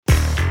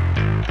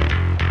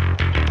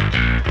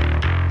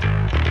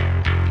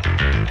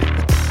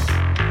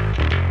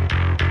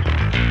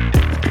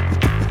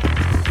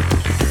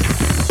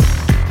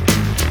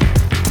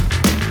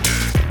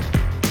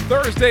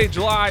Thursday,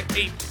 July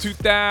 8th,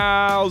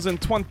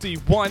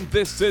 2021.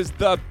 This is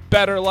The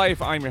Better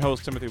Life. I'm your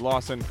host, Timothy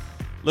Lawson.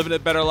 Living a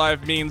better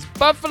life means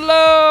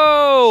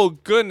Buffalo!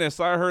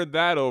 Goodness, I heard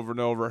that over and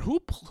over. Who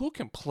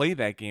can play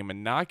that game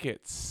and not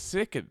get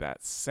sick of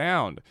that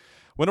sound?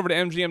 Went over to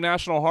MGM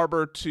National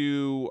Harbor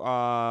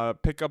to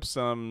pick up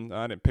some...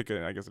 I didn't pick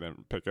it. I guess I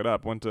didn't pick it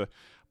up. Went to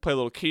play a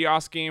little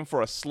kiosk game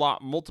for a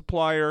slot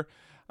multiplier.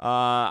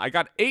 I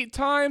got 8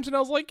 times, and I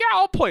was like, yeah,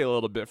 I'll play a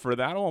little bit for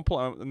that. I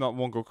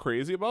won't go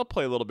crazy, but I'll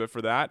play a little bit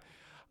for that.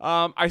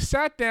 I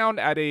sat down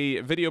at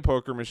a video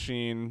poker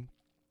machine,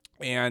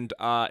 and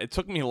it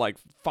took me like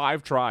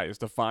 5 tries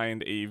to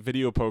find a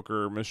video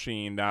poker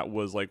machine that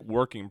was like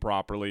working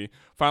properly.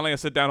 Finally, I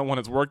sit down on one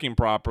that's working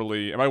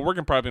properly. Am I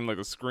working properly? Like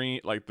the screen,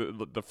 like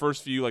the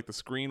first few, like the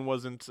screen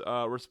wasn't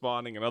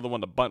responding. Another one,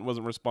 the button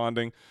wasn't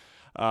responding.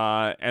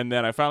 And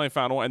then I finally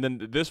found one, and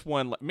then this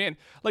one, man,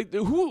 like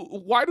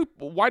why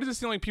does it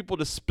seem like people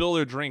just spill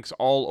their drinks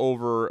all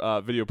over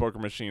video poker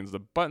machines? The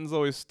buttons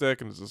always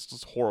stick, and it's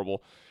just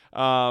horrible.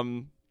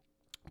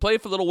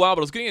 Played for a little while, but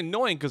it was getting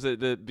annoying because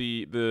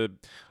the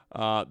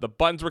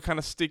buttons were kind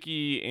of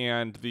sticky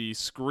and the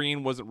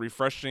screen wasn't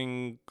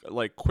refreshing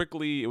like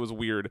quickly. It was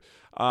weird.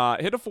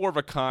 Hit a 4 of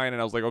a kind,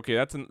 and I was like, okay,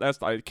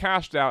 that's I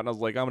cashed out, and I was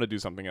like, I'm gonna do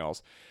something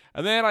else.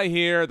 And then I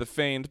hear the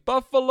famed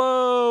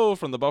Buffalo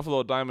from the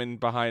Buffalo Diamond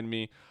behind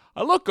me.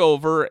 I look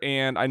over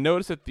and I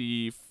notice that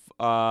the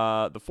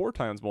 4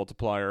 times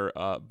multiplier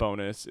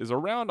bonus is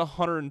around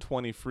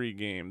 120 free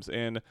games,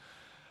 and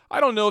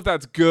I don't know if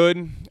that's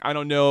good. I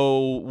don't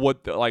know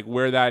what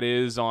where that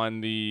is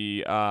on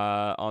the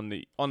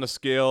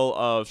scale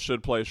of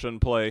should play,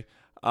 shouldn't play.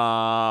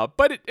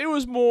 But it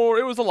was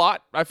a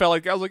lot. I felt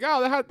like I was like,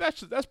 oh,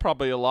 that's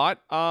probably a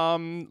lot.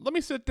 Let me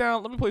sit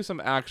down. Let me play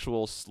some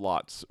actual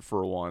slots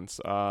for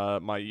once.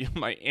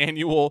 My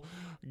annual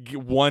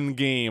one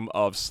game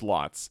of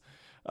slots.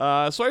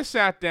 So I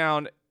sat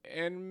down,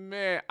 and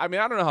man, I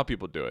mean, I don't know how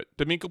people do it.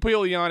 To be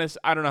completely honest,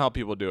 I don't know how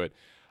people do it.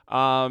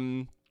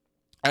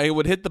 I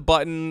would hit the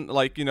button,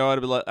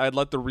 I'd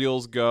let the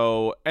reels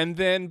go, and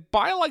then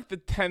by like the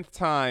 10th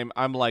time,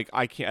 I'm like,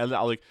 I can't.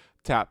 I like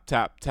tap,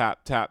 tap,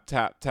 tap, tap,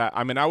 tap, tap.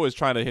 I mean, I was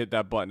trying to hit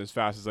that button as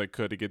fast as I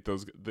could to get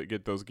those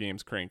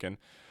games cranking.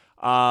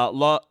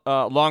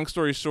 Long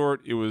story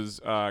short, it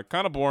was kind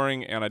of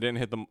boring, and I didn't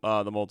hit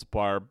the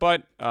multiplier,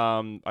 but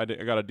I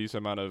got a decent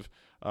amount of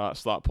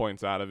slot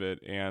points out of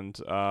it, and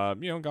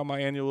got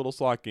my annual little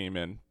slot game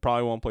in.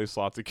 Probably won't play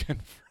slots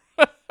again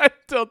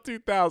until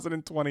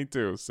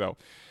 2022. So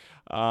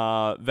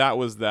that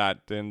was that,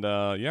 and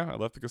I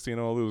left the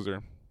casino a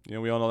loser.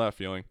 We all know that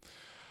feeling.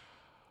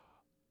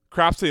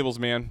 Craps tables,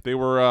 man. They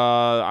were,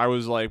 I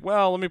was like,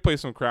 well, let me play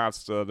some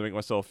craps to make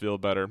myself feel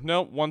better.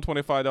 Nope,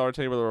 $125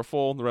 table, they were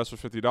full. The rest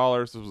was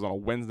 $50. This was on a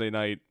Wednesday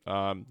night.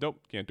 Nope,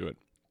 can't do it.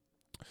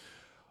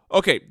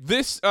 Okay,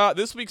 this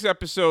week's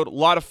episode, a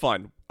lot of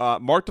fun.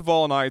 Mark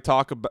DeVol and I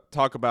talk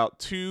about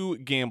 2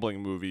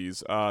 gambling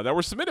movies that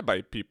were submitted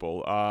by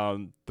people.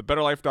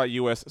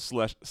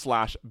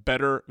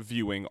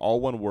 thebetterlife.us/betterviewing,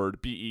 all one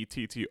word,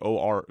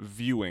 BETTOR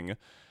viewing.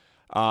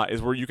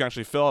 Is where you can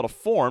actually fill out a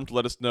form to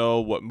let us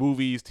know what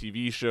movies,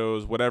 TV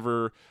shows,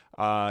 whatever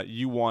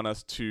you want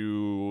us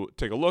to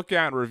take a look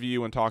at,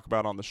 review, and talk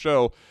about on the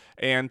show.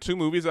 And 2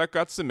 movies that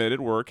got submitted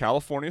were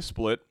California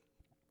Split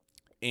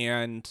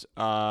and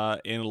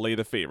Lay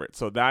the Favorite.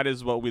 So that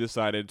is what we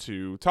decided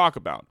to talk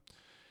about.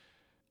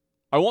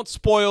 I won't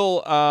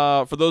spoil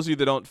for those of you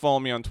that don't follow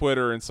me on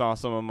Twitter and saw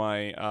some of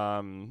my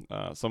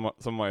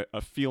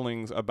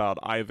feelings about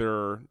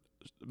either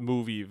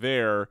movie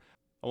there.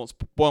 I won't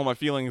spoil my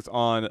feelings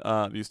on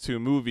these 2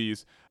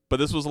 movies, but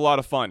this was a lot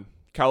of fun.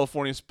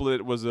 California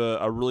Split was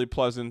a really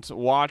pleasant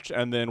watch,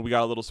 and then we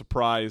got a little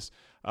surprise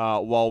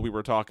while we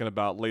were talking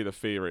about Lay the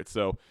Favorite.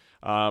 So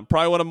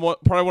probably one of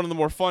the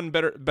more fun,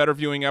 better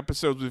viewing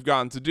episodes we've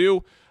gotten to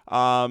do.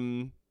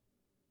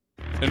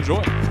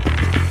 Enjoy.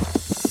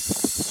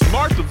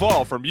 Mark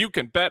DeVol from You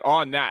Can Bet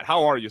On That.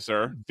 How are you,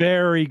 sir?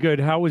 Very good.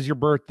 How was your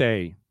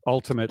birthday,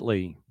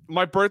 ultimately?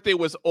 My birthday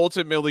was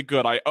ultimately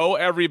good. I owe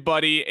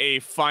everybody a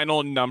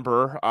final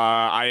number.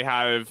 I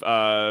have,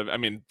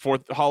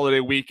 4th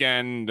holiday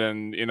weekend,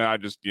 and I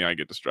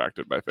get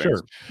distracted by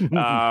things.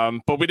 Sure.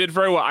 But we did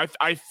very well.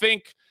 I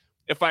think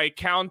if I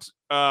count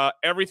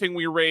everything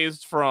we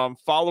raised from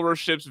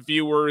followerships,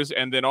 viewers,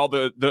 and then all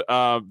the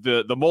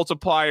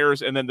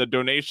multipliers, and then the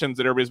donations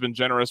that everybody's been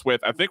generous with,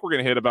 I think we're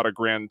gonna hit about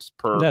 $1,000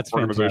 per That's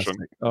organization.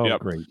 Fantastic. Oh,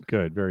 yep. Great,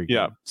 good, very good.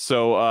 Yeah.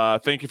 So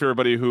thank you for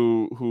everybody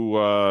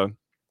who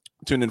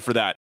tuned in for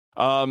that.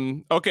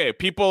 Okay,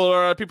 people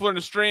are in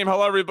the stream.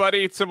 Hello,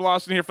 everybody. It's Tim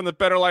Lawson here from The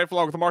Better Life,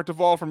 along with Mark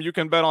DeVol from You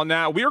Can Bet On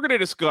That. We are going to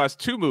discuss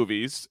 2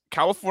 movies: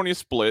 California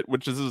Split,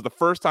 which this is the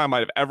first time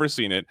I've ever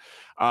seen it,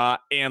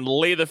 and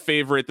Lay the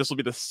Favorite. This will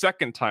be the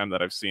second time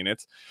that I've seen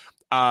it.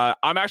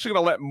 I'm actually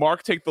going to let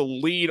Mark take the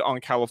lead on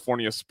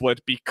California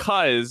Split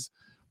because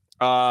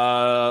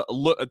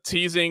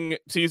teasing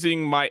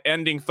my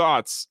ending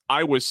thoughts.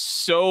 I was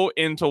so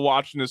into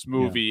watching this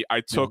movie.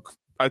 Yeah.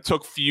 I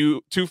took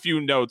too few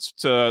notes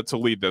to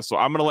lead this, so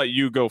I'm gonna let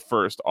you go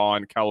first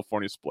on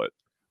California Split.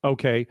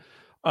 Okay.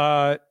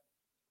 Uh,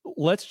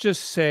 let's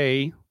just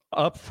say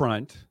up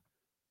front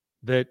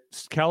that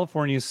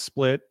California's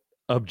Split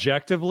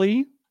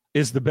objectively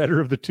is the better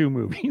of the two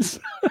movies.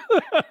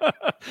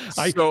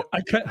 So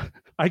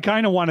I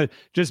kind of want to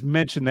just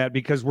mention that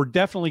because we're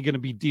definitely going to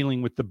be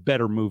dealing with the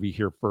better movie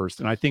here first,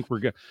 and I think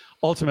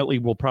ultimately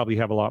we'll probably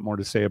have a lot more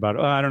to say about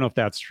it. I don't know if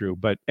that's true,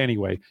 but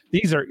anyway,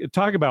 these are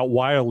talk about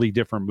wildly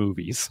different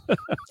movies.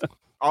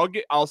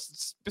 I'll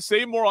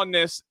say more on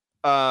this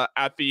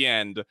at the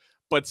end,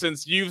 but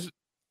since you've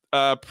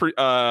put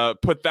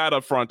that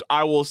up front,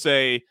 I will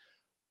say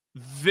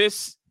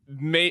this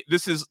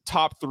is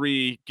top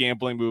 3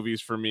 gambling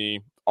movies for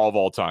me of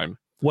all time.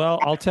 Well,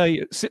 I'll tell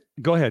you.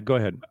 Go ahead.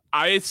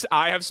 I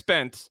have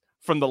spent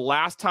from the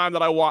last time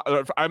that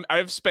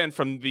I've spent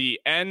from the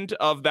end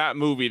of that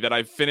movie that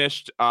I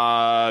finished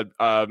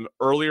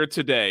earlier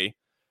today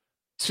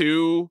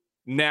to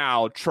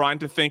now trying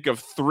to think of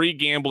 3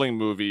 gambling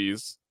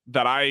movies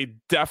that I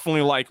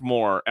definitely like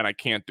more, and I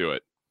can't do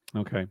it.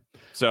 Okay.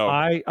 So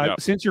I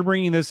since you're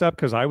bringing this up,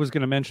 because I was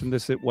going to mention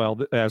this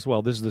as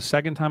well. This is the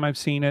second time I've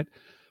seen it.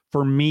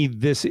 For me,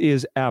 this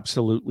is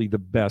absolutely the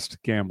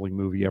best gambling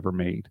movie ever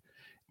made.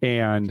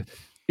 And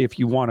if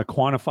you want to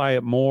quantify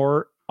it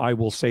more, I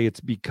will say it's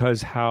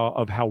because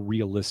how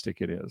realistic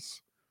it is.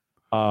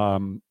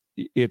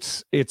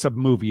 It's a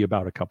movie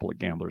about a couple of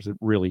gamblers. It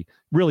really,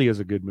 really is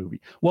a good movie.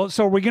 Well,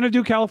 so we're going to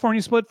do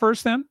California Split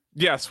first then?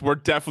 Yes, we're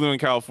definitely doing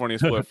California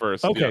Split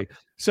first. Okay.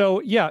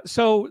 Yeah.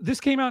 So this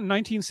came out in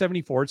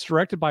 1974. It's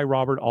directed by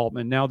Robert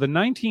Altman. Now, the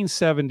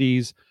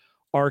 1970s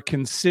are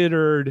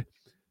considered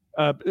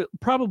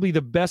probably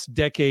the best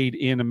decade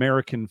in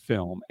American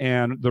film.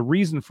 And the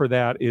reason for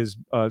that is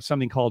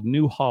something called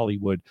New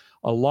Hollywood.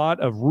 A lot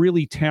of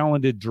really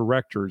talented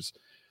directors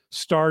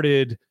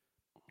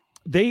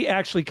they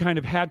actually kind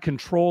of had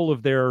control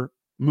of their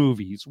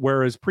movies,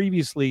 whereas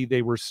previously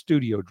they were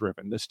studio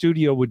driven. The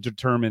studio would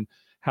determine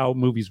how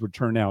movies would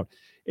turn out.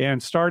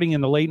 And starting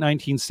in the late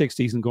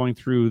 1960s and going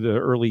through the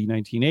early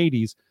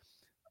 1980s,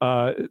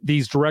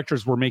 these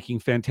directors were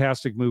making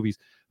fantastic movies.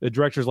 The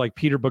directors like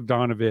Peter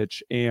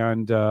Bogdanovich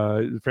and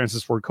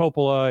Francis Ford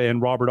Coppola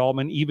and Robert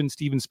Altman, even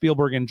Steven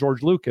Spielberg and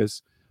George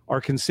Lucas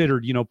are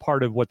considered,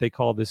 part of what they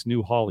call this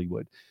New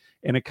Hollywood.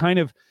 And it kind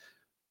of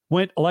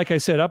went, like I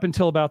said, up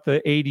until about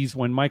the 80s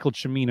when Michael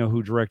Cimino,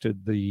 who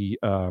directed the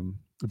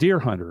Deer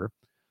Hunter,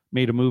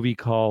 made a movie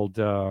called,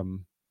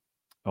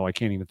 I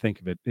can't even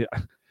think of it.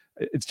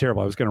 It's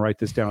terrible. I was going to write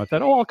this down. I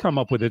thought, I'll come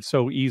up with it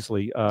so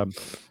easily.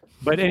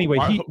 But anyway,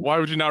 why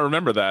would you not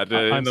remember that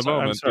in the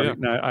moment? I'm sorry.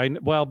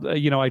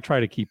 Yeah. No, I try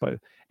to keep it.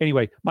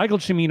 Anyway, Michael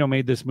Cimino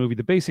made this movie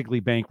that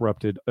basically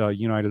bankrupted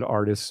United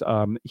Artists.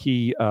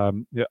 He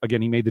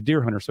made The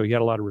Deer Hunter, so he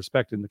had a lot of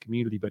respect in the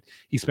community, but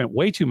he spent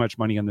way too much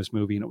money on this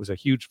movie, and it was a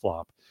huge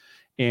flop.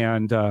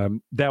 And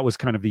that was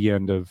kind of the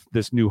end of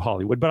this New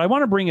Hollywood. But I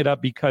want to bring it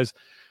up because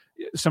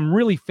some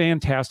really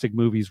fantastic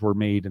movies were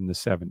made in the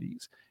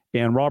 70s.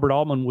 And Robert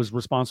Altman was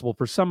responsible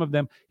for some of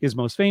them. His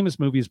most famous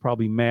movie is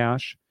probably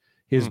MASH.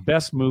 His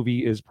best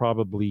movie is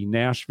probably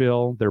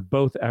Nashville. They're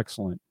both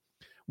excellent.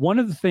 One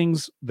of the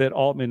things that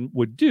Altman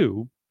would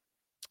do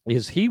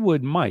is he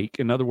would mic,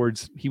 in other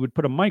words, he would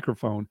put a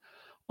microphone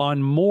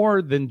on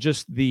more than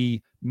just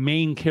the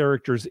main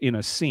characters in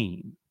a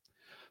scene.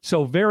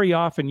 So very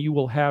often you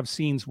will have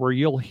scenes where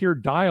you'll hear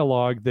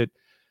dialogue that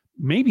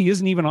maybe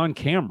isn't even on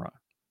camera,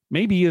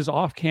 maybe is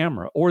off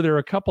camera, or there are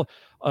a couple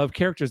of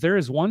characters. There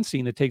is one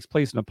scene that takes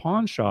place in a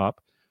pawn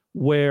shop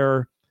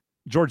where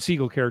George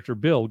Siegel character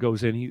Bill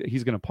goes in.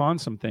 He's going to pawn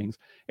some things,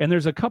 and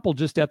there's a couple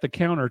just at the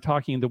counter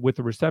talking with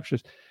the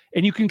receptionist,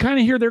 and you can kind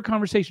of hear their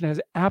conversation. It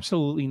has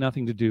absolutely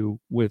nothing to do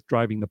with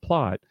driving the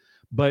plot,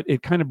 but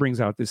it kind of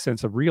brings out this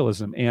sense of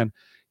realism. And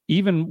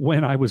even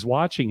when I was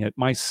watching it,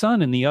 my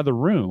son in the other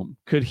room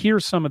could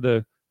hear some of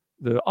the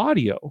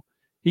audio.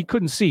 He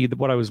couldn't see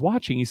what I was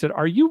watching. He said,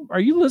 "Are you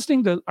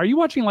listening to? Are you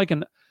watching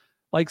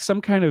like some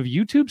kind of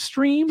YouTube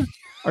stream?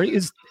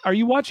 Are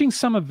you watching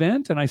some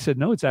event?" And I said,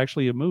 "No, it's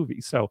actually a movie."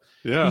 So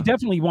yeah, he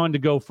definitely wanted to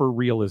go for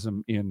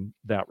realism in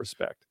that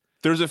respect.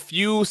 There's a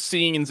few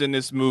scenes in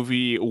this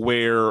movie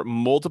where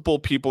multiple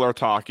people are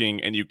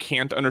talking and you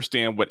can't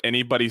understand what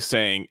anybody's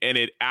saying. And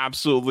it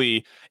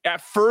absolutely, at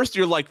first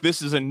you're like,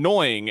 this is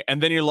annoying.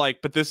 And then you're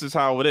like, but this is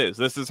how it is.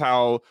 This is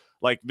how,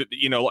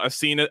 a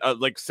scene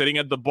like sitting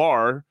at the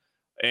bar,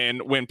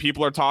 and when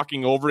people are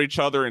talking over each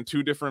other and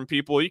two different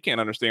people, you can't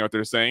understand what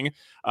they're saying.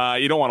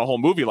 You don't want a whole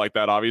movie like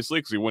that, obviously,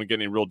 because you wouldn't get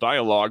any real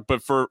dialogue.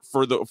 But for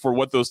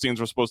what those scenes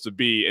were supposed to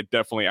be, it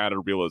definitely added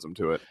realism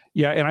to it.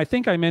 Yeah, and I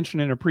think I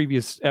mentioned in a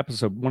previous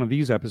episode, one of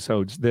these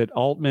episodes, that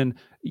Altman,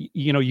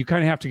 you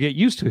kind of have to get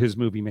used to his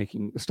movie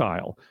making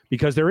style,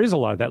 because there is a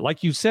lot of that.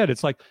 Like you said,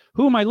 it's like,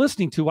 who am I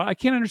listening to? I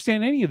can't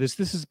understand any of this.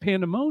 This is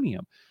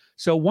pandemonium.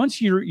 So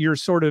once you're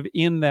sort of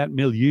in that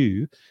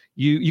milieu,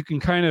 you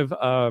can kind of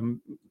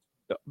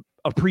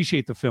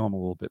appreciate the film a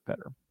little bit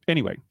better.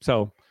 Anyway,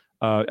 so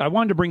I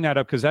wanted to bring that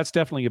up because that's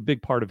definitely a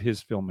big part of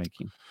his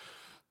filmmaking.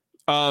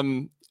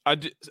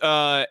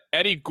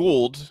 Eddie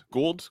Gould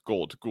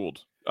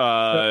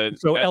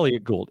So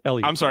Elliot Gould.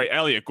 I'm sorry,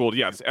 Elliot Gould.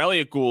 Yes,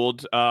 Elliot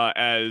Gould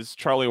as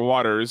Charlie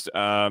Waters.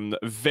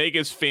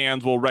 Vegas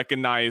fans will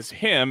recognize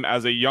him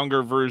as a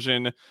younger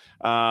version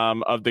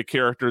of the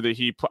character that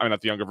I mean,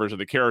 not the younger version of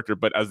the character,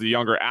 but as the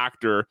younger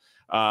actor.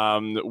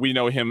 We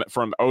know him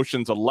from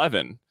Ocean's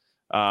 11.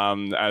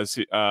 As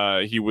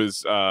he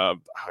was, I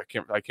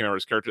can't remember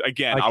his character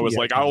again.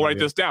 I'll write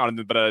this down,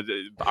 but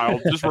I'll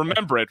just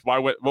remember it.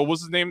 What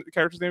was his name? The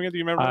character's name again? Do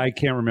you remember? I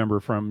can't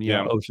remember from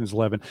Ocean's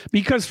 11,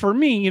 because for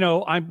me,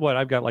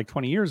 I've got like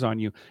 20 years on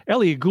you.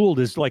 Elliot Gould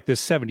is like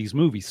this 70s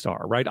movie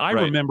star, right? I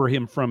remember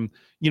him from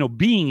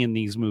being in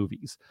these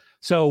movies.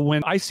 So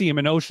when I see him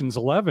in Ocean's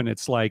 11,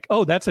 it's like,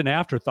 oh, that's an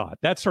afterthought.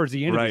 That's towards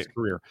the end of his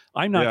career.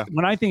 I'm not.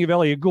 When I think of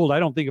Elliot Gould, I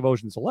don't think of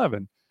Ocean's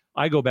 11.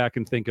 I go back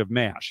and think of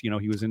MASH.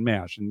 He was in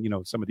MASH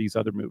and, some of these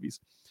other movies.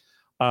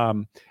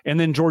 And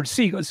then George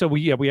Segal. So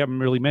we haven't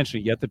really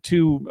mentioned it yet. The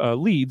two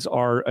leads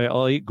are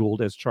Elliot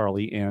Gould as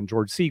Charlie and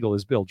George Segal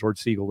as Bill.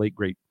 George Segal, late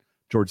great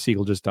George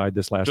Segal, just died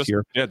this last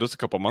year. Yeah, just a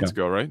couple months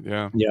ago, right?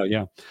 Yeah.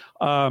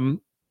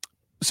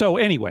 So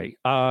anyway,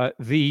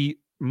 the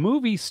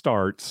movie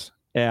starts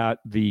at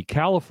the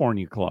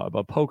California Club,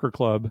 a poker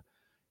club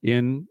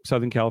in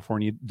Southern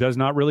California. Does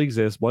not really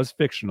exist, was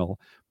fictional,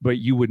 but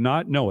you would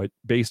not know it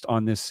based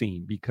on this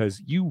scene, because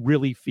you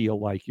really feel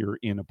like you're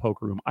in a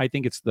poker room. I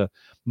think it's the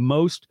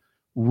most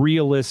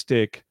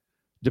realistic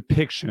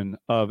depiction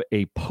of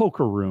a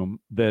poker room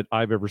that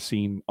I've ever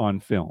seen on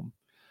film.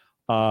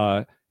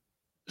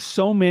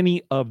 So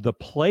many of the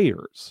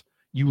players,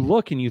 you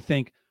look and you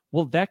think,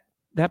 well, that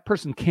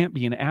person can't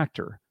be an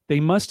actor. They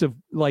must have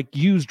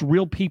used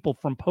real people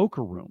from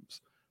poker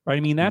rooms, right? I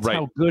mean, that's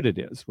how good it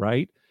is,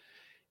 right?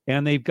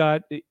 And they've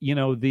got,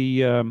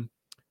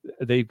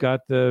 they've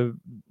got the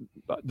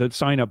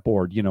sign up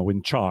board,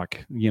 in chalk,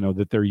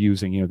 that they're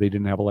using. They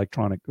didn't have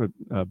electronic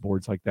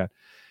boards like that.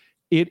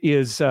 It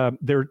is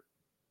there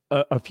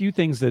are a few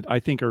things that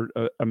I think are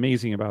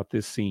amazing about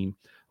this scene.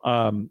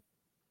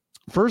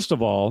 First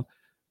of all,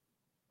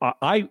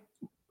 I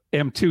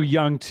am too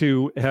young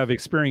to have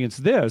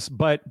experienced this,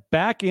 but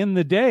back in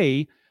the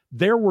day,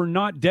 there were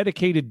not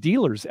dedicated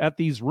dealers at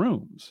these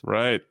rooms.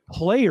 Right.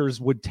 Players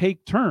would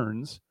take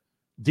turns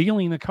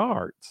dealing the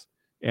cards.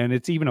 And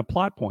it's even a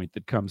plot point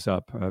that comes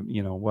up,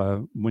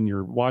 when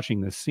you're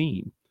watching this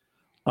scene.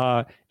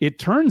 It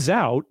turns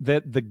out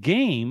that the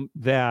game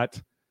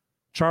that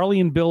Charlie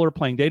and Bill are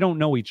playing, they don't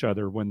know each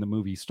other when the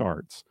movie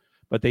starts,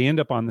 but they end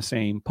up on the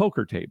same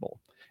poker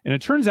table. And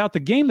it turns out the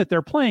game that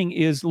they're playing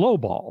is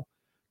lowball,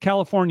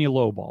 California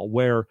lowball,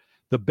 where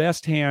the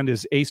best hand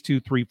is ace 2,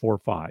 3, 4,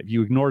 5.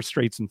 You ignore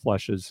straights and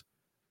flushes.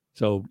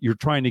 So you're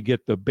trying to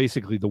get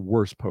basically the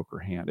worst poker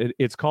hand.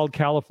 It's called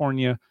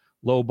California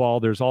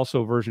lowball. There's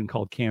also a version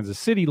called Kansas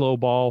City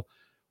lowball,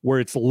 where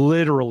it's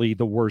literally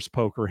the worst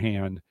poker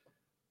hand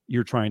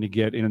you're trying to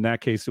get. And in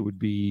that case, it would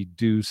be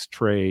deuce,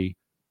 tray,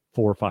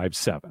 4, 5,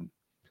 7.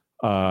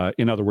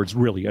 In other words,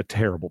 really a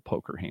terrible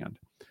poker hand.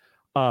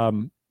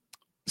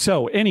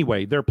 So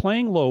anyway, they're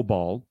playing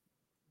lowball.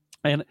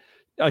 And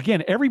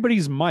again,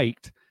 everybody's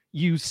mic'd.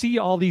 You see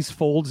all these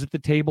folds at the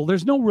table.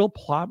 There's no real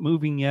plot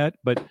moving yet,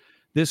 but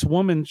this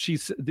woman,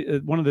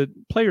 one of the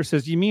players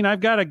says, "You mean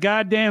I've got a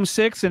goddamn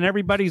 6 and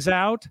everybody's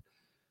out?"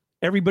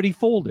 Everybody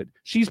folded.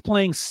 She's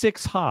playing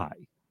 6 high,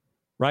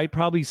 right?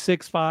 Probably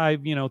 6,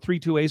 5, 3,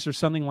 2 ace or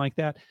something like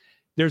that.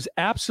 There's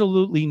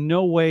absolutely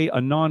no way a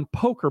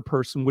non-poker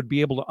person would be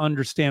able to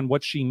understand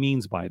what she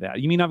means by that.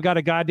 You mean I've got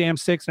a goddamn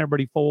 6 and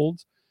everybody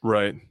folds?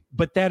 Right.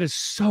 But that is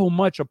so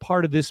much a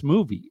part of this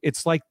movie.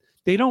 It's like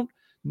they know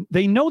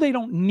they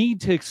don't need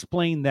to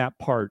explain that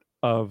part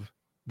of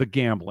the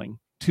gambling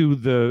to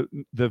the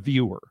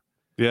viewer.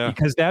 Yeah.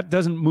 Because that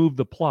doesn't move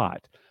the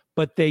plot.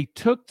 But they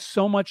took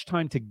so much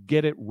time to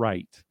get it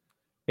right.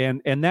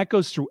 And that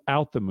goes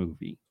throughout the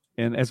movie.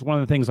 And that's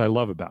one of the things I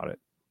love about it.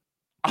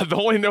 The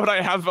only note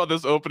I have about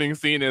this opening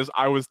scene is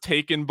I was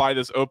taken by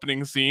this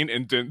opening scene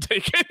and didn't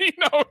take any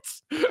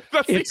notes.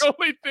 That's the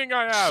only thing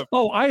I have.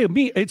 Oh, I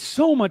mean, it's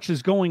so much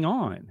is going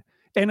on.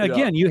 And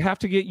again, you have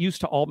to get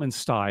used to Altman's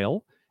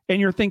style. And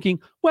you're thinking,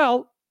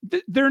 well,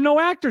 there are no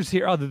actors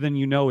here other than,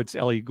 it's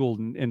Elliot Gould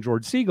and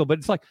George Segal. But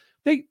it's like,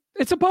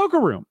 it's a poker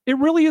room. It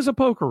really is a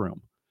poker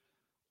room.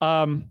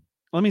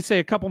 Let me say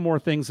a couple more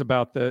things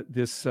about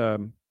this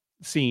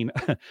scene.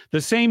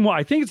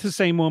 I think it's the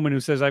same woman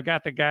who says, "I've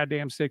got the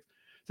goddamn 6."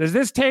 Says,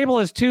 "This table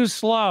is too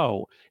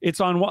slow."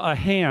 It's on a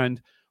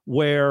hand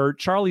where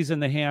Charlie's in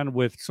the hand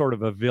with sort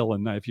of a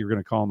villain, if you're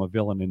going to call him a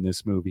villain in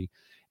this movie.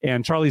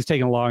 And Charlie's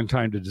taking a long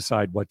time to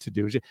decide what to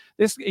do.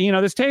 This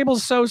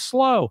table's so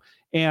slow.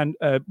 And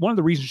one of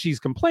the reasons she's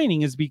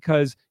complaining is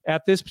because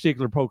at this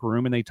particular poker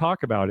room, and they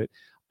talk about it,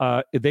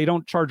 they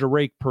don't charge a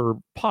rake per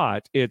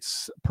pot.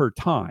 It's per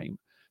time.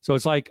 So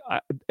it's like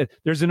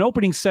there's an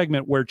opening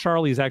segment where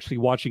Charlie is actually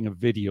watching a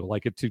video,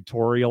 like a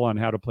tutorial on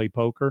how to play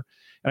poker.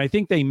 And I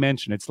think they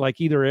mention it's like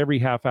either every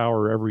half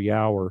hour or every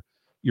hour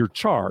you're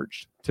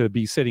charged to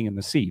be sitting in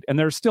the seat. And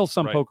there's still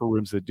some poker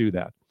rooms that do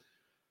that.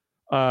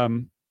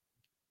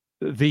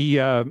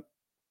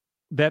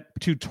 that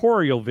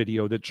tutorial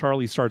video that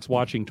Charlie starts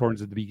watching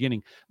towards the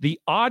beginning, the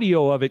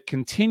audio of it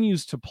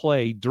continues to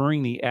play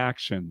during the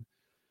action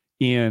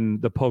in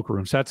the poker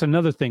room. So that's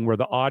another thing where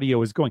the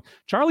audio is going.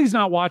 Charlie's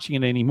not watching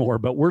it anymore,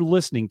 but we're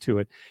listening to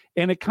it.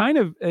 And it kind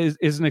of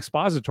is an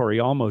expository,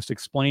 almost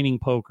explaining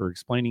poker,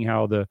 explaining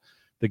how the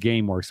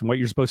game works and what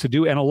you're supposed to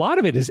do. And a lot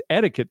of it is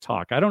etiquette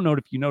talk. I don't know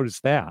if you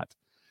noticed that,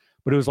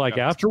 but it was like,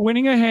 after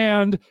winning a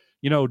hand,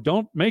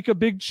 don't make a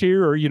big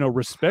cheer or,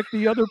 respect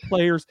the other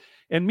players.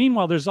 And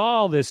meanwhile, there's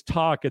all this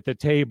talk at the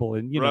table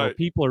and,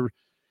 people are,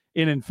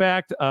 and in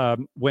fact,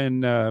 when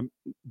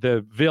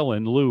the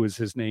villain, Lou is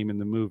his name in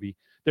the movie,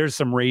 there's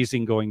some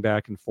raising going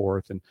back and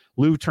forth, and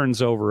Lou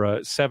turns over a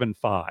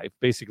 7-5,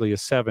 basically a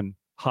 7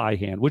 high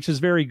hand, which is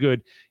very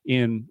good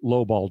in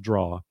low ball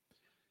draw.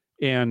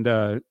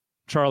 And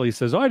Charlie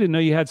says, I didn't know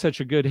you had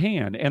such a good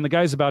hand. And the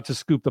guy's about to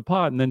scoop the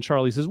pot, and then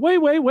Charlie says, wait.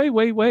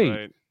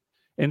 Right.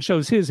 And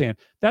shows his hand.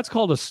 That's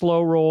called a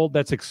slow roll.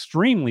 That's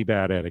extremely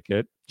bad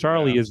etiquette.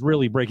 Charlie is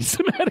really breaking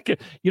some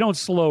etiquette. You don't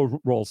slow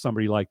roll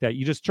somebody like that.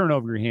 You just turn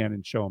over your hand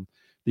and show them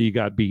that you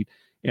got beat.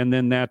 And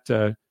then that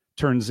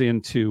turns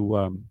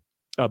into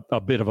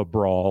a bit of a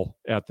brawl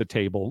at the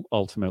table,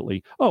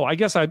 ultimately. Oh, I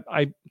guess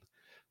I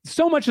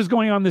so much is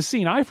going on in this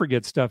scene, I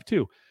forget stuff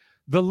too.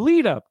 The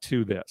lead up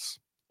to this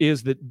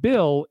is that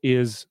Bill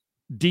is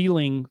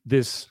dealing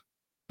this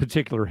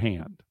particular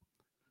hand.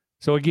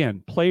 So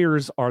again,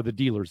 players are the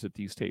dealers at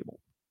these tables.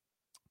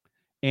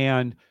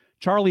 And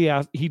Charlie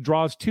he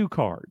draws 2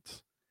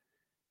 cards.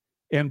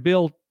 And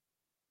Bill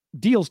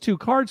deals 2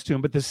 cards to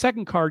him, but the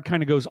second card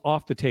kind of goes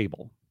off the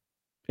table.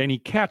 And he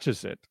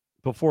catches it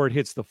before it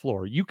hits the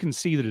floor. You can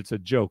see that it's a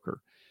joker.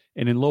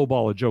 And in low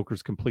ball, a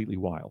joker's completely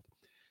wild.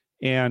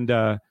 And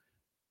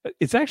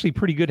it's actually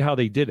pretty good how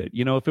they did it.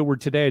 If it were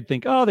today, I'd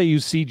think, they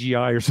use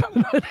CGI or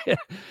something like that.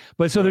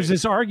 But so there's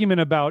this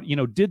argument about,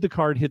 did the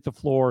card hit the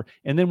floor?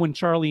 And then when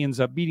Charlie ends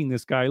up beating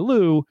this guy,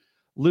 Lou,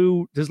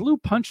 does Lou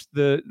punch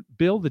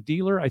Bill, the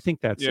dealer? I think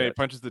that's it. He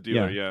punches the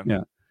dealer,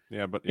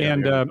 yeah. But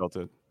felt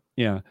it.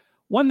 Yeah.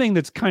 One thing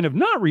that's kind of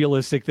not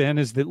realistic then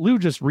is that Lou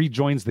just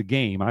rejoins the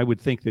game. I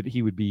would think that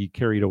he would be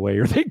carried away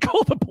or they'd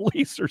call the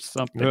police or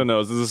something. Who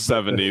knows? This is the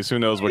 70s. Who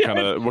knows what kind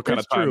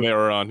of time they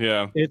were on?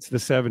 Yeah. It's the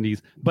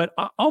 70s. But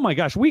oh my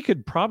gosh, we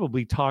could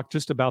probably talk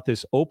just about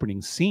this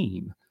opening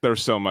scene.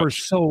 There's so much. For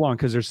so long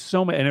because there's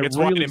so much. And it's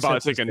really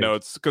about taking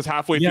notes because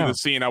halfway through the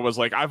scene, I was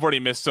like, I've already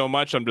missed so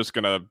much. I'm just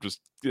going to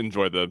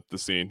enjoy the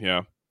scene.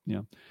 Yeah.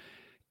 Yeah.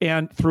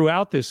 And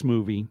throughout this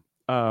movie,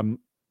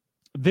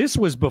 this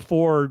was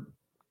before.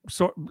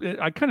 So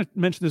I kind of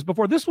mentioned this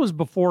before. This was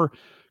before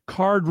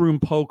card room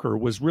poker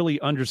was really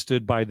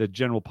understood by the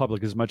general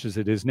public as much as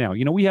it is now.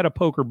 We had a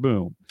poker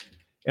boom,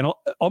 and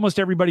almost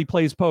everybody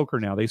plays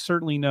poker now. They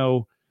certainly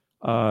know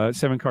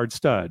 7-card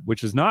stud,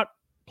 which is not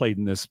played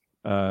in this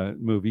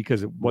movie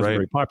because it wasn't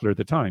very popular at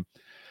the time.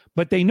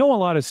 But they know a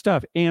lot of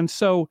stuff, and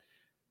so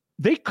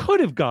they could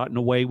have gotten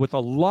away with a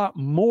lot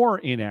more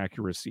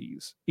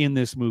inaccuracies in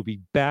this movie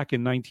back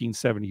in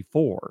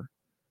 1974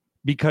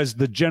 because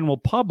the general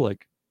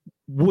public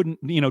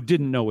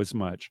didn't know as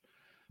much.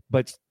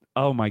 But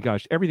oh my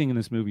gosh, everything in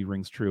this movie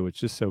rings true. It's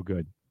just so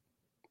good.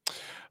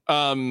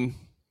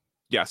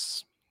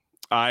 Yes,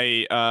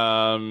 I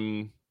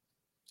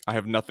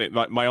have nothing.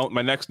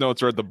 My next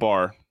notes are at the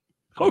bar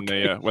when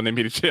they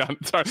meet each other.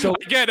 Sorry. So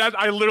again,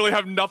 I literally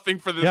have nothing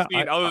for this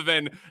scene other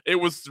than it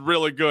was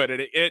really good.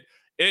 And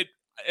it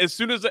as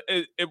soon as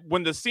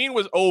when the scene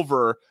was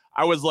over,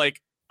 I was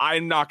like,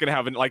 I'm not gonna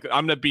have I'm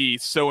gonna be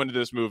so into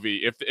this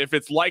movie. If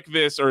it's like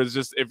this, or is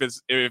just if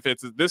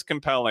it's this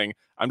compelling,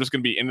 I'm just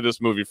gonna be into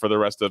this movie for the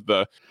rest of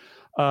the.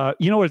 What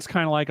it's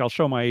kind of like. I'll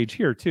show my age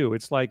here too.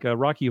 It's like a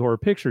Rocky Horror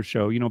Picture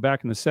Show.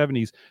 Back in the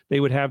 70s, they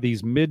would have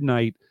these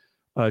midnight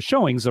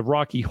showings of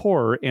Rocky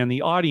Horror, and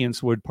the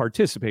audience would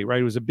participate.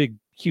 Right, it was a big,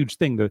 huge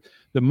thing. The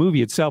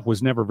movie itself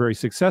was never very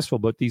successful,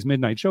 but these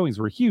midnight showings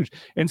were huge.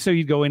 And so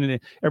you'd go in,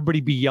 and everybody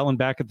be yelling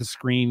back at the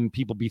screen,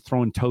 people be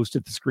throwing toast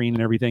at the screen,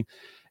 and everything.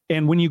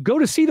 And when you go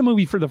to see the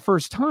movie for the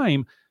first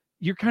time,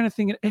 you're kind of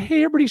thinking,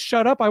 hey, everybody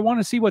shut up. I want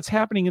to see what's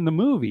happening in the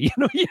movie.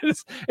 And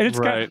it's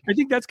kind of, I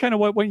think that's kind of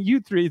what went you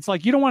through. It's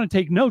like, you don't want to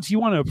take notes. You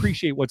want to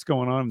appreciate what's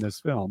going on in this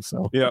film.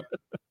 So, yeah.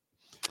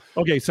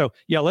 Okay. So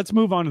let's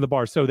move on to the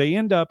bar. So they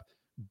end up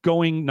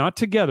going, not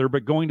together,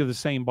 but going to the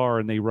same bar,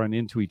 and they run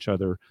into each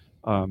other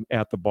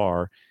at the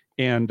bar.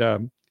 And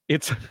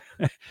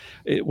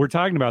we're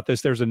talking about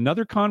this. There's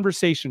another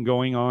conversation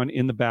going on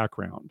in the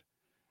background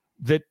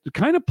that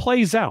kind of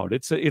plays out.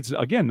 It's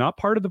again, not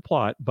part of the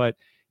plot, but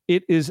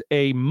it is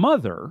a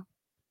mother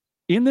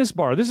in this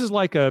bar. This is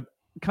like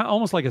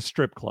almost like a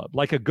strip club,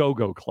 like a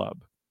go-go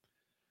club.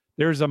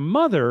 There's a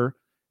mother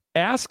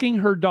asking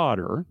her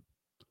daughter,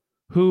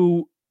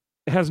 who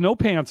has no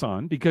pants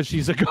on because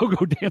she's a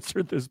go-go dancer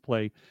at this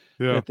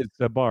at this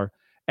bar,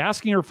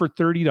 asking her for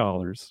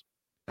 $30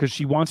 because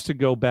she wants to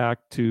go back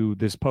to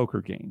this poker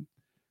game.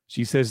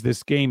 She says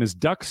this game is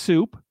duck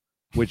soup,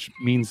 which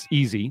means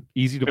easy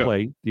to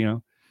play,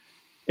 and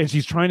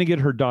she's trying to get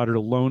her daughter to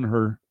loan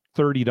her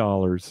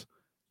 $30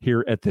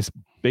 here at this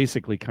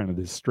basically kind of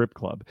this strip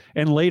club.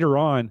 And later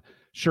on,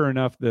 sure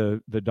enough,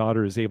 the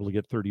daughter is able to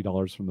get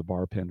 $30 from the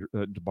bartender.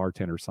 The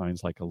bartender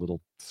signs like a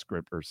little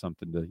script or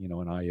something to,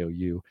 an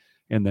IOU.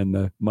 And then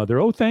the mother,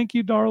 oh, thank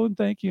you, darling,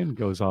 thank you, and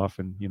goes off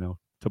and,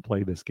 to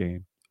play this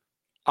game.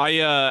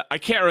 I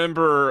can't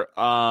remember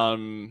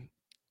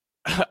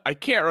I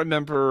can't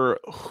remember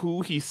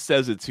who he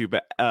says it to,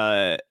 but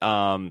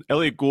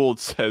Elliot Gould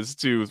says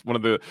to one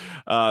of the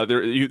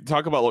you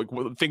talk about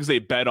like things they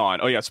bet on.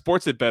 Oh yeah,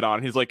 sports they bet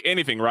on. He's like,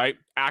 anything, right?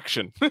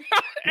 Action.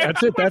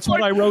 That's it. That's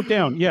what I wrote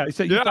down. Yeah.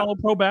 So you follow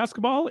pro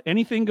basketball?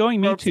 Anything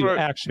going? Me too. Right.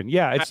 Action.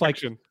 Yeah. It's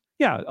action. Like,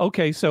 yeah.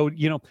 Okay. So,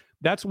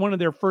 that's one of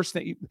their first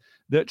things.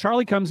 That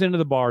Charlie comes into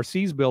the bar,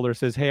 sees Bill there,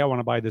 says, hey, I want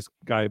to buy this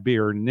guy a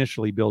beer. And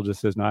initially, Bill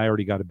just says, no, I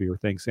already got a beer.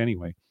 Thanks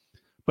anyway.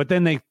 But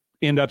then they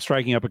end up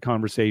striking up a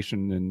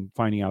conversation and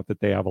finding out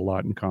that they have a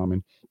lot in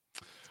common.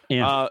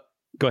 And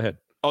go ahead.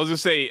 I was gonna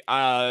say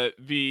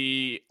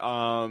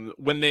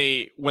when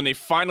they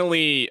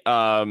finally if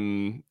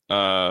I'm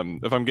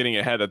getting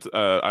ahead,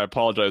 I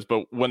apologize,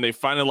 but when they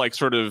finally like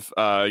sort of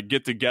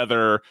get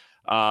together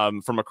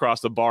from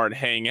across the bar and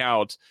hang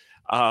out,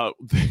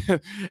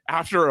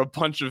 after a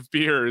bunch of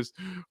beers,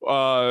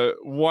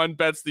 one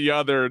bets the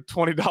other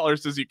 $20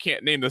 says you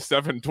can't name the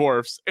 7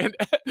 dwarfs, and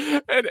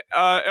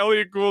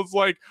Elliot Gould's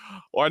like,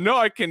 well, I know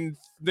I can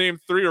name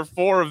 3 or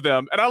 4 of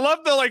them, and I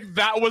love that like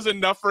that was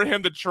enough for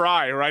him to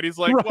try, right? He's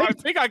like, right. Well, I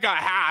think I got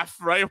half,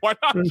 right? Why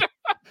not?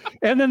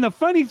 And then the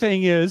funny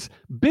thing is,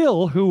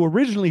 Bill, who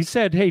originally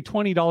said, hey,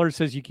 $20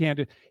 says you can't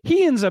do,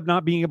 he ends up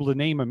not being able to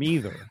name them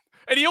either.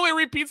 And he only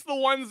repeats the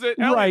ones that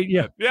right,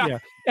 yeah.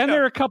 And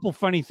there are a couple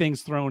funny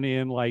things thrown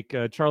in, like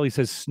Charlie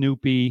says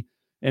Snoopy,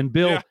 and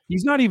Bill,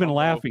 he's not even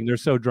laughing. They're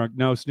so drunk.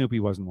 No, Snoopy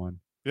wasn't one.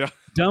 Yeah.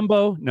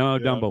 Dumbo? No,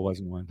 Dumbo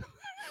wasn't one.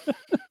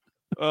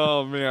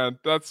 Oh man,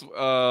 that's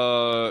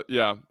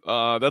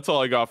that's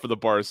all I got for the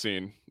bar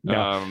scene.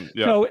 Yeah.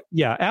 So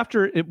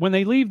after when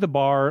they leave the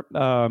bar,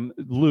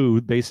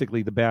 Lou,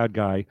 basically the bad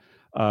guy,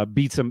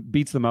 beats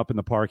them up in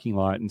the parking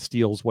lot and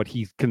steals what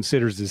he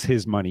considers is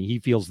his money. He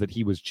feels that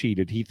he was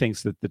cheated. He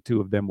thinks that the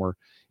two of them were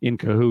in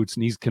cahoots,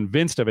 and he's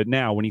convinced of it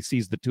now when he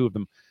sees the two of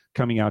them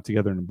coming out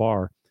together in a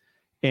bar.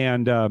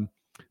 And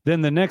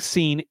then the next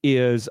scene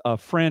is a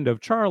friend of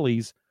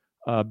Charlie's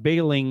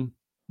bailing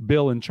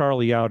Bill and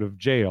Charlie out of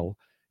jail,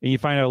 and you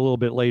find out a little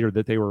bit later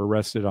that they were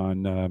arrested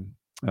on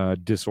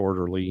drunken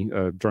disorderly.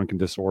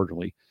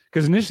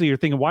 Because initially you're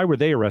thinking, why were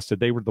they arrested?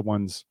 They were the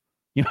ones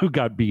who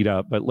got beat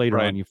up, but later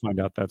on you find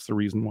out that's the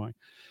reason why.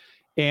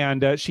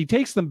 And she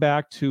takes them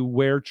back to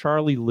where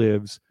Charlie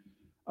lives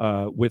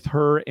with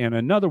her and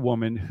another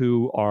woman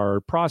who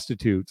are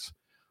prostitutes.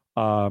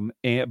 What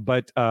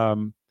do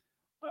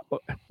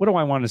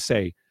I want to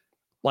say?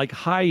 Like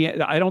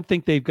high-end, I don't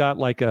think they've got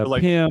like a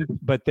pimp,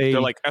 but they're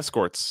like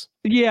escorts.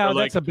 Yeah,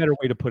 that's a better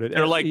way to put it.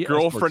 They're like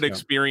girlfriend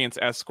experience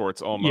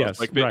escorts almost. Yes,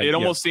 like it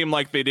almost seemed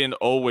like they didn't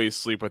always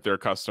sleep with their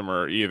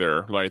customer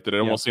either. Like that, it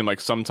almost seemed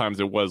like sometimes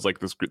it was like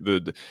this.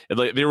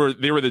 They were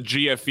the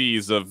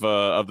GFEs of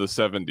the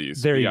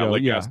 70s. There you go.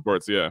 Like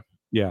escorts. Yeah.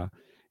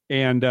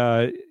 And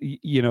there's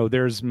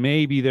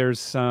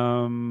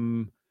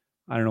some,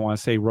 I don't want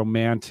to say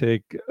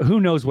romantic.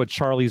 Who knows what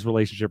Charlie's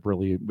relationship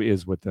really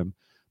is with them?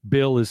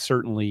 Bill is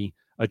certainly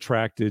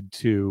attracted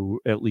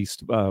to at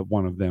least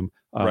one of them,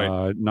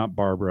 not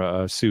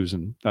Barbara,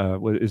 Susan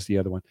is the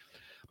other one.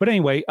 But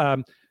anyway,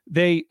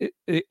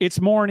 it's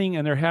morning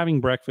and they're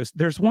having breakfast.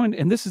 There's one,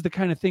 and this is the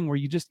kind of thing where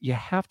you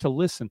have to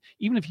listen.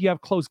 Even if you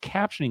have closed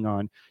captioning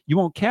on, you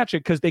won't catch it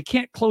because they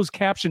can't close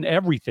caption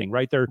everything,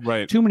 right? There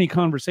are too many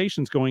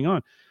conversations going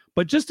on.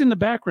 But just in the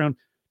background,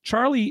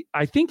 Charlie,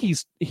 I think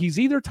he's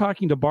either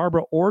talking to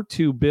Barbara or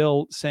to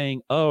Bill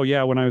saying, oh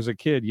yeah, when I was a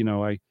kid,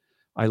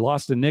 I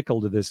lost a nickel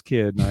to this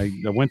kid,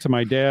 and I went to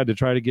my dad to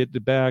try to get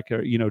it back,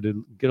 or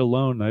to get a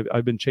loan.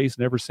 I've been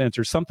chasing ever since,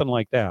 or something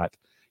like that.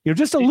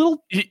 Just a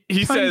little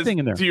he says, thing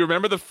in there. Do you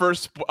remember the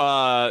first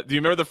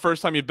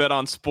time you bet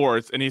on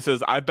sports? And he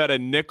says, I bet a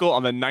nickel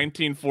on the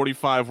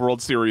 1945 World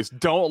Series.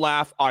 Don't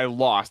laugh, I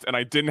lost, and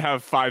I didn't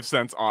have 5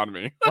 cents on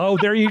me. Oh,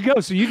 there you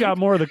go. So you got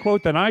more of the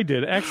quote than I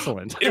did.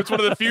 Excellent. It's one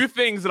of the few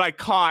things that I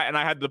caught, and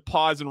I had to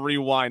pause and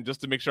rewind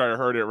just to make sure I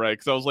heard it right.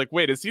 Because I was like,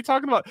 wait, is he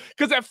talking about?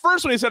 Because at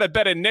first when he said I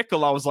bet a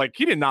nickel, I was like,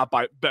 he did not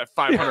bet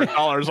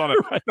 $500 on it.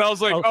 Right. And I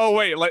was like, oh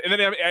wait, and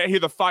then I hear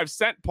the 5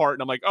 cent part,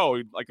 and I'm like, oh,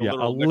 like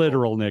a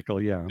literal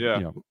nickel. Yeah.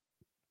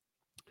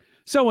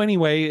 So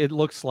anyway, it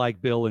looks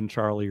like Bill and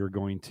Charlie are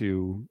going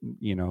to,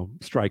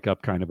 strike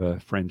up kind of a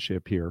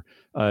friendship here.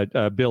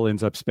 Bill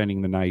ends up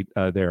spending the night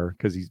there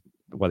because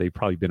they've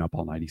probably been up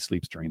all night. He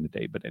sleeps during the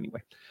day. But anyway,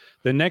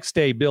 the next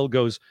day, Bill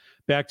goes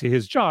back to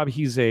his job.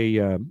 He's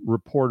a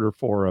reporter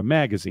for a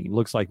magazine.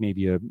 Looks like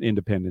maybe an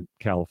independent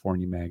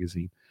California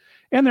magazine.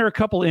 And there are a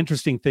couple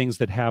interesting things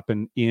that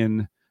happen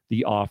in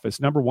the office.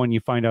 Number one, you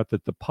find out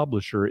that the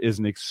publisher is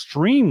an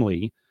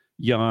extremely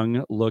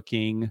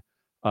young-looking,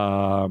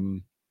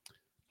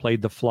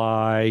 played The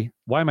Fly.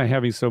 Why am I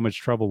having so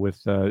much trouble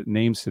with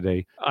names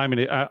today?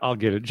 I'll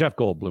get it. Jeff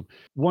Goldblum.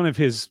 One of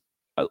his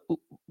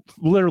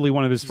literally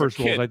one of his He's first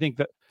a roles. kid. I think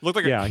that Looked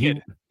like a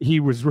kid. he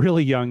was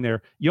really young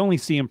there. You only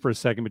see him for a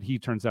second, but he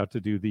turns out to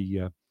do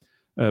the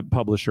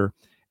publisher.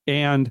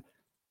 And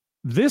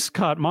this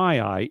caught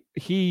my eye.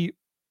 He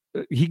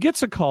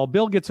gets a call.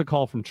 Bill gets a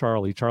call from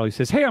Charlie. Charlie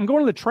says, "Hey, I'm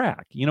going to the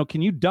track.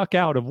 Can you duck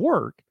out of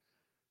work?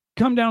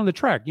 Come down to the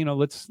track.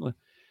 Let's."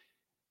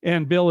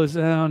 And Bill is,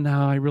 "Oh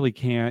no, I really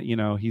can't."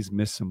 He's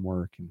missed some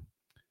work. And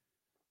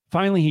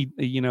finally,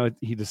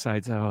 he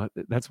decides, oh,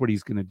 that's what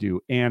he's going to do.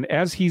 And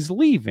as he's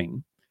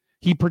leaving,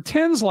 he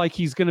pretends like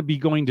he's going to be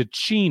going to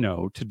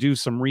Chino to do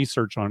some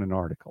research on an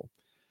article.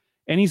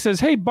 And he says,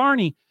 "Hey,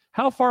 Barney,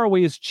 how far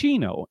away is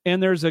Chino?"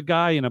 And there's a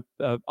guy in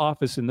a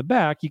office in the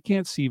back. You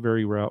can't see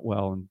very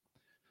well. And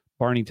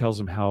Barney tells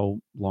him how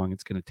long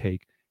it's going to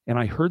take. And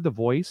I heard the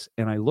voice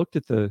and I looked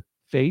at the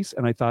face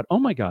and I thought, oh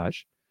my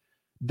gosh,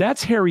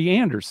 that's Harry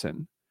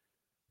Anderson,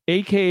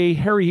 aka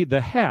Harry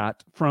the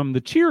Hat from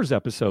the Cheers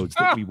episodes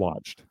that we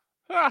watched.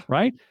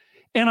 Right.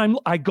 And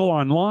I go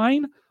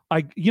online.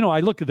 I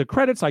look at the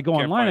credits. I go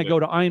online. I go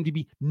to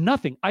IMDb.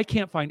 Nothing. I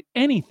can't find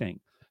anything.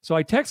 So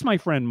I text my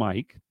friend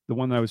Mike, the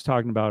one that I was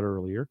talking about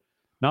earlier.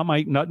 Not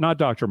Mike, not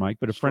Dr. Mike,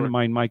 but a friend of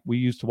mine, Mike. We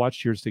used to watch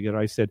Cheers together.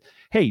 I said,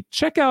 "Hey,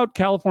 check out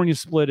California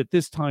Split at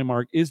this time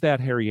mark. Is that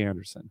Harry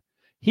Anderson?"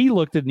 He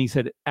looked at it and he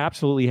said, "It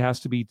absolutely has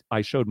to be."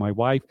 I showed my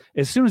wife.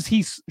 As soon as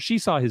she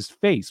saw his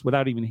face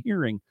without even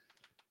hearing.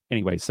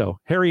 Anyway, so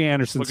Harry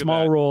Anderson,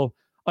 small role,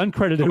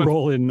 uncredited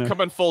role in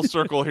coming full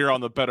circle here on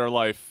The Better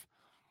Life.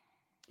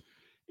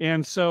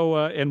 And so,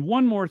 and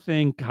one more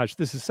thing. Gosh,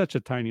 this is such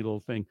a tiny little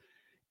thing.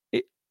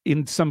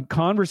 In some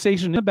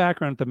conversation in the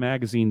background at the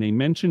magazine, they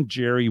mentioned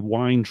Jerry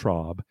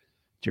Weintraub.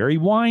 Jerry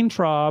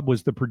Weintraub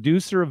was the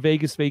producer of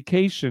Vegas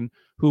Vacation,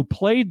 who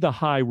played the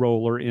high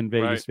roller in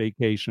Vegas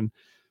Vacation.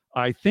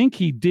 I think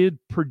he did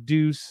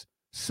produce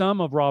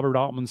some of Robert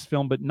Altman's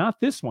film, but not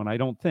this one, I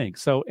don't think.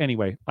 So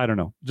anyway, I don't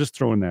know. Just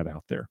throwing that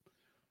out there.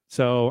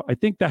 So I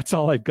think that's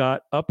all I've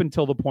got up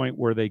until the point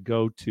where they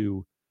go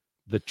to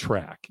the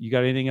track. You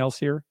got anything else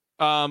here?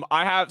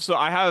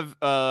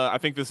 I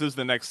think this is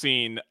the next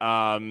scene.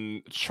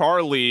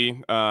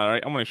 Charlie,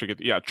 I want to make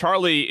sure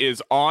Charlie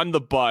is on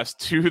the bus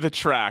to the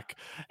track,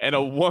 and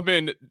a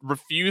woman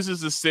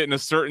refuses to sit in a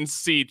certain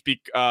seat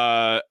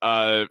for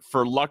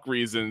luck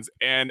reasons,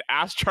 and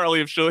asks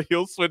Charlie if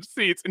he'll switch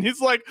seats, and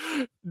he's like,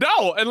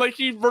 no, and like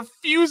he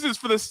refuses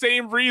for the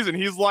same reason.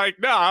 He's like,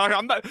 no,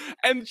 I'm not.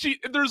 And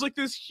there's like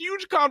this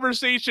huge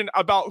conversation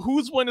about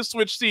who's willing to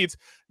switch seats.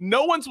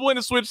 No one's willing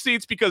to switch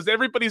seats because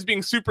everybody's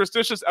being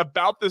superstitious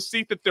about the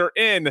seat that they're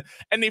in,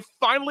 and they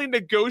finally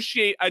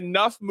negotiate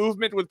enough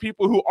movement with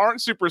people who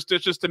aren't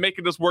superstitious to make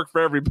it just work for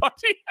everybody.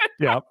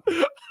 Yeah.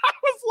 I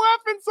was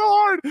laughing so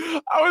hard.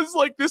 I was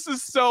like, this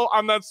is so,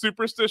 I'm not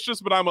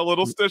superstitious, but I'm a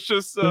little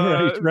stitious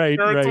right.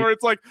 territory.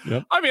 It's like,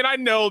 I mean, I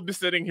know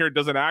sitting here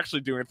doesn't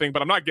actually do anything,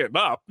 but I'm not getting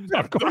up.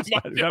 Of course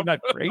I'm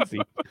not crazy.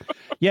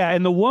 Yeah,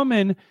 and the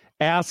woman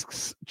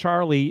asks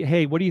Charlie,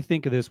 "Hey, what do you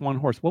think of this one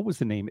horse? What was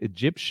the name?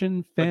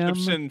 Egyptian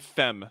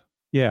Femme?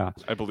 Yeah,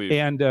 I believe.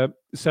 And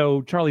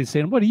so Charlie's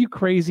saying, "What, are you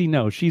crazy?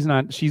 No, she's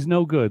not. She's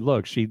no good.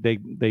 Look,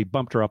 they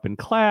bumped her up in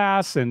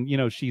class, and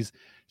she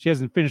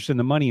hasn't finished in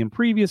the money in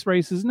previous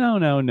races. No.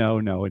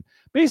 And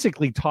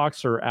basically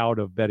talks her out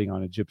of betting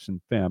on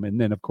Egyptian Femme. And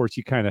then, of course,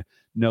 you kind of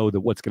know that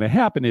what's going to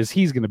happen is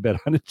he's going to bet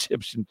on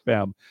Egyptian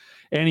Femme.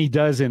 And he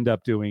does end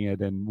up doing it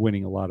and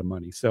winning a lot of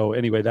money. So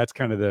anyway, that's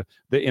kind of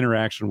the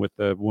interaction with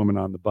the woman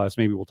on the bus.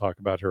 Maybe we'll talk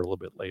about her a little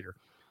bit later.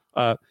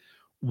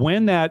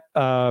 When that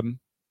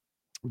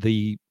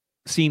the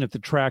scene at the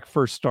track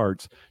first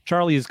starts,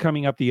 Charlie is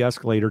coming up the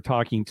escalator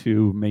talking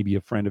to maybe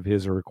a friend of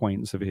his or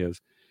acquaintance of his.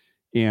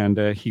 And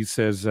he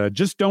says,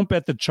 "Just don't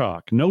bet the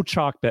chalk. No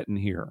chalk betting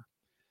here."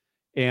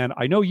 And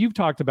I know you've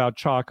talked about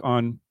chalk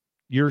on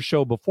your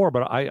show before,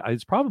 but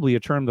it's probably a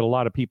term that a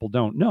lot of people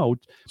don't know.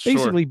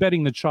 Basically,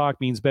 betting the chalk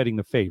means betting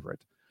the favorite.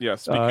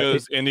 Yes,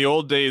 because in the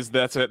old days,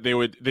 that's it. They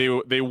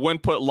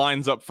wouldn't put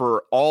lines up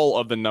for all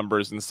of the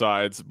numbers and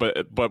sides,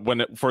 but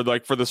when for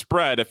the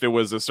spread, if it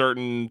was a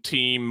certain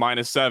team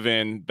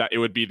 -7, that it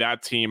would be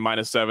that team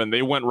 -7.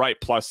 They went right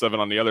 +7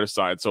 on the other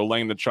side. So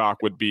laying the chalk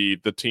would be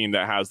the team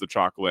that has the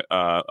chocolate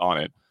on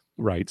it.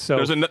 Right. So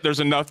there's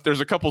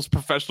a couple of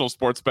professional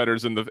sports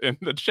bettors in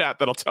the chat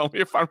that'll tell me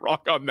if I'm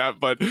wrong on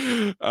that, but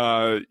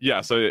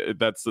so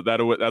that's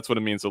what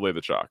it means to lay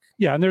the chalk.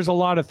 Yeah, and there's a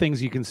lot of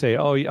things you can say.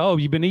 Oh,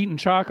 you've been eating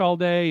chalk all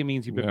day. It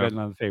means you've been betting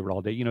on the favorite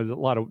all day. There's a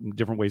lot of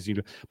different ways you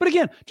do. But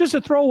again, just a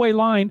throwaway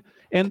line,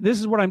 and this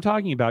is what I'm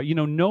talking about.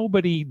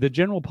 Nobody, the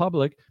general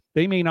public,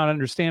 they may not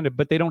understand it,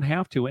 but they don't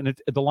have to. And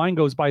the line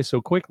goes by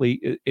so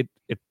quickly, it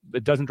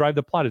doesn't drive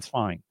the plot. It's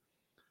fine.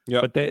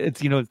 Yeah, but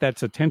it's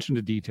that's attention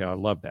to detail. I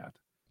love that.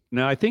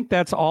 Now I think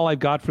that's all I've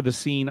got for the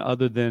scene.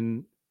 Other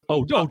than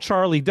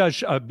Charlie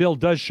does, Bill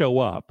does show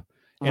up,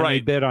 and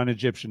they bet on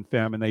Egyptian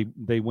Femme, and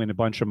they win a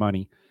bunch of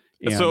money.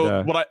 And,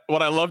 so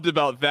what I loved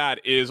about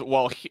that is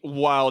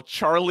while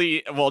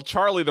Charlie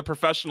the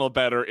professional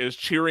bettor is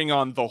cheering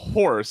on the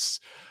horse,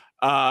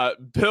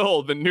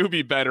 Bill, the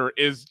newbie bettor,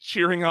 is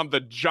cheering on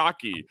the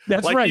jockey.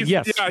 That's like, right. He's,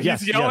 yes.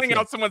 He's yelling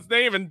out someone's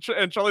name, and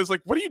Charlie's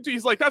like, "What do you do?"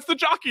 He's like, "That's the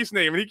jockey's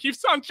name," and he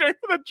keeps on cheering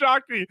for the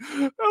jockey.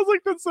 I was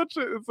like, "That's such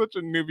a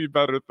newbie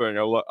bettor thing."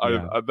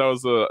 That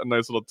was a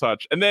nice little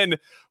touch. And then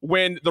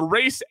when the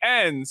race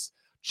ends,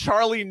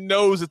 Charlie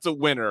knows it's a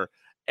winner.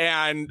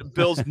 And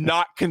Bill's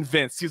not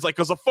convinced. He's like,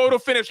 "There's a photo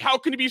finish. How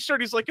can you be sure?"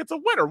 He's like, "It's a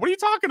winner. What are you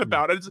talking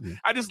about?"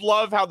 I just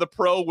love how the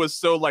pro was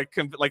so like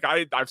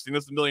I've seen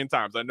this a million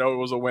times. I know it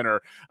was a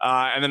winner.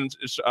 And then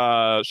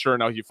sure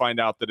enough, you find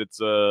out that it's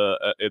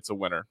a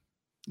winner.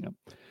 Yep.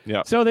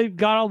 Yeah. So they've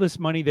got all this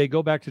money. They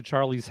go back to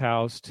Charlie's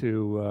house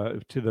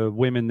to the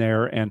women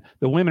there, and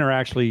the women are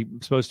actually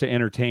supposed to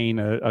entertain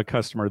a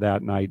customer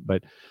that night,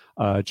 but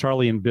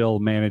Charlie and Bill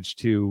manage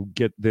to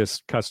get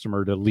this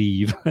customer to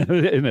leave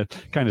in a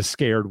kind of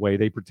scared way.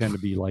 They pretend to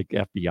be like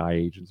FBI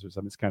agents or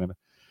something. It's kind of a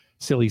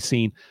silly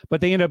scene,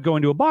 but they end up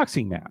going to a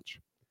boxing match,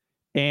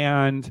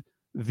 and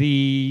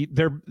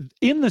they're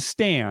in the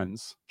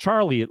stands.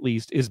 Charlie, at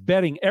least, is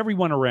betting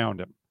everyone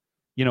around him.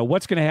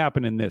 What's going to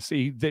happen in this?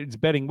 He's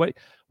betting what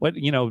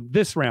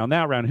this round,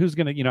 that round, who's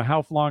going to,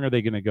 how long are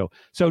they going to go?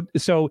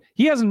 So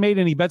he hasn't made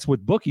any bets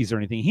with bookies or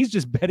anything. He's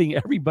just betting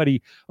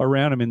everybody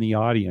around him in the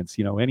audience,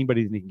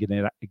 anybody that he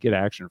can get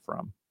action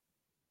from.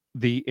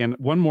 And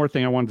one more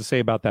thing I wanted to say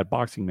about that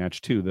boxing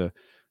match too,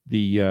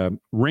 the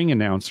ring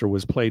announcer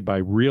was played by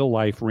real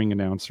life ring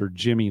announcer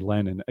Jimmy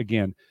Lennon.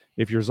 Again,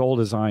 if you're as old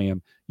as I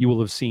am, you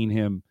will have seen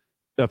him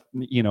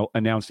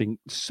announcing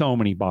so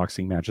many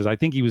boxing matches. I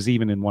think he was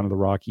even in one of the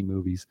Rocky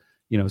movies,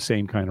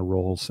 same kind of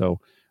role.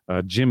 So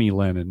Jimmy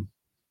Lennon.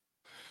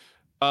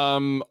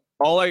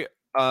 All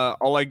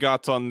I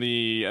got on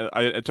the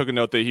I took a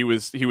note that he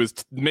was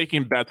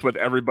making bets with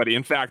everybody.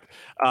 In fact,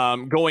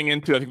 going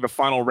into I think the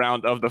final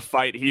round of the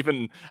fight,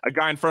 a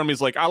guy in front of me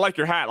is like, "I like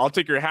your hat. I'll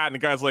take your hat." And the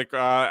guy's like,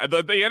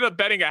 they ended up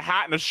betting a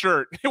hat and a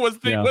shirt. It was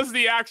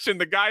the action.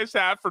 The guy's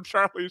hat for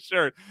Charlie's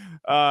shirt.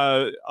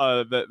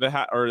 The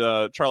hat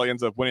or Charlie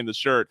ends up winning the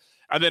shirt.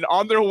 And then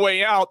on their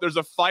way out, there's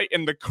a fight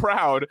in the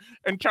crowd,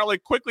 and Charlie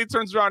quickly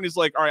turns around. And he's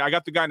like, "All right, I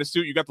got the guy in a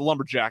suit. You got the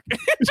lumberjack."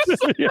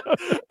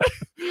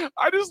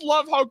 I just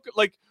love how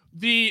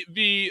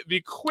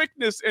the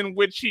quickness in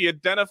which he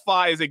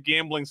identifies a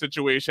gambling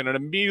situation and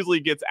immediately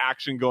gets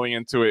action going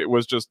into it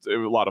was a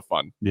lot of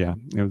fun. Yeah,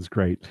 it was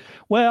great.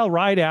 Well,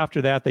 right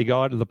after that, they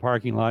go out to the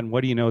parking lot, and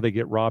what do you know? They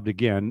get robbed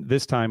again.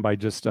 This time by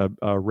just a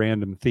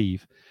random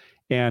thief.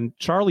 And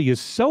Charlie is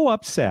so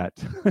upset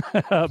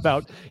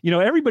about,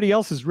 everybody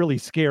else is really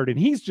scared and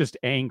he's just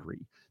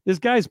angry. This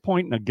guy's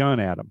pointing a gun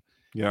at him.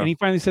 Yeah. And he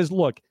finally says,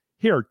 "Look,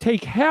 here,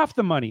 take half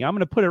the money. I'm going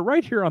to put it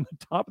right here on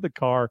the top of the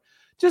car.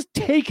 Just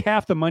take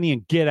half the money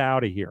and get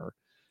out of here."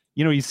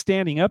 He's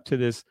standing up to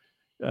this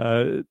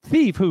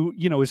thief who,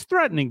 is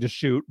threatening to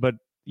shoot. But,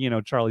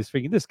 Charlie's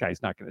thinking, this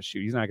guy's not going to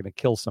shoot. He's not going to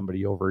kill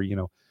somebody over,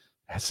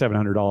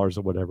 $700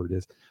 or whatever it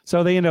is.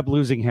 So they end up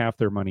losing half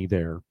their money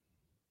there.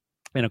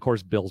 And of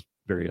course, Bill's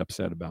very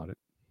upset about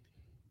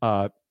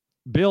it.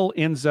 Bill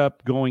ends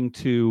up going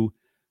to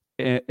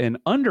an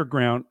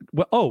underground.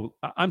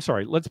 I'm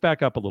sorry. Let's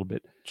back up a little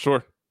bit.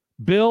 Sure.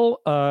 Bill,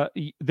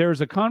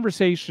 there's a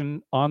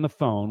conversation on the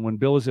phone when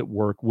Bill is at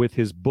work with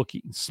his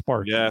bookie,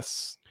 Sparky.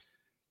 Yes.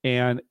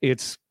 And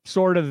it's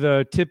sort of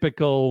the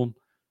typical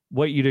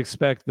what you'd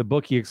expect. The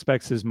bookie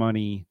expects his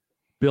money.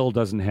 Bill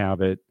doesn't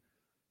have it.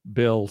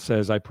 Bill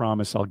says, "I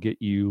promise I'll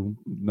get you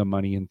the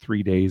money in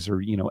 3 days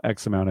or,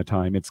 X amount of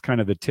time." It's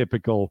kind of the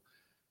typical,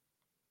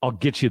 I'll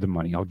get you the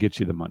money.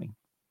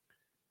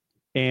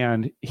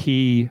 And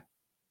he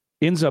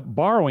ends up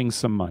borrowing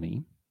some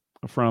money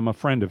from a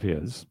friend of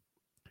his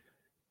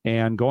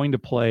and going to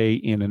play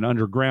in an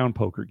underground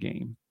poker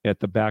game at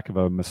the back of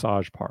a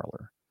massage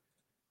parlor.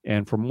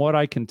 And from what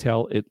I can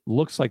tell, it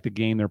looks like the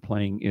game they're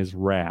playing is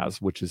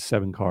Raz, which is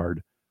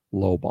 7-card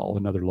lowball,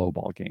 another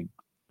lowball game.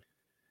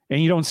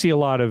 And you don't see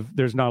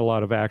there's not a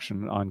lot of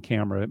action on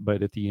camera,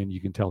 but at the end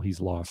you can tell he's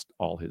lost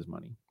all his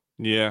money.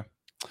 Yeah.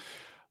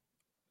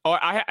 Oh,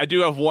 I do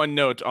have one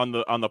note on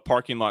the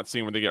parking lot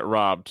scene where they get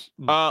robbed.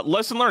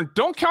 Lesson learned: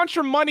 don't count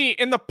your money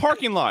in the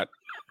parking lot.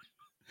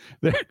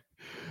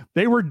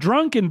 They were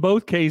drunk in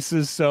both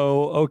cases,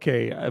 so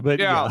okay. But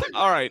yeah.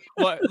 All right.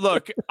 Well,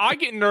 look, I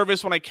get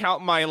nervous when I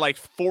count my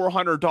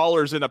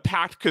 $400 in a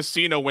packed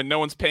casino when no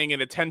one's paying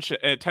any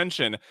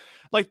attention.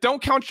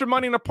 Don't count your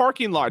money in a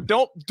parking lot.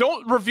 Don't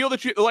reveal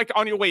that you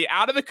on your way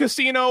out of the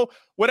casino,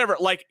 whatever.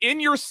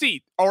 In your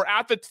seat or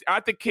at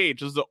the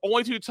cage. This is the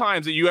only 2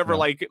 times that you ever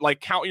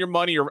count your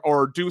money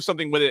or do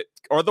something with it,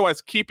 or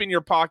otherwise keep in your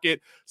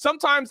pocket.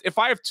 Sometimes if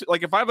I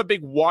have a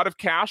big wad of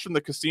cash from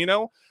the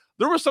casino,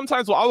 there were some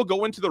times where I would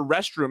go into the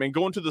restroom and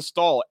go into the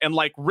stall and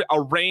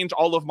arrange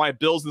all of my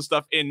bills and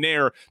stuff in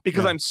there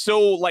because I'm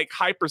so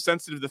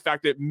hypersensitive to the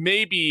fact that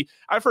maybe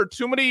I've heard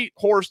too many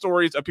horror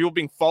stories of people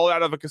being followed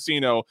out of a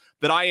casino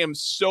that I am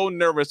so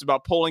nervous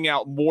about pulling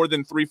out more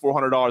than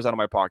 $300-400 out of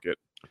my pocket.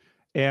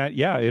 And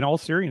yeah, in all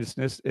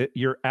seriousness,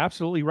 you're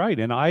absolutely right.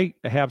 And I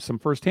have some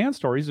firsthand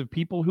stories of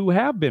people who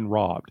have been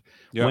robbed.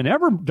 Yeah.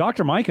 Whenever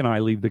Dr. Mike and I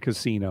leave the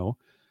casino,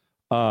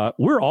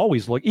 we're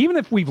always looking, even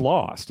if we've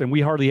lost and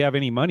we hardly have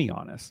any money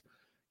on us,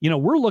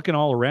 we're looking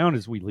all around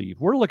as we leave.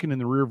 We're looking in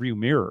the rearview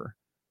mirror,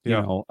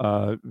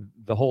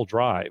 the whole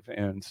drive.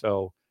 And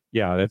so,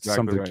 yeah, that's exactly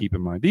something to keep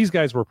in mind. These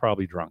guys were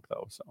probably drunk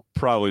though. So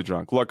probably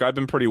drunk. Look, I've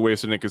been pretty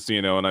wasted in a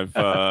casino, and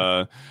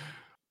I've,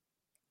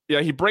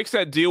 yeah, he breaks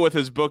that deal with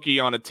his bookie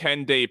on a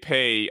 10-day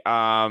pay.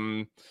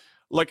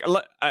 Like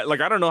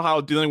I don't know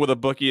how dealing with a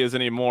bookie is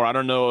anymore. I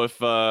don't know if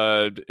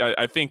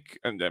I think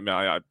I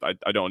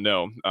don't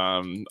know.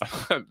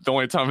 The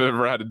only time I've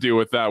ever had to deal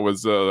with that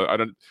was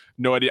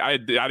no idea. I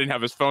didn't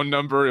have his phone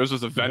number. It was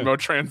just a Venmo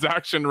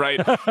transaction,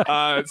 right?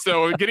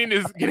 So getting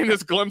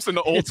this glimpse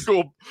into old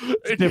school,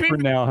 it's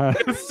different now, huh?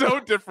 It's so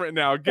different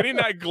now. Getting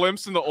that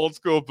glimpse into old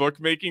school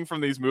bookmaking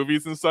from these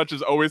movies and such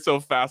is always so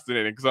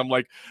fascinating, because I'm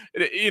like,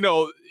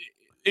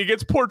 it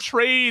gets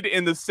portrayed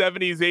in the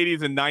 70s,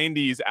 80s, and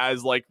 90s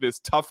as like this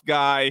tough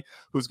guy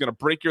who's going to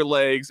break your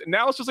legs. And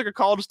now it's just like a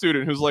college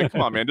student who's like,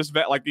 come on, man, just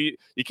bet. Like, you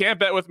can't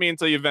bet with me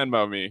until you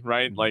Venmo me,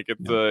 right? Like,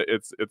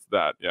 it's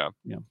that. Yeah.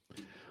 Yeah.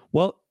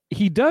 Well,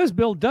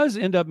 Bill does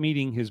end up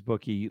meeting his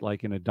bookie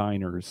like in a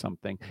diner or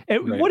something.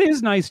 And right. What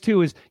is nice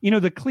too is,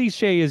 the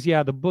cliche is,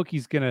 the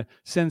bookie's going to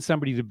send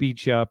somebody to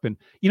beat you up. And,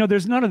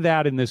 there's none of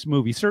that in this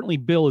movie. Certainly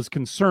Bill is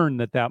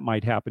concerned that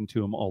might happen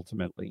to him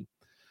ultimately.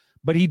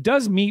 But he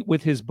does meet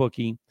with his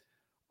bookie,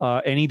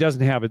 and he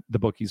doesn't have the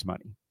bookie's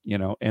money,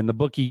 and the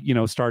bookie,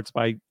 starts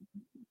by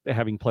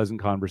having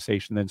pleasant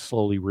conversation, then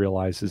slowly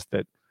realizes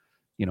that,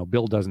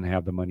 Bill doesn't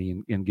have the money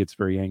and gets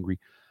very angry.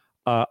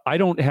 I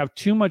don't have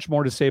too much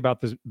more to say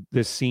about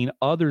this scene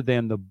other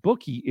than the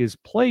bookie is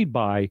played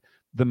by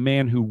the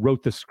man who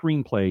wrote the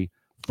screenplay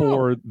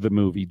for the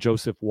movie,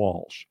 Joseph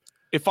Walsh.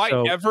 If I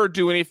ever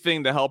do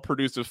anything to help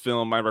produce a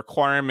film, my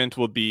requirement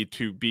will be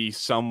to be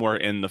somewhere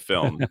in the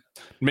film.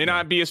 May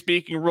not be a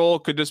speaking role,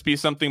 could just be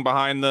something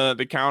behind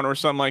the counter or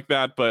something like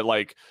that. But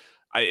like,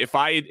 if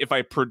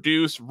I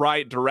produce,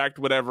 write, direct,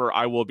 whatever,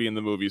 I will be in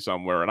the movie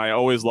somewhere. And I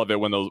always love it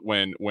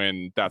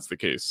when that's the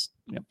case.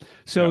 Yeah.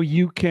 So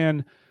you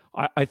can.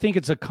 I think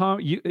it's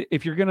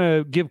if you're going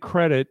to give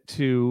credit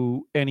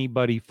to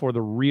anybody for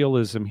the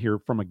realism here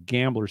from a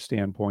gambler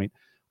standpoint,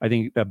 I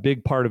think a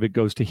big part of it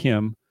goes to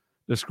him,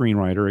 the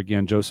screenwriter,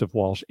 again, Joseph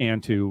Walsh,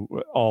 and to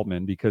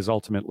Altman, because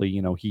ultimately,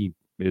 he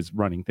is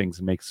running things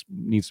and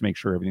needs to make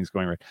sure everything's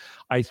going right.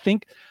 I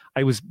think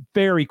I was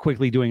very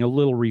quickly doing a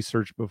little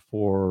research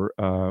before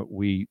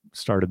we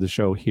started the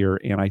show here,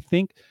 and I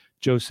think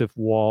Joseph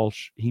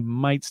Walsh, he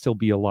might still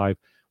be alive,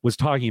 was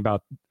talking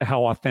about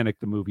how authentic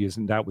the movie is,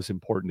 and that was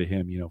important to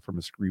him, from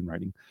a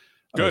screenwriting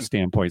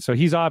standpoint. So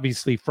he's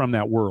obviously from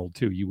that world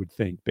too, you would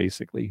think,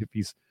 basically.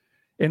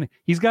 And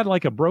he's got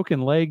like a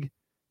broken leg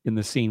in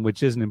the scene,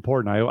 which isn't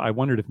important. I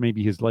wondered if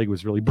maybe his leg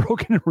was really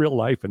broken in real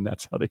life, and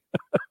that's how they.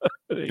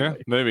 Anyway. Yeah,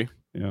 maybe.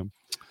 Yeah.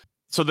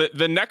 So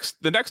the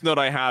next note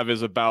I have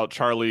is about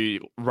Charlie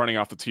running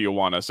off to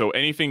Tijuana. So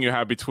anything you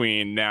have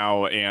between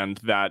now and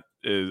that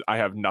is, I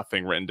have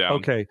nothing written down.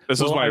 Okay. This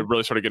is when I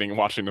really started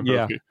watching the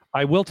movie. Yeah,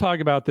 I will talk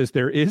about this.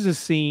 There is a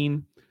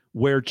scene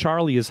where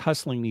Charlie is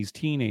hustling these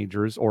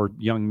teenagers or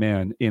young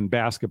men in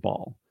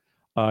basketball.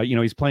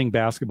 He's playing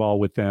basketball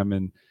with them,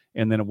 and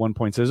then at one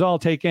point says, "I'll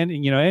take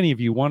any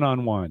of you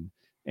one-on-one,"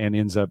 and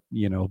ends up,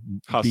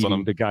 hustling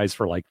beating the guys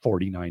for like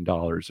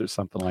 $49 or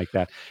something like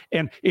that.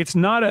 And it's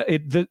not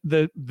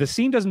the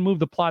scene doesn't move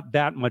the plot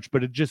that much,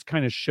 but it just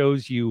kind of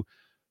shows you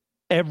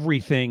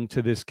everything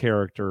to this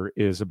character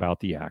is about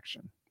the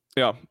action.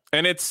 Yeah.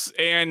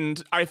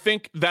 And I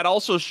think that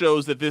also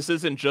shows that this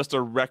isn't just a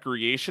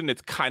recreation,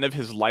 it's kind of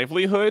his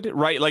livelihood,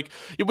 right? Like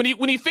when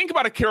you think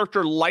about a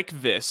character like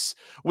this,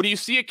 when you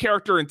see a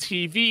character in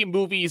TV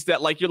movies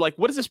that like, you're like,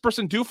 what does this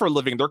person do for a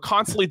living? They're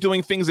constantly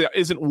doing things that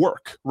isn't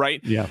work, right?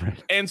 Yeah.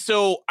 Right. And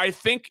so I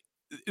think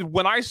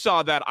when I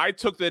saw that, I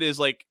took that as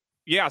like,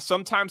 yeah,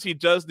 sometimes he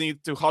does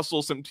need to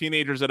hustle some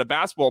teenagers at a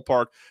basketball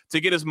park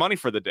to get his money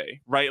for the day,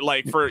 right?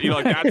 Like for,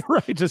 like that's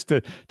right, just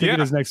to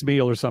get his next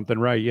meal or something,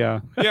 right?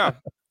 Yeah. Yeah.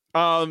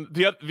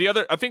 The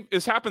other, I think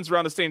this happens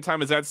around the same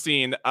time as that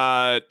scene.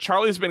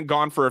 Charlie's been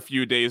gone for a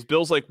few days.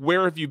 Bill's like,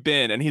 "Where have you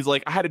been?" And he's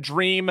like, "I had a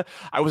dream.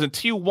 I was in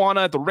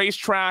Tijuana at the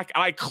racetrack,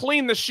 and I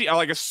cleaned the sheet. I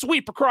like a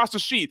sweep across the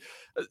sheet.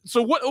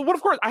 So what?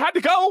 Of course, I had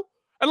to go."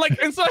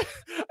 And so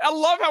I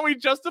love how he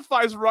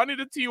justifies running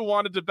to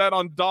Tijuana to bet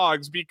on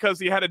dogs because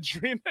he had a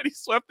dream that he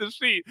swept the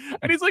sheet,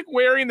 and he's like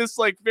wearing this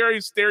like very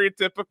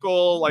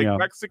stereotypical like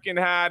Mexican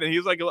hat, and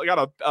he's like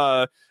got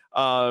a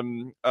I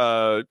don't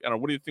know,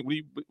 what do you think?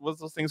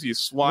 What's those things you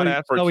swat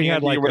at for candy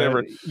had like or whatever?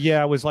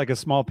 It was like a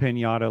small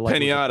pinata,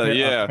 like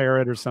a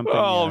parrot or something.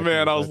 Oh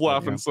man, I was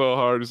laughing so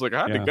hard. He's like,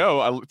 I had to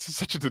go. It's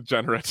such a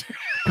degenerate.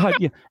 God,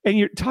 yeah. And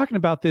you're talking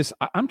about this.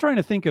 I'm trying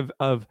to think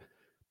of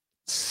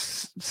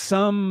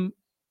some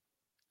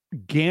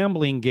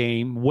gambling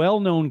game,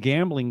 well-known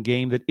gambling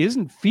game that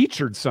isn't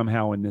featured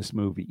somehow in this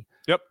movie.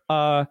 Yep.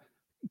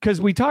 Because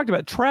we talked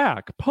about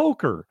track,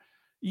 poker.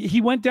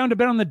 He went down to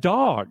bet on the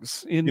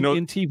dogs in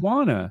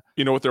Tijuana.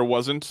 You know what there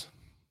wasn't?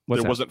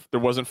 There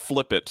wasn't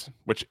Flip It,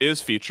 which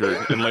is featured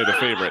in Lay the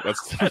Favorite.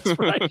 That's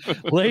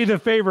right. Lay the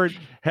Favorite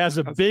has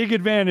a big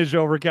advantage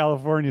over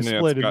California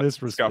Split in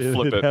this respect.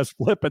 It has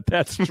Flip It.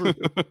 That's true.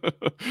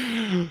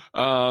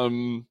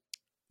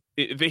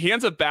 He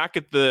ends up back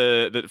at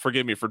the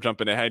forgive me for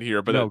jumping ahead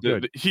here,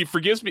 but he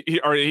forgives me.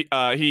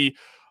 He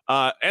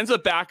ends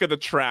up back at the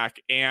track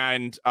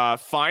and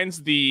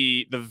finds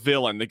the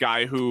villain, the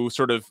guy who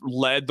sort of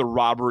led the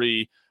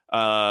robbery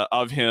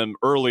of him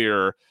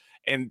earlier,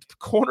 and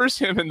corners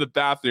him in the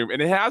bathroom.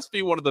 And it has to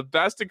be one of the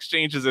best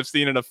exchanges I've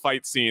seen in a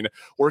fight scene,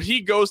 where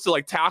he goes to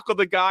like tackle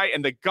the guy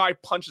and the guy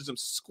punches him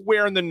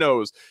square in the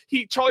nose.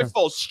 Charlie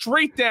falls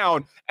straight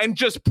down and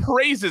just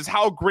praises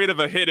how great of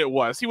a hit it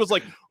was. He was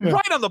like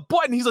right on the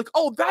button. He's like,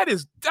 oh, that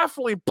is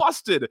definitely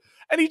busted.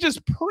 And he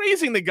just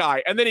praising the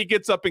guy. And then he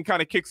gets up and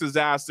kind of kicks his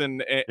ass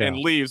and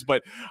leaves.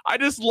 But I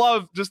just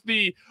love just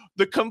the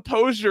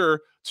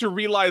composure to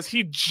realize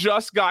he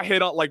just got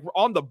hit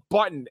on the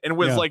button and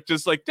was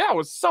that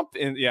was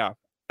something. Yeah.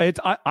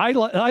 I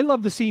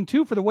love the scene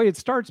too for the way it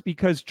starts,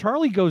 because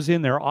Charlie goes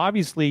in there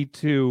obviously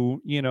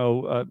to,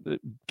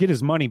 get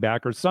his money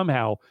back or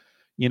somehow,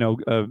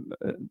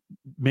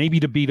 maybe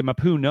to beat him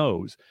up, who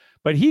knows,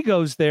 but he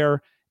goes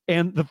there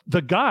and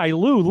the guy,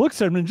 Lou,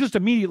 looks at him and just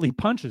immediately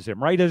punches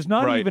him, right? There's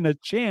not even a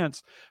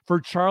chance for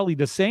Charlie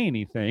to say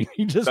anything.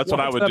 He just, that's what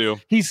I would do.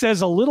 He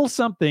says a little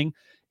something.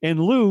 And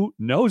Lou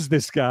knows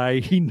this guy.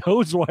 He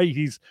knows why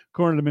he's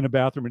cornered him in a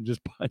bathroom and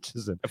just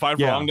punches him. If I've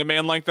wronged a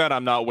man like that,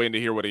 I'm not waiting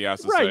to hear what he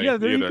has to say. Right, yeah,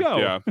 there you go.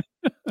 Yeah.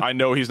 I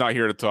know he's not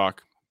here to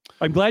talk.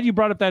 I'm glad you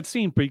brought up that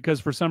scene, because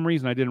for some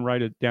reason I didn't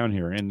write it down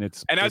here. And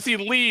as he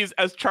leaves,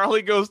 as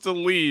Charlie goes to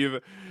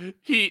leave,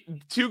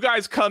 two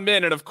guys come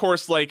in, and of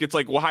course, it's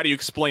like, well, how do you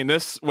explain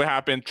this? What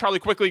happened? Charlie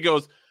quickly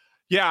goes,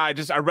 yeah,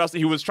 I wrestled.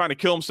 He was trying to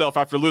kill himself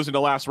after losing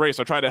the last race.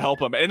 I tried to help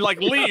him, and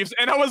leaves.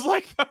 And I was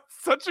like, that's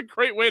such a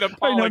great way to.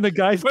 I know the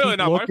guys keep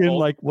looking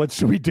like, what,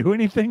 should we do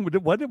anything?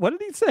 What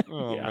did he say?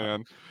 Oh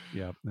man,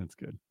 yeah, that's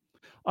good.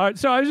 All right,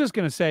 so I was just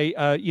going to say,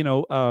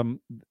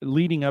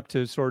 leading up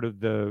to sort of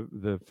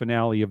the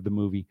finale of the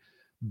movie,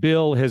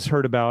 Bill has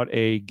heard about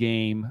a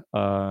game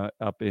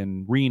up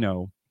in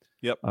Reno.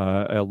 Yep,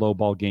 a low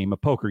ball game, a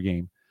poker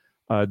game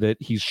that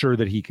he's sure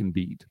that he can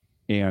beat,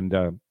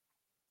 and.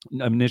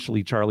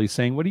 Initially, Charlie's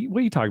saying, what are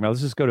you talking about?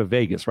 Let's just go to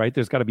Vegas, right?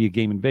 There's got to be a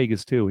game in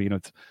Vegas too.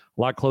 It's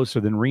a lot closer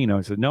than Reno.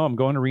 I said, no, I'm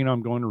going to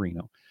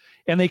Reno.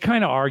 And they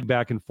kind of argue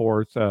back and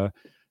forth,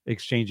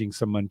 exchanging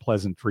some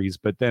unpleasantries.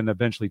 But then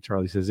eventually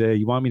Charlie says, hey,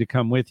 you want me to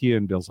come with you?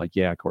 And Bill's like,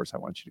 yeah, of course I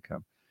want you to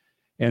come.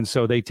 And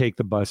so they take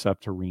the bus up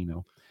to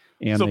Reno,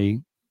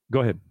 and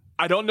go ahead.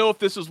 I don't know if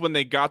this was when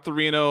they got to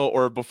Reno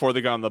or before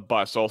they got on the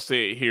bus. So I'll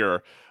say it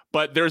here.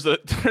 But there's a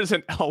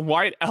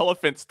white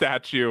elephant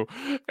statue,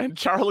 and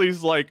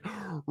Charlie's like,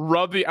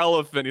 rub the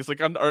elephant. He's like,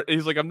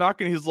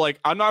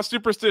 I'm not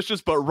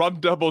superstitious, but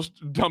rub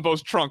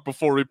Dumbo's trunk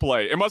before we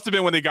play. It must have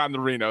been when they got into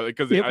Reno,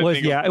 because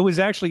it was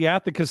actually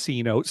at the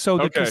casino. So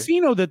the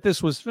casino that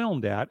this was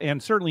filmed at,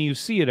 and certainly you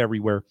see it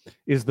everywhere,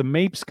 is the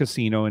Mapes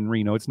Casino in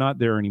Reno. It's not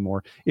there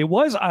anymore. It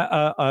was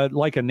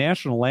like a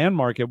national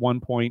landmark at one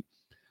point,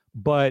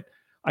 but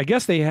I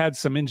guess they had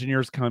some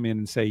engineers come in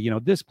and say,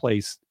 this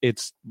place,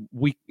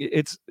 we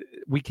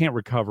can't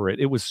recover it.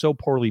 It was so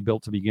poorly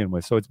built to begin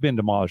with, so it's been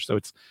demolished. So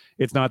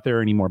it's not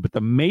there anymore. But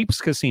the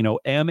Mapes Casino,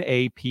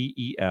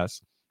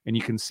 Mapes, and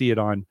you can see it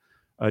on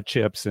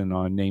chips and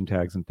on name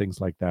tags and things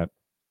like that.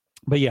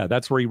 But yeah,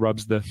 that's where he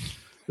rubs the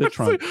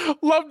trunk.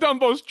 Love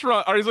Dumbo's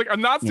trunk. Or he's like,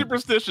 I'm not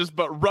superstitious,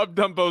 but rub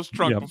Dumbo's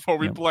trunk before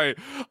we play.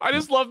 I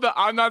just love that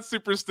I'm not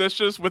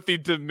superstitious with the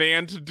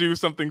demand to do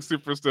something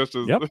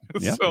superstitious. Yep,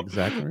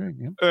 exactly right.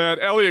 Yep. And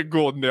Elliot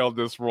Gould nailed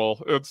this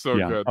role. It's so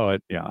good. Oh,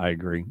 I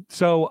agree.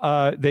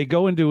 So they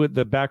go into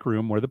the back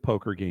room where the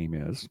poker game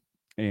is,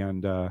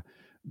 and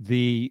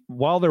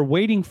while they're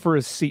waiting for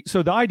a seat.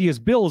 So the idea is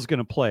Bill is going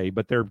to play,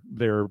 but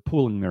they're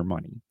pooling their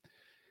money.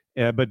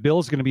 But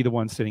Bill's going to be the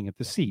one sitting at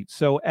the seat.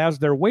 So as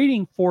they're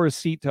waiting for a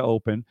seat to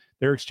open,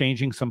 they're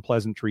exchanging some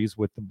pleasantries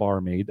with the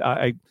barmaid.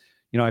 I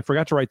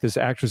forgot to write this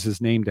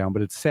actress's name down,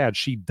 but it's sad.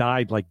 She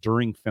died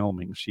during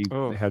filming. She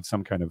had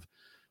some kind of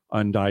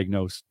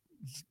undiagnosed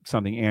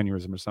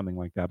aneurysm or something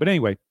like that. But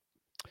anyway,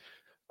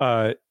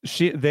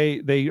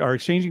 they are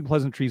exchanging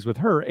pleasantries with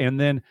her,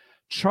 and then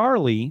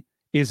Charlie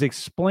is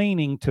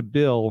explaining to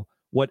Bill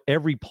what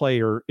every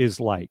player is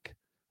like.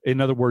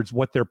 In other words,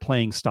 what their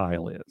playing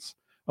style is.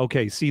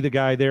 Okay, see the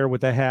guy there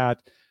with the hat,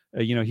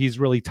 he's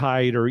really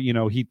tight, or,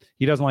 he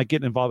doesn't like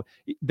getting involved.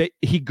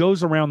 He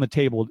goes around the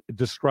table,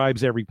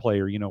 describes every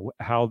player,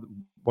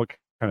 what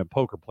kind of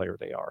poker player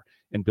they are.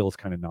 And Bill's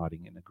kind of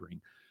nodding and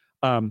agreeing.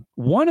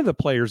 One of the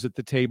players at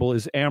the table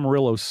is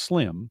Amarillo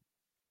Slim,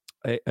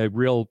 a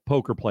real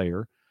poker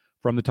player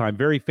from the time,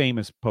 very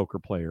famous poker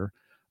player,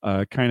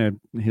 kind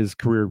of his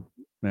career.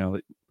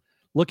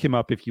 Look him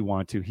up if you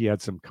want to. He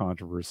had some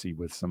controversy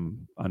with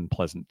some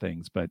unpleasant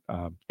things. But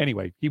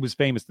anyway, he was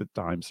famous at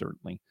the time,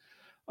 certainly.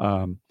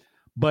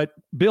 But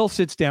Bill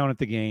sits down at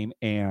the game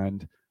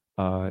and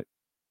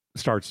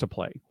starts to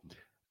play.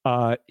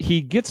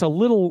 He gets a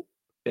little,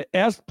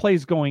 as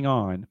play's going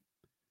on,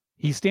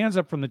 he stands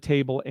up from the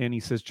table and he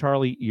says,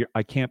 Charlie,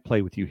 I can't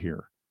play with you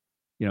here.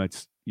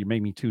 You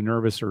made me too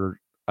nervous, or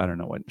I don't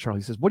know what.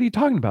 Charlie says, what are you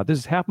talking about? This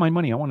is half my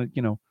money. I want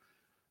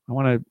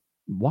to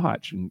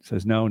watch. And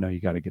says, no,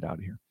 you got to get out of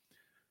here.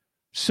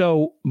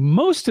 So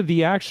most of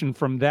the action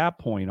from that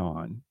point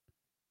on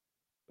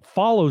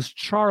follows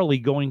Charlie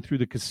going through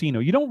the casino.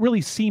 You don't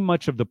really see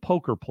much of the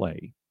poker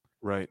play,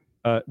 right?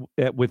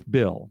 With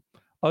Bill,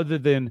 other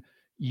than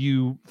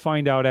you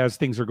find out as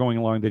things are going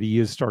along that he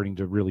is starting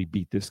to really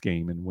beat this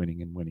game and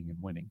winning and winning and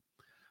winning.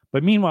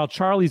 But meanwhile,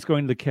 Charlie's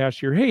going to the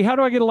cashier. Hey, how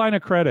do I get a line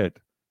of credit?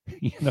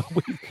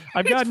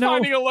 I've got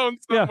finding a loan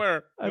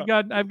somewhere.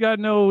 Yeah, I've got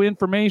no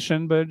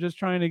information, but just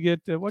trying to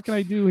get. What can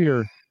I do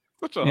here?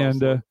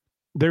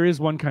 There is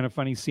one kind of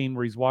funny scene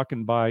where he's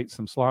walking by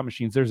some slot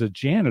machines. There's a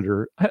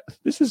janitor.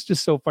 This is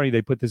just so funny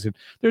they put this in.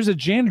 There's a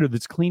janitor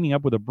that's cleaning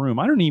up with a broom.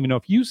 I don't even know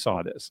if you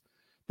saw this.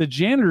 The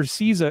janitor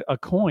sees a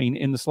coin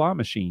in the slot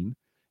machine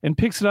and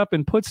picks it up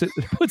and puts it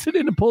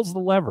in and pulls the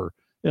lever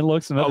and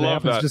looks, and nothing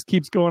happens. Just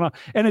keeps going on.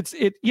 And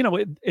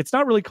it's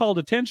not really called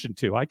attention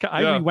to. I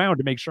rewound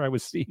to make sure I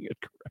was seeing it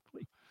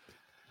correctly.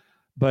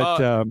 But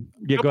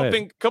go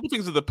ahead. Couple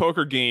things of the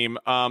poker game.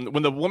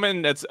 When the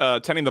woman that's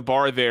tending the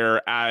bar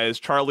there, as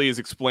Charlie is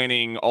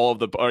explaining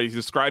he's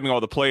describing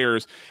all the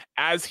players,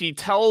 as he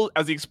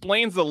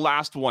explains the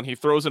last one, he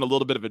throws in a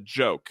little bit of a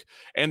joke.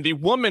 And the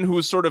woman,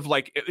 who's sort of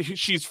like,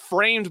 she's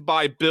framed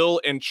by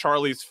Bill and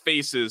Charlie's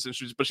faces,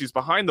 but she's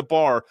behind the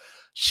bar.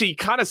 She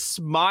kind of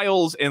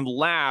smiles and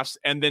laughs,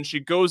 and then she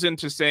goes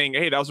into saying,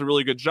 "Hey, that was a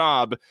really good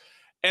job."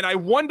 And I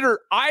wonder,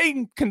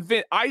 I'm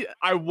convinced, I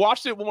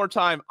watched it one more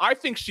time. I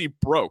think she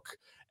broke.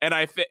 But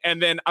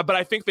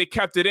I think they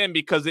kept it in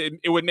because it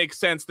would make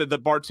sense that the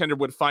bartender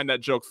would find that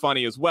joke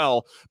funny as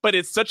well. But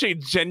it's such a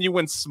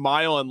genuine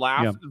smile and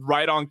laugh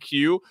right on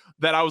cue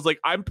that I was like,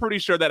 I'm pretty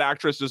sure that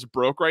actress just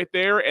broke right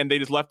there, and they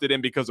just left it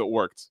in because it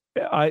worked.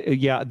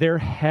 There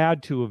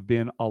had to have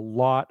been a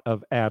lot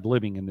of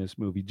ad-libbing in this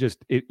movie.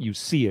 You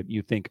see it,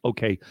 you think,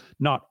 okay,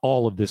 not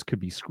all of this could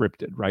be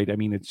scripted, right? I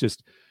mean, it's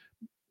just...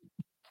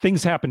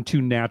 things happen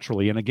too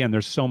naturally. And again,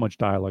 there's so much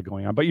dialogue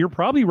going on, but you're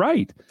probably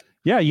right.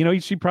 Yeah.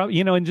 She probably,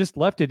 and just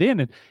left it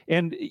in.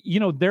 And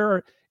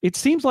it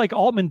seems like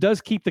Altman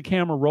does keep the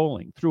camera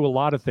rolling through a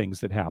lot of things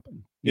that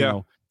happen, you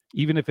know,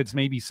 even if it's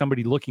maybe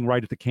somebody looking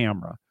right at the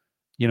camera,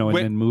 and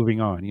then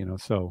moving on,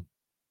 so.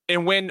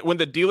 And when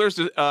the dealer's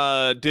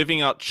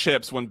divvying out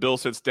chips, when Bill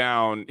sits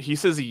down, he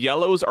says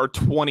yellows are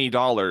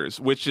 $20,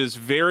 which is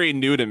very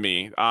new to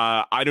me.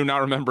 I do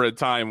not remember a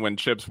time when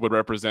chips would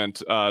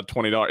represent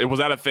 $20. Was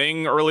that a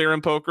thing earlier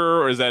in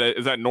poker, or is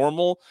that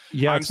normal?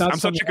 Yeah, I'm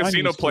such a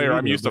casino player.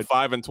 I'm used to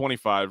 5 and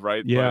 25,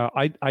 right? Yeah,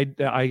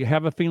 I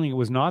have a feeling it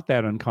was not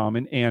that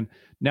uncommon. And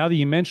now that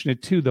you mention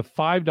it too, the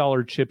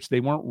 $5 chips, they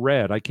weren't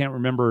red. I can't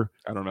remember.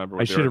 I don't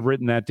remember. I should have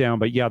written that down,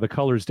 but yeah, the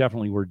colors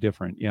definitely were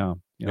different. Yeah.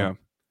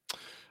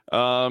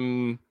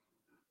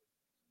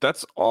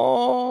 That's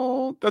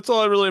all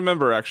I really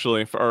remember,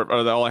 actually, or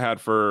all I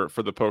had for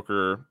the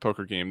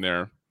poker game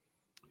there.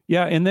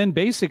 Yeah, and then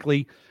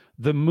basically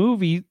the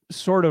movie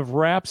sort of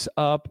wraps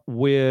up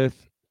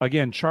with,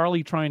 again,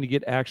 Charlie trying to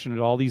get action at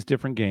all these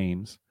different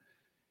games,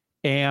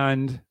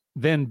 and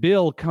then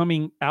Bill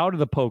coming out of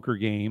the poker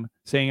game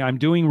saying, "I'm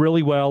doing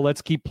really well.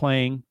 Let's keep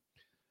playing."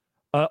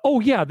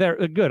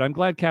 They're good. I'm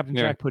glad Captain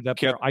Jack put that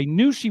there. I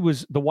knew she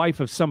was the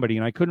wife of somebody,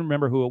 and I couldn't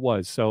remember who it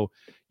was. So,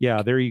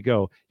 yeah, there you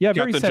go. Yeah,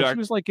 very sad. She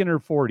was like in her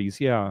 40s.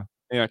 Yeah.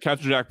 Yeah,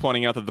 Captain Jack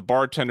pointing out that the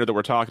bartender that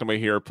we're talking about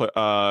here,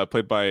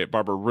 played by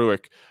Barbara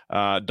Ruick,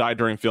 died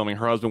during filming.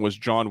 Her husband was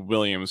John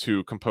Williams,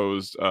 who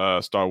composed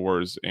Star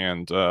Wars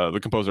and the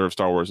composer of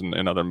Star Wars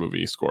and other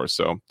movie scores.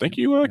 So, thank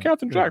you,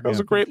 Captain Jack. That was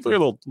a great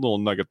little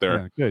nugget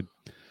there. Yeah,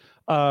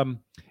 good.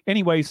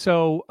 Anyway,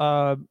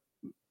 so.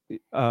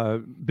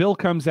 Bill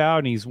comes out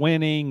and he's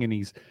winning and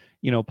he's,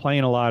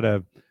 playing a lot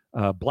of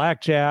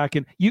blackjack,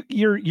 and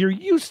you're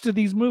used to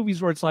these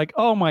movies where it's like,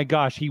 oh my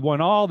gosh, he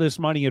won all this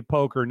money at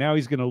poker. Now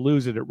he's going to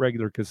lose it at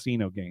regular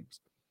casino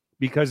games,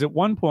 because at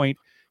one point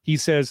he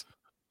says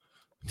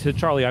to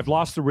Charlie, "I've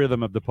lost the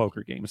rhythm of the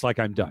poker game. It's like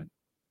I'm done.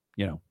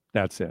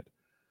 That's it."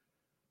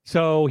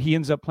 So he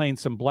ends up playing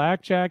some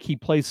blackjack. He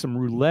plays some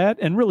roulette,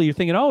 and really you're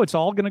thinking, oh, it's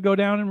all going to go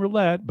down in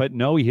roulette, but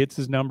no, he hits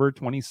his number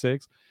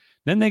 26.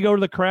 Then they go to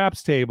the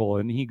craps table,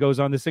 and he goes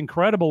on this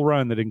incredible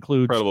run that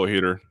includes incredible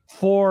heater,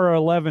 4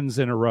 11s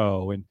in a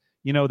row. And,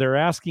 they're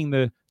asking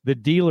the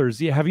dealers,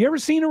 have you ever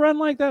seen a run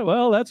like that?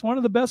 Well, that's one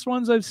of the best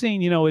ones I've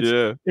seen.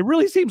 It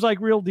really seems like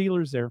real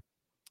dealers there.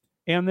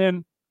 And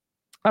then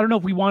I don't know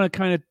if we want to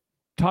kind of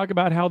talk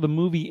about how the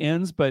movie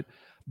ends, but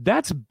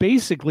that's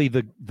basically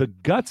the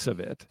guts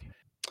of it.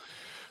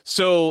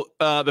 So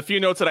the few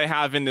notes that I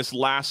have in this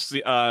last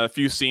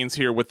few scenes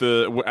here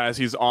as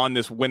he's on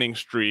this winning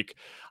streak,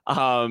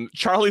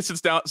 Charlie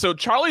sits down. So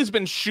Charlie's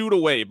been shooed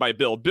away by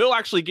Bill. Bill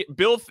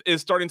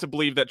is starting to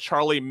believe that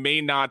Charlie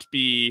may not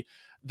be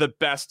the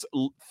best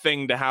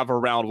thing to have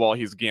around while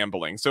he's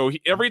gambling. So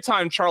every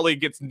time Charlie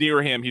gets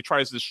near him, he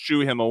tries to shoo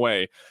him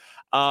away.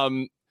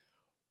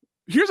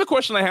 Here's a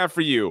question I have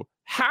for you.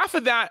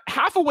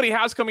 half of what he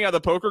has coming out of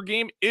the poker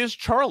game is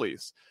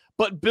Charlie's.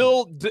 But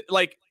Bill,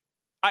 like,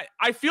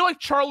 I feel like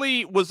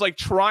Charlie was like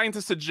trying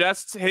to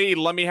suggest, hey,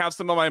 let me have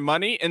some of my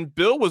money. And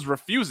Bill was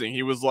refusing.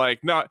 He was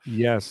like, no.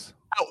 Yes.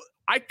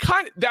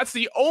 That's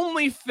the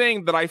only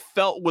thing that I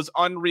felt was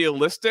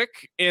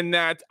unrealistic, in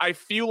that I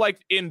feel like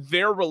in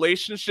their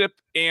relationship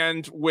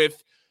and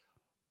with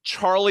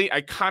Charlie,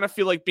 I kind of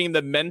feel like being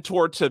the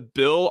mentor to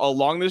Bill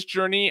along this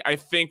journey, I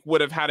think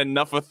would have had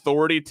enough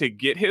authority to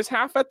get his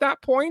half at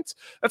that point.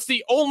 That's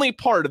the only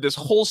part of this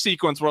whole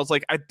sequence where I was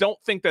like, I don't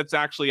think that's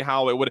actually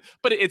how it would,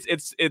 but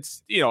it's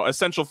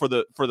essential for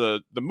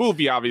the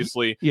movie,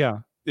 obviously.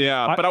 Yeah.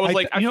 Yeah, but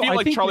I feel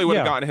like Charlie would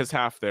have gotten his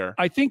half there.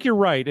 I think you're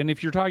right. And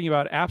if you're talking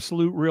about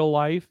absolute real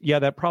life, yeah,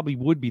 that probably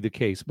would be the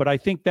case. But I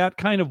think that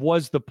kind of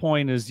was the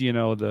point, is,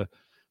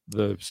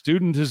 the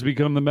student has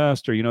become the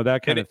master,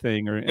 that kind of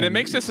thing. And it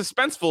makes it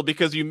suspenseful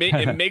because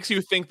it makes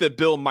you think that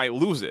Bill might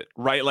lose it,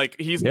 right? Like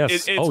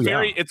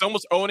it's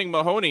almost owning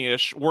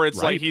Mahoney-ish, where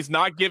it's like he's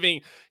not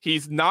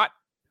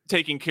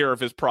taking care of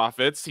his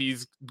profits,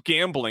 he's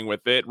gambling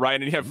with it, right?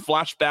 And you have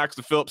flashbacks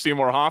to Philip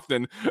Seymour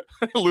Hoffman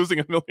losing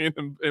 $1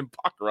 million in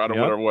baccarat or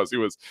whatever it was. He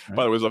was,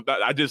 but it was.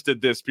 I just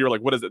did this. You're like,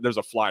 what is it? There's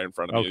a fly in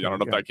front of me. I don't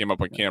know if that came up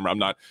on camera. I'm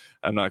not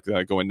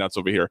going nuts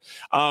over here.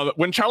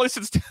 When Charlie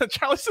sits down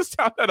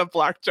at a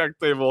blackjack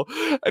table,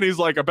 and he's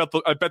like, I bet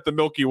the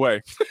Milky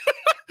Way.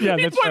 Yeah,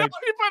 he put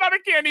out a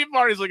candy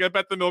bar. He's like, I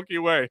bet the Milky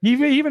Way. He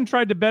even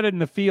tried to bet it in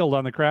the field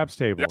on the craps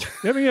table.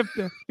 Let me have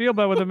the field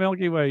bet with the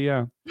Milky Way.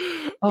 Yeah.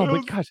 Oh,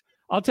 but gosh,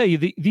 I'll tell you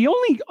the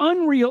only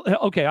unreal.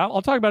 Okay,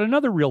 I'll talk about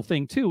another real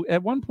thing too.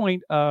 At one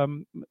point,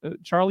 Bill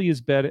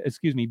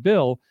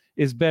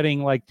is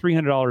betting like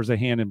 $300 a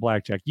hand in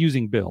blackjack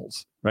using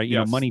bills, right?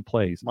 Money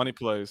plays. Money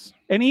plays.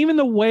 And even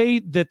the way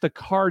that the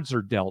cards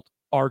are dealt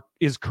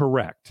is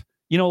correct.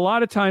 A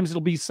lot of times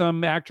it'll be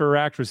some actor or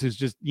actress who's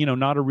just,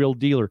 not a real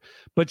dealer.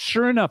 But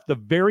sure enough, the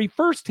very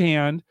first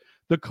hand,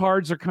 the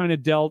cards are kind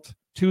of dealt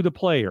to the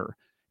player.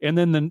 And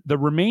then the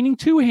remaining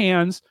two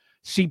hands,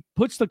 she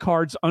puts the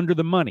cards under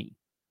the money,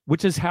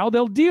 which is how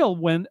they'll deal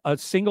when a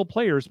single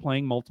player is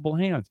playing multiple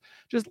hands.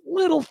 Just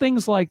little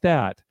things like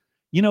that,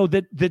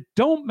 that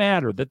don't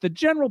matter, that the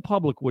general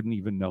public wouldn't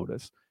even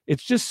notice.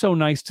 It's just so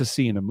nice to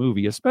see in a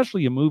movie,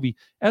 especially a movie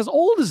as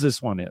old as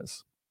this one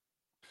is.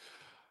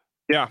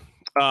 Yeah.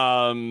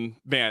 Man,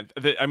 I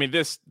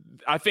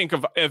think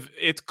if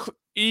it's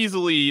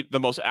easily the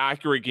most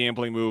accurate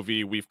gambling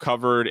movie we've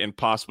covered, and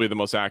possibly the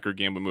most accurate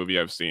gambling movie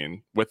I've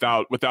seen,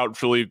 without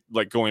truly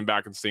like going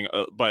back and seeing,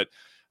 but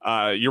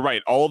you're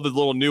right. All the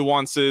little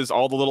nuances,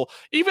 all the little,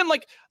 even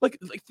like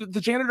the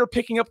janitor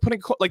picking up,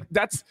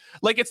 that's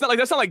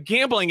not like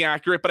gambling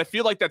accurate, but I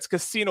feel like that's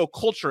casino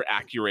culture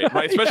accurate,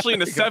 right? Especially in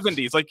the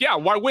 70s. Like, yeah,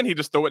 why wouldn't he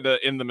just throw it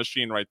in the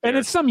machine right there? And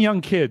it's some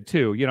young kid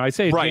too. I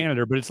say a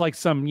janitor, but it's like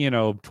some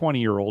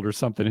 20-year-old or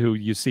something who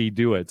you see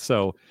do it.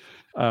 So,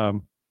 I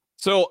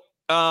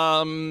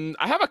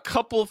have a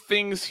couple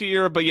things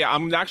here, but yeah,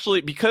 I'm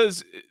actually,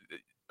 because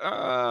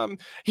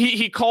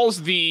he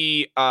calls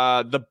the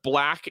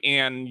black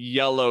and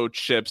yellow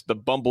chips the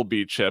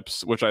bumblebee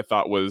chips, which I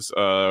thought was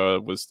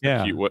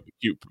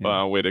cute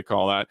way to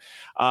call that.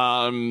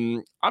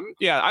 I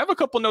have a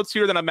couple notes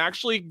here that I'm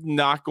actually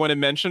not going to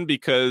mention,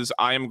 because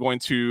I am going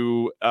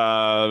to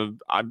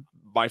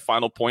my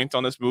final point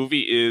on this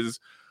movie is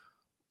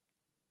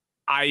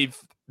I'm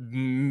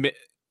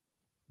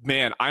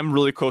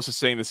really close to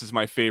saying this is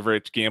my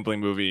favorite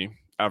gambling movie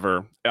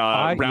ever.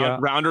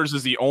 Rounders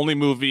is the only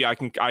movie I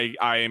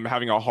am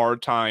having a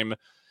hard time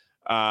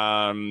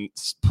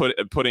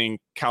putting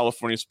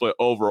California Split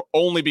over,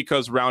 only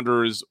because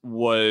Rounders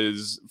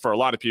was, for a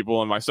lot of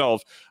people and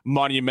myself,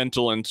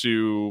 monumental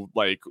into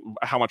like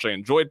how much I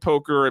enjoyed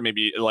poker, and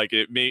maybe like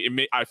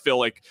I feel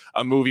like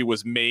a movie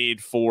was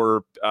made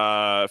for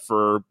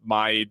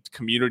my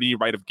community,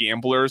 right, of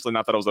gamblers. And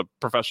not that I was a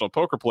professional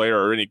poker player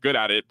or any good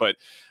at it, but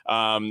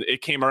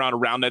it came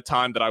around that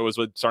time that I was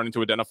starting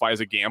to identify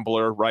as a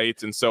gambler,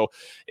 right? And so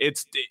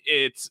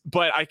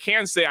but I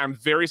can say I'm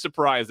very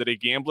surprised that a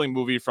gambling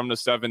movie from the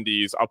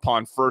 70s,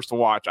 upon first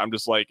watch, I'm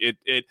just like,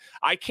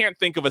 I can't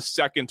think of a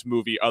second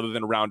movie other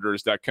than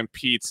Rounders that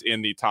competes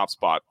in the top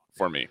spot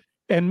for me.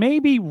 And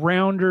maybe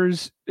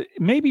Rounders,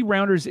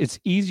 it's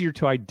easier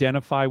to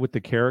identify with the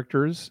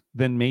characters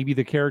than maybe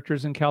the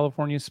characters in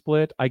California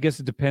Split. I guess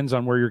it depends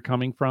on where you're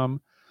coming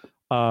from.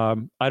 I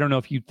don't know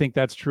if you think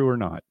that's true or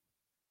not.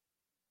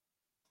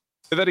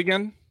 Say that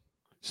again.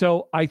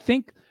 So I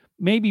think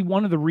maybe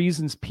one of the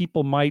reasons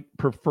people might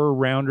prefer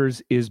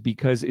Rounders is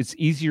because it's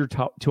easier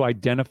to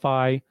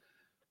identify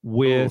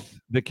with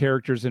the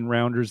characters in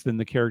Rounders than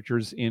the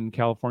characters in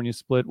California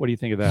Split. What do you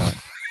think of that?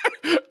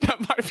 That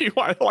might be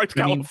why I liked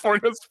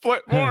California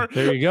Split more.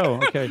 There you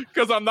go. Okay.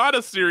 Because I'm not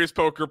a serious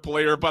poker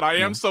player, but I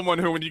am someone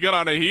who, when you get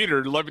on a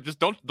heater, just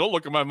don't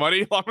look at my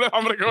money. I'm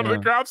gonna go to the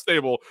craps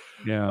table.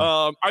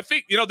 Yeah. I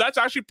think that's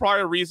actually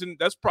probably a reason.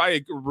 That's probably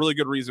a really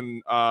good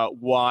reason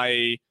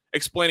why.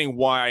 explaining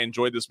why I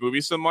enjoyed this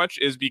movie so much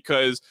is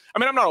because, I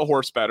mean, I'm not a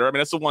horse bettor. I mean,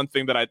 that's the one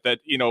thing that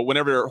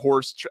whenever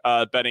horse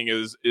betting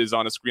is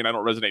on a screen, I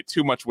don't resonate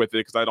too much with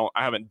it because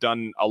I haven't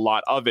done a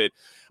lot of it.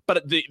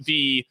 But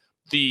the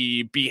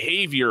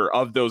behavior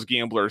of those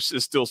gamblers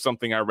is still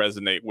something I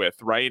resonate with,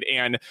 right?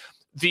 And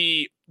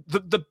the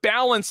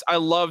balance I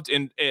loved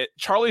in it,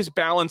 Charlie's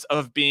balance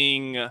of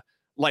being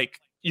like,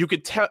 you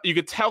could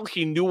tell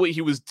he knew what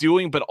he was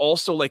doing, but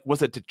also like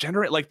was a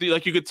degenerate. Like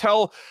you could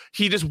tell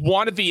he just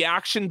wanted the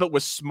action, but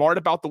was smart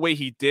about the way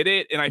he did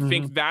it. And I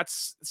think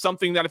that's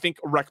something that I think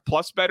Rec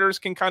Plus bettors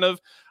can kind of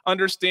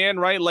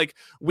understand, right? Like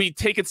we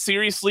take it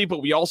seriously,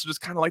 but we also just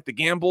kind of like to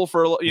gamble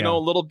for a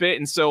little bit.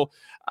 And so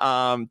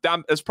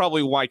that is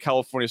probably why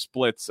California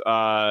Splits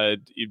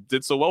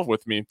did so well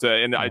with me.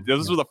 This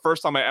was the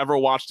first time I ever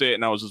watched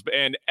it,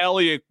 and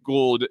Elliot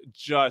Gould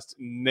just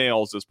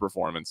nails this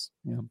performance.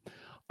 Yeah.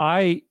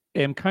 I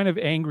am kind of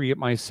angry at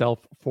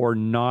myself for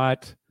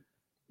not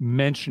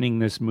mentioning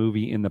this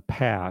movie in the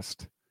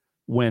past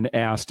when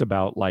asked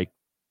about like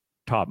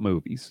top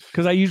movies,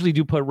 because I usually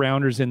do put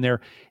Rounders in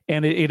there,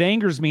 and it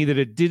angers me that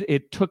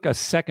it took a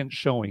second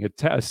showing,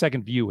 a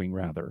second viewing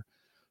rather,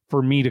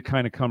 for me to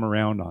kind of come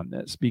around on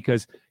this,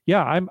 because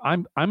I'm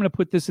going to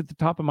put this at the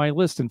top of my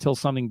list until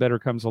something better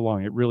comes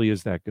along. It really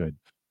is that good.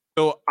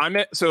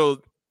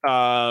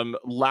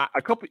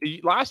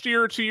 Last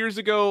year or 2 years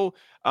ago,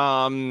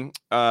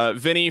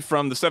 Vinny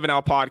from the 7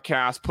 Out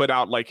podcast put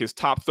out like his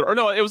top 30. Or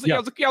no, it was a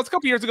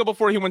couple years ago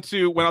before he went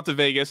out to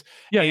Vegas.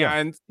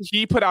 And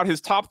he put out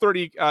his top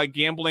 30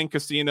 gambling,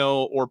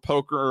 casino, or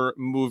poker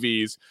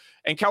movies.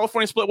 And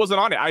California Split wasn't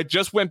on it. I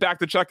just went back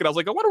to check it. I was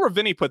like, I wonder where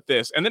Vinny put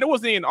this. And then it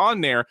wasn't even on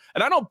there.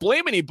 And I don't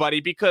blame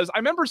anybody, because I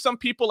remember some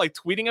people like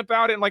tweeting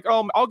about it and like,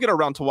 oh, I'll get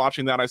around to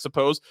watching that, I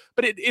suppose.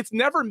 But it's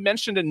never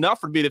mentioned enough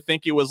for me to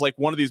think it was like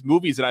one of these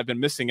movies that I've been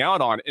missing out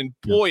on. And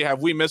boy,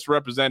 have we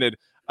misrepresented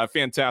a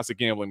fantastic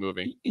gambling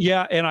movie.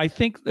 Yeah, and I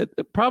think that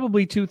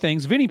probably two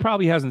things. Vinny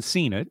probably hasn't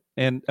seen it.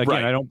 And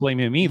again, I don't blame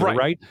him either,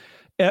 right?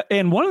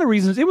 And one of the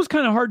reasons, it was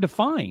kind of hard to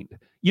find.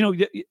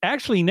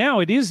 Actually now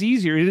it is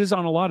easier. It is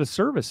on a lot of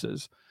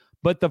services.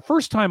 But the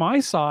first time I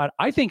saw it,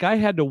 I think I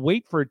had to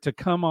wait for it to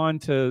come on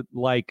to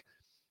like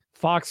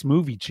Fox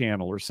Movie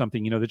Channel or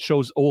something, that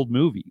shows old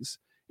movies.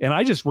 And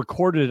I just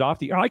recorded it off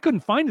I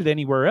couldn't find it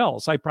anywhere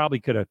else. I probably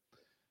could have,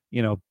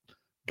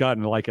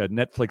 gotten like a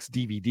Netflix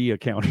DVD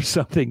account or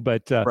something,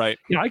 but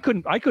I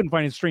couldn't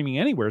find it streaming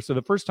anywhere. So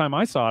the first time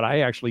I saw it,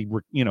 I actually,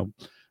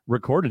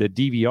 recorded it,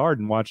 DVR'd,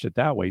 and watched it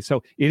that way.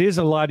 So it is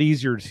a lot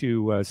easier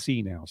to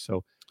see now.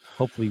 So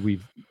hopefully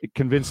we've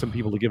convinced some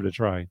people to give it a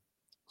try.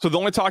 So the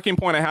only talking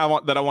point I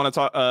have that I want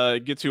to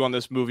get to on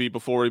this movie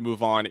before we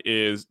move on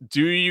is,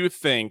 do you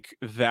think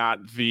that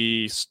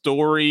the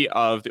story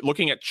of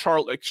looking at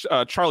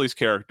Charlie's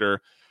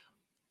character,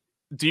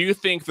 do you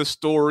think the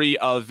story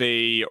of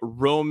a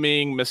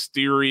roaming,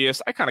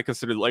 mysterious, I kind of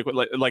consider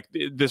it like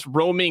this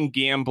roaming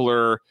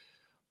gambler,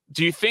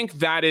 do you think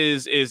that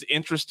is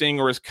interesting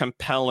or is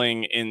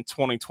compelling in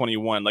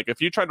 2021? Like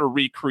if you try to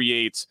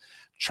recreate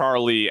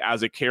Charlie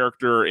as a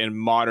character in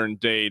modern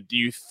day, do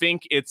you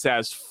think it's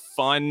as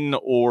fun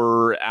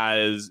or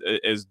as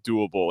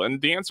doable?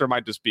 And the answer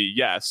might just be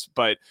yes,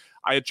 but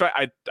I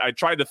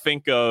tried to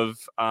think of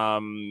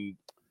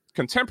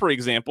contemporary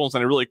examples,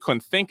 and I really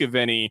couldn't think of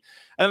any.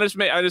 And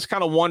I just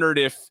kind of wondered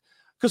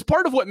because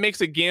part of what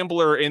makes a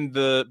gambler in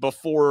the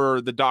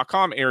before the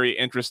 .com area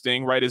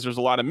interesting, right, is there's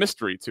a lot of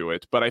mystery to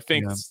it. But I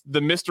think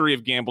the mystery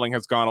of gambling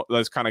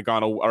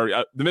the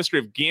mystery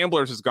of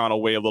gamblers has gone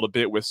away a little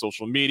bit with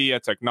social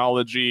media,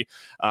 technology.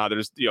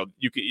 There's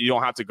you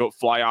don't have to go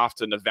fly off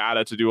to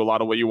Nevada to do a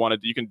lot of what you want to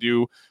do. You can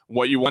do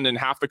what you want in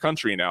half the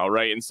country now,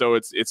 right? And so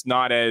it's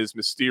not as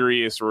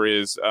mysterious or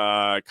as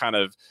kind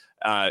of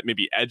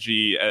maybe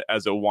edgy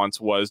as it once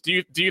was.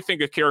 Do you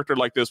think a character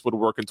like this would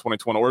work in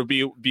 2020 or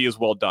be as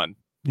well done?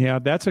 Yeah,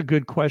 that's a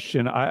good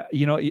question. I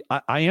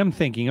am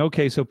thinking,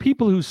 okay, so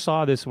people who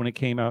saw this when it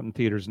came out in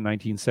theaters in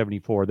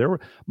 1974,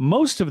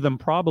 most of them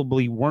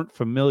probably weren't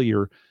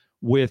familiar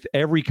with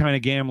every kind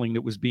of gambling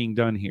that was being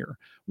done here.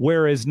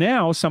 Whereas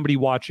now, somebody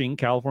watching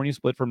California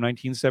Split from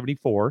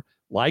 1974,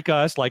 like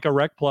us, like a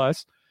Rec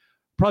Plus,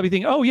 probably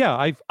think, oh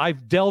yeah,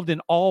 I've delved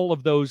in all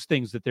of those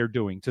things that they're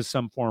doing to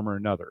some form or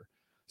another.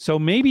 So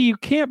maybe you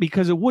can't,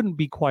 because it wouldn't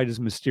be quite as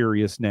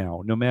mysterious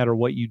now, no matter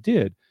what you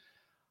did.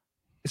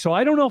 So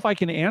I don't know if I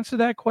can answer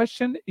that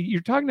question.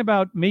 You're talking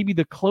about maybe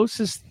the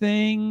closest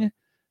thing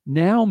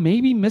now,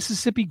 maybe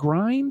Mississippi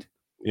Grind.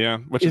 Yeah,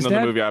 which is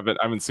another movie I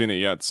haven't seen it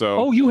yet.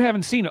 So you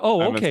haven't seen it.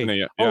 Oh, I okay. Seen it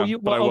yet. Yeah,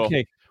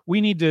 okay.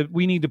 We need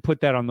to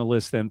put that on the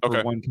list then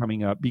for one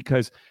coming up,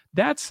 because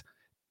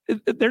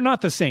they're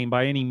not the same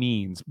by any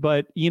means,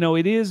 but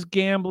it is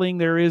gambling.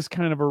 There is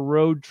kind of a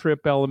road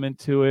trip element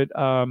to it.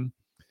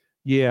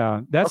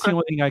 That's the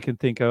only thing I can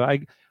think of.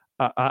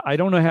 I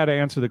don't know how to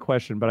answer the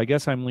question, but I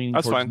guess I'm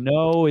leaning towards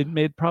no.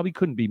 It probably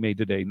couldn't be made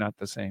today. Not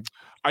the same.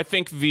 I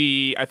think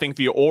the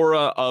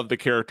aura of the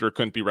character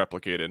couldn't be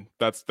replicated.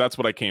 That's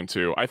what I came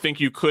to. I think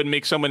you could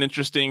make someone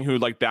interesting who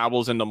like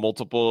dabbles into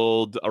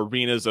multiple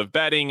arenas of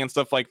betting and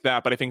stuff like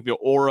that, but I think the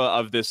aura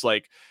of this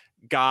like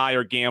guy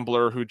or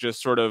gambler who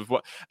just sort of,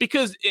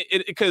 because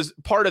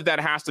part of that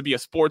has to be a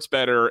sports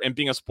bettor, and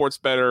being a sports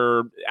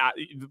bettor,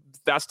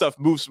 that stuff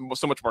moves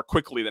so much more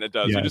quickly than it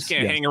does. You just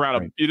can't hang around.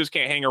 Right. You just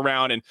can't hang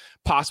around and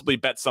possibly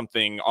bet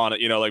something on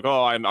it. You know, like,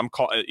 oh, I'm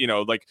call. You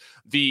know, like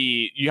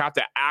you have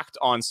to act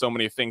on so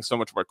many things so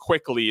much more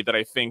quickly that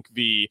I think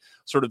the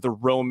sort of the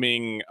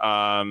roaming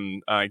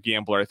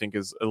gambler, I think,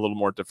 is a little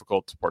more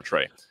difficult to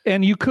portray.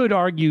 And you could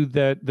argue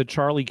that the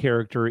Charlie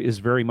character is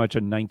very much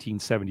a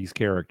 1970s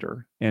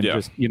character. And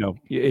just, you know,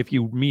 if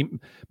you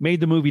made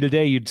the movie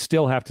today, you'd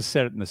still have to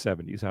set it in the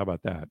 70s. How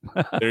about that?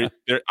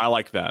 I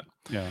like that.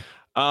 Yeah.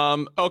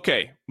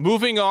 Okay.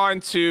 Moving on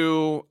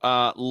to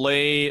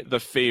Lay the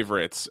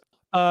Favorites.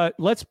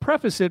 Let's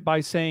preface it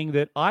by saying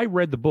that I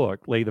read the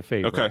book, Lay the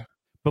Favorite. Okay.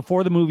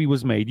 Before the movie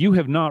was made. You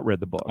have not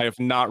read the book. I have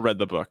not read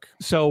the book.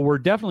 So we're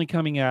definitely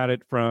coming at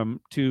it from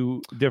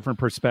two different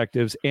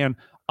perspectives. And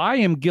I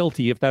am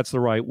guilty, if that's the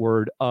right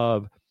word,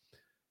 of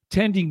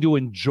tending to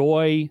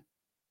enjoy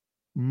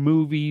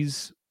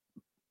movies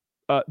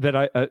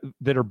that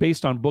are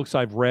based on books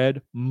I've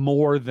read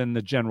more than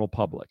the general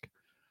public.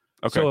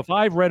 Okay. So if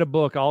I've read a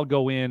book, I'll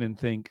go in and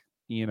think,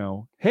 you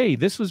know, hey,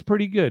 this was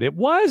pretty good. It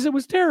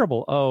was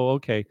terrible. Oh,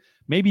 okay.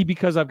 Maybe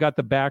because I've got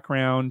the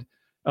background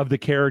of the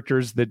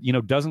characters that, you know,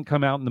 doesn't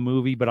come out in the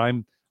movie, but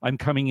I'm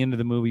coming into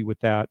the movie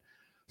with that.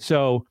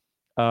 So,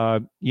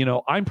 you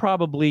know, I'm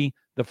probably,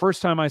 the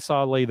first time I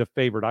saw Lay the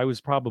Favorite, I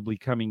was probably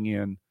coming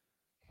in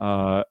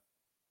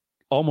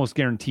almost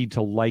guaranteed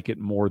to like it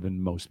more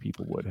than most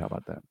people would. How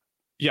about that?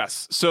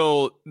 Yes.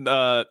 So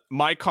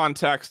my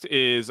context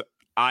is,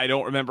 I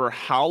don't remember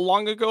how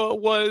long ago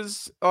it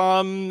was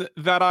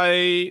that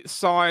I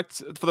saw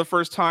it for the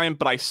first time,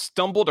 but I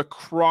stumbled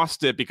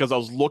across it because I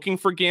was looking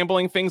for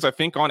gambling things, I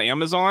think, on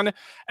Amazon.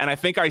 And I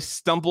think I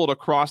stumbled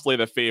across Lay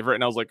the Favorite,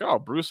 and I was like, oh,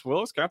 Bruce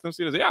Willis, Catherine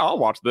Zeta, yeah, I'll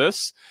watch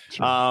this.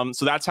 Sure.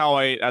 So that's how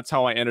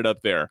I ended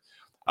up there.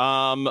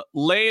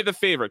 Lay the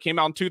Favorite came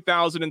out in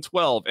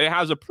 2012. It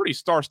has a pretty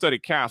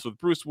star-studded cast with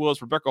Bruce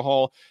Willis, Rebecca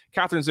Hall,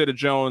 Catherine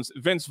Zeta-Jones,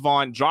 Vince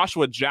Vaughn,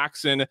 Joshua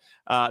Jackson,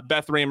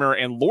 Beth Raymer,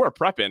 and Laura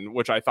Prepon,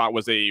 which I thought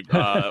was a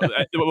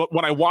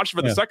when I watched it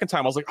for the second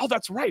time, I was like, oh,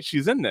 that's right,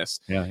 she's in this.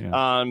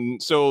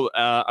 So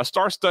a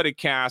star-studded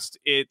cast.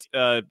 It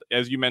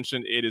as you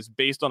mentioned, it is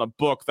based on a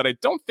book that I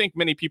don't think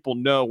many people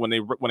know when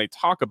they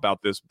talk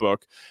about this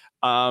book,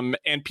 and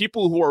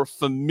people who are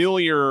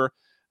familiar.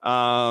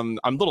 I'm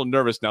a little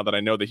nervous now that I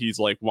know that he's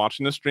like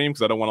watching the stream,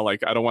 because I don't want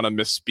to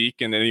misspeak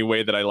in any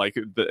way that I like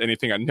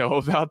anything I know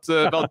about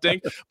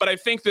Dink. But I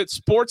think that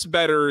sports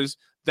bettors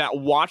that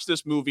watch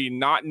this movie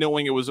not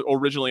knowing it was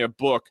originally a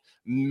book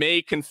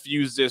may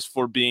confuse this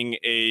for being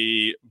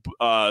a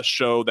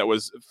show that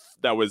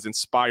was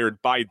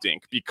inspired by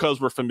Dink, because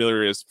we're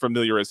familiar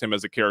as him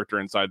as a character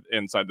inside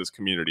this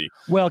community.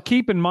 Well,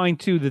 keep in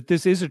mind too that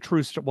this is a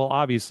true story. Well,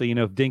 obviously, you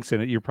know, if Dink's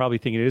in it, you're probably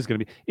thinking it is going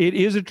to be. It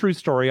is a true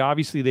story.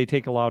 Obviously, they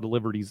take a lot of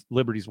liberties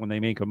when they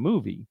make a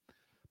movie,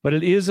 but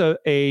it is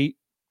a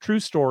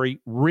true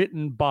story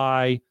written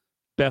by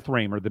Beth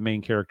Raymer, the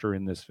main character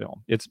in this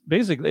film. It's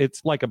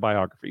like a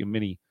biography, a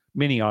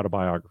mini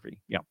autobiography.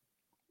 Yeah.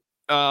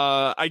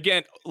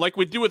 Again, like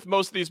we do with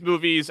most of these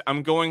movies,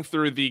 I'm going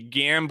through the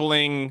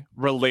gambling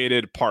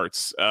related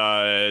parts,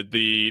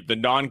 the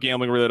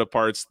non-gambling related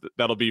parts.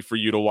 That'll be for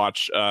you to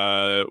watch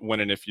when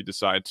and if you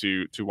decide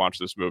to watch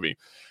this movie.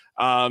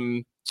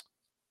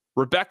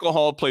 Rebecca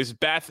Hall plays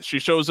Beth. She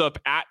shows up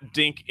at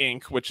Dink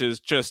Inc., which is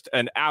just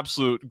an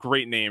absolute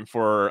great name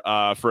for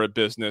a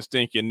business.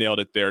 Dink, you nailed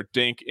it there.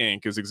 Dink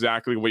Inc. is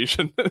exactly what you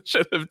should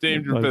have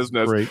named your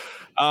business. Great.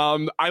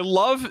 I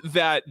love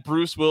that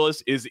Bruce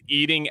Willis is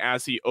eating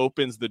as he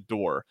opens the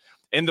door.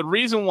 And the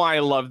reason why I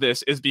love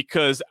this is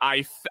because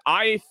I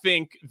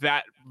think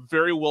that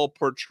very well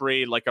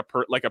portrayed like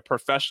a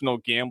professional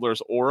gambler's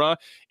aura,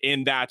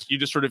 in that you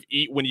just sort of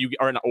eat when you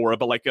are an aura,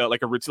 but like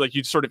a routine, like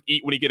you sort of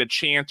eat when you get a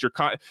chance.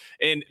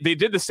 And they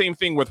did the same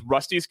thing with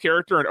Rusty's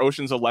character in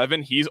Ocean's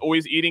 11. He's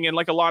always eating in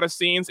like a lot of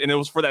scenes, and it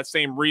was for that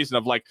same reason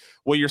of like,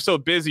 well, you're so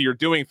busy, you're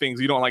doing things,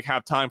 you don't like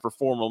have time for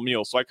formal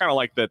meals. So I kind of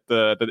like that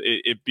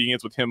it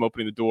begins with him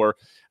opening the door,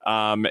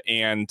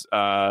 and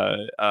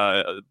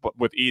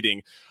with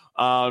eating.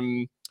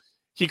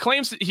 He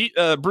claims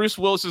Bruce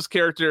Willis's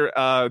character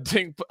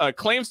Dink,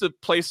 claims to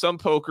play some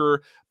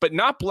poker, but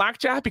not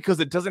blackjack, because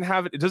it doesn't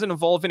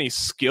involve any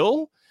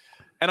skill.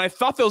 And I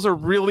thought those are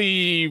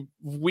really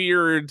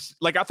weird.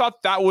 Like, I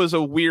thought that was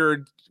a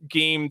weird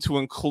game to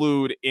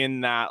include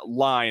in that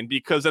line,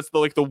 because that's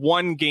the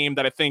one game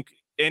that I think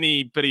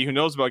anybody who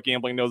knows about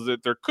gambling knows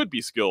that there could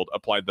be skill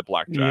applied to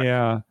blackjack.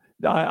 Yeah,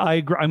 I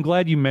agree. I'm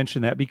glad you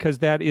mentioned that, because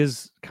that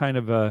is kind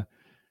of a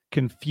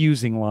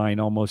confusing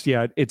line almost.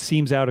 Yeah, it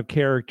seems out of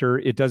character.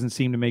 It doesn't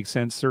seem to make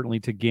sense, certainly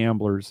to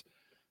gamblers.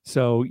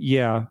 So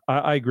yeah,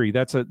 I agree.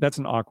 That's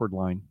an awkward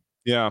line.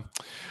 Yeah.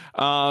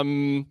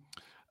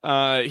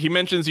 He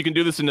mentions you can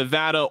do this in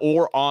Nevada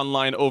or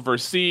online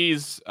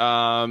overseas.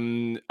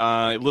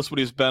 Lists what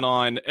he's been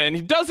on, and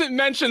he doesn't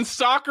mention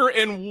soccer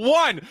in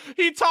one.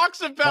 He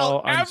talks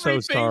about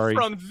everything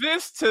from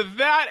this to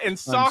that, and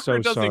soccer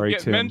doesn't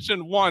get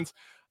mentioned once.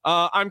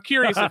 I'm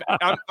curious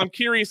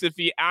if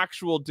the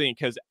actual Dink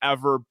has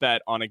ever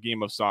bet on a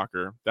game of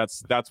soccer.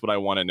 That's what I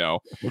want to know.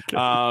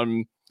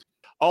 Okay.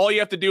 All you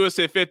have to do is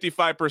say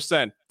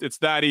 55%. It's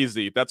that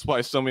easy. That's why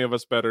so many of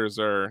us bettors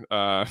are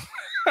and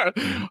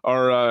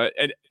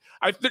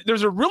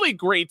there's a really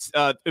great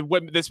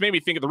this made me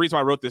think of the reason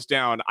why I wrote this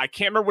down. I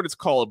can't remember what it's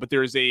called, but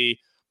there's a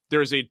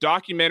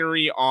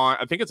documentary on,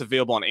 I think it's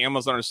available on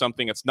Amazon or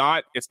something. It's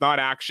not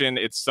action.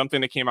 It's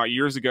something that came out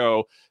years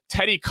ago.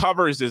 Teddy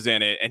Covers is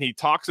in it, and he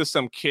talks to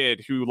some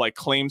kid who like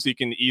claims he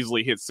can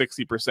easily hit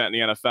 60% in the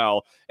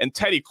NFL. And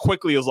Teddy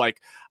quickly is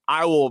like,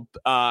 I will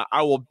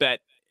bet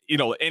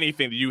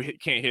anything that you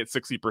can't hit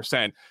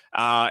 60%.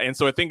 And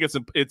so I think I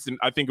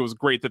think it was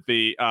great that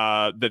they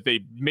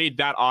made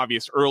that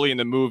obvious early in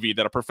the movie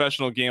that a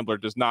professional gambler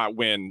does not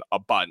win a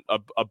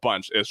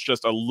bunch. It's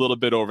just a little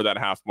bit over that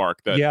half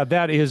mark.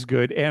 That is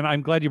good. And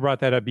I'm glad you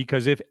brought that up,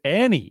 because if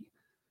anything,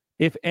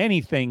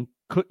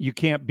 you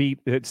can't beat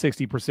at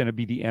 60%, it'd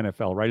be the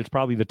NFL, right? It's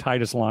probably the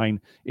tightest line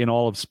in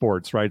all of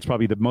sports, right? It's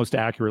probably the most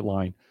accurate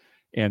line.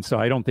 And so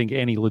I don't think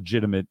any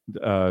legitimate,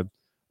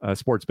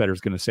 sports bettor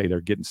is going to say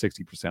they're getting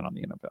 60% on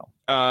the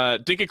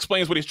NFL. Dink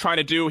explains what he's trying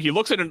to do. He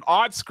looks at an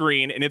odd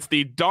screen, and it's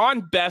the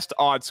Don Best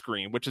odd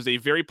screen, which is a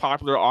very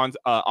popular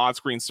odd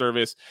screen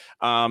service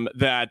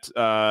that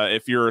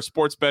if you're a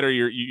sports bettor,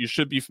 you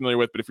should be familiar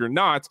with. But if you're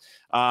not,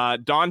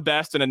 Don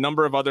Best and a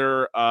number of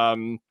other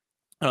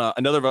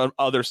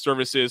other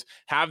services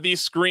have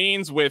these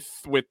screens with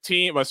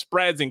team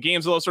spreads and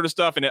games, all that sort of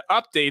stuff, and it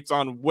updates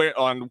on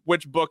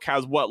which book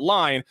has what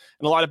line.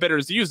 And a lot of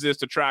bettors use this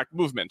to track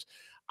movement.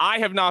 I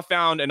have not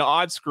found an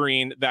odd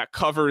screen that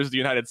covers the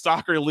United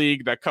Soccer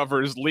League, that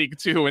covers League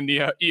Two in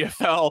the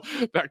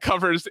EFL, that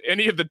covers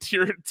any of the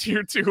tier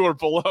 2 or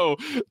below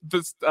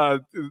this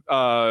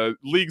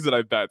leagues that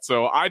I bet.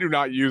 So I do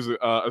not use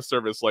a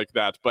service like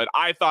that. But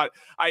I thought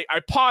I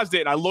paused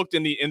it and I looked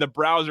in the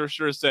browser.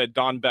 Sure said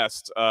Don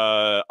Best.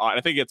 I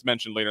think it's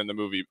mentioned later in the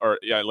movie,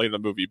 later in the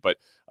movie. But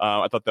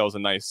I thought that was a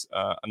nice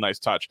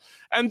touch.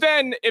 And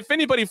then if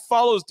anybody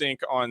follows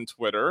Dink on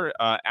Twitter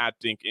at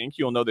Dink Inc.,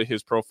 you'll know that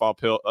his profile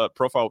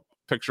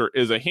picture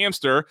is a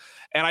hamster,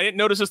 and I didn't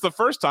notice this the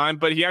first time,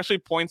 but he actually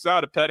points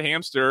out a pet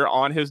hamster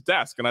on his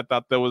desk, and I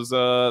thought that was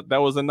a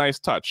nice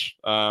touch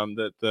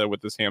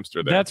with this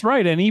hamster there. That's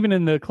right, and even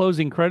in the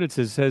closing credits,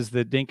 it says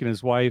that Dink and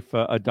his wife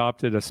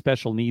adopted a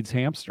special needs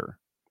hamster.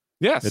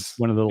 Yes, it's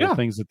one of the little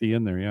things at the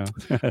end there. Yeah.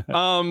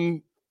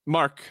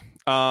 Mark.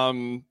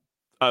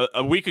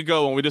 A week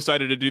ago when we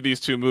decided to do these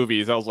two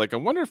movies, I was like, I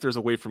wonder if there's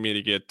a way for me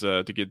to get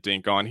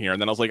Dink on here.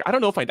 And then I was like, I don't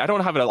know if I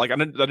don't have it. Like, I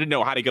didn't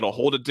know how to get a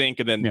hold of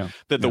Dink, and then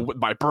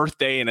my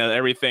birthday and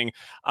everything.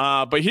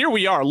 But here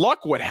we are.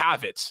 Luck would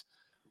have it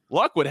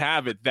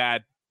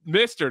that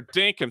Mr.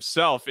 Dink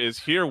himself is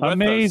here with us.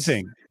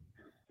 Amazing.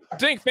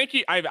 Dink, thank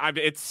you.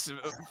 It's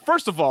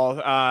first of all,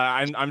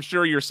 I'm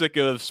sure you're sick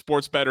of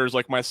sports bettors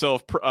like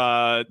myself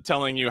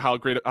telling you how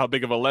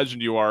big of a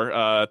legend you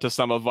are to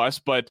some of us.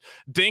 But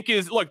Dink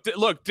is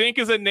Dink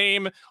is a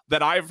name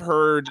that I've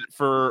heard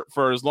for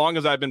as long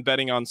as I've been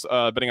betting on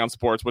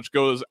sports, which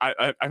goes.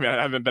 I mean,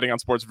 I haven't been betting on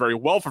sports very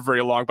well for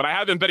very long, but I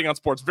have been betting on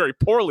sports very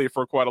poorly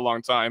for quite a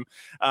long time.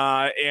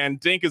 And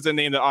Dink is a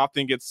name that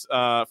often gets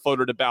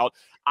floated about.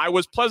 I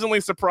was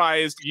pleasantly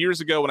surprised years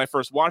ago when I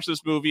first watched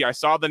this movie. I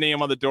saw the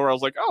name on the door. I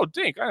was like, oh,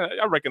 Dink,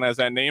 I recognize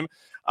that name.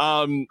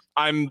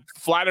 I'm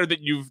flattered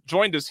that you've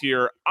joined us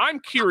here. I'm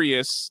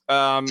curious,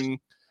 from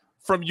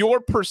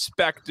your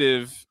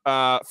perspective,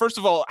 first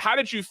of all, how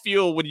did you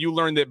feel when you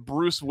learned that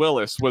Bruce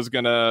Willis was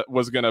gonna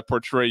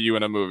portray you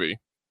in a movie?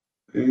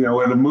 In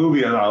a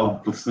movie,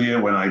 I'll see it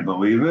when I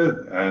believe it.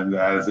 And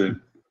as it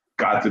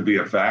got to be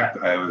a fact,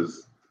 I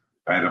was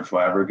kind of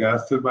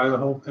flabbergasted by the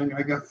whole thing,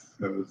 I guess.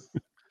 It was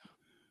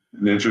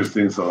an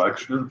interesting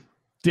selection.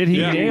 Did he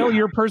nail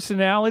your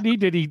personality?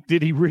 Did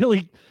he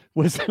really?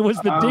 Was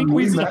the Dink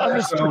we saw?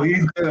 So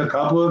he did a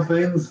couple of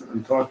things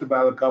and talked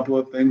about a couple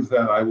of things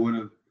that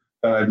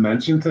I'd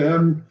mentioned to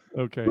him.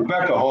 Okay.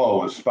 Rebecca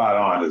Hall was spot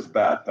on as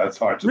Beth. That's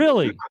hard to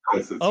really.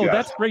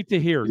 That's great to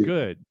hear.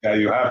 Good. Yeah,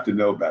 you have to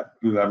know Beth.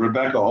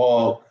 Rebecca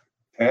Hall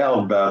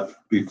tailed Beth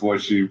before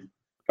she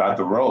got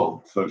the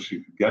role, so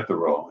she could get the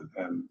role.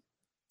 And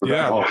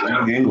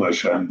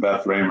English, and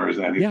Beth Raymer's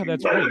anything. Yeah,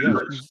 that's right. Yeah,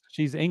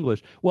 she's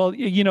English. Well,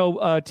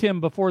 Tim,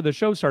 before the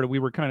show started, we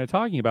were kind of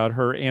talking about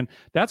her, and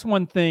that's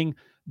one thing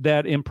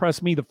that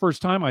impressed me the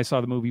first time I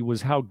saw the movie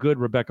was how good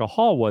Rebecca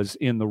Hall was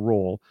in the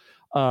role.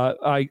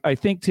 I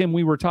think, Tim,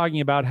 we were talking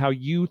about how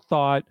you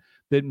thought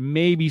that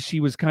maybe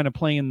she was kind of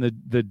playing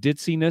the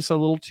ditziness a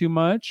little too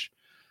much,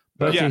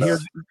 but to hear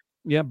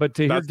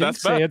Dink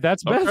say it,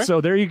 that's Beth.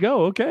 So there you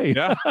go. Okay.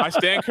 Yeah, I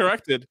stand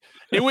corrected.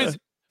 It was.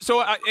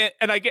 So,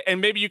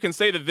 and maybe you can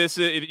say that this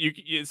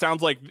it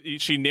sounds like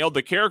she nailed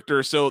the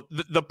character. So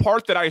the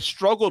part that I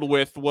struggled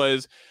with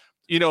was,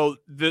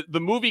 the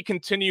movie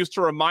continues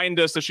to remind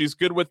us that she's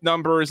good with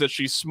numbers, that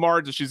she's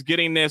smart, that she's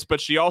getting this, but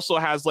she also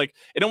has like,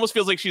 it almost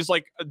feels like she's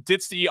like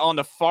ditzy on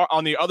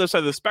the other side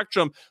of the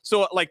spectrum.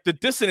 So like the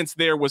dissonance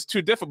there was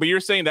too different, but you're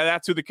saying that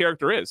that's who the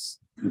character is.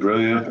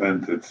 Brilliant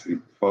and ditzy,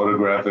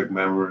 photographic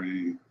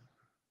memory,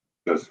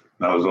 just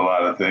knows a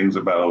lot of things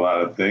about a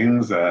lot of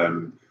things.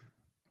 And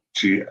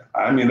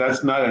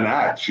that's not an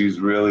act.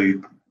 She's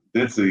really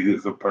ditzy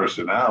as a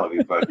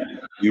personality, but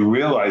you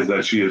realize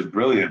that she is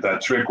brilliant.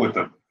 That trick with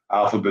the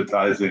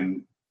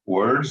alphabetizing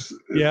words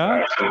is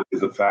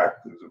a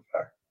fact.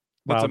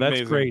 Wow,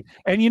 that's great.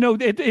 And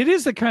it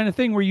is the kind of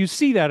thing where you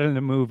see that in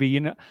the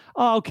movie,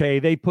 okay,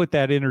 they put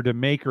that in her to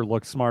make her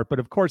look smart, but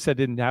of course that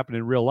didn't happen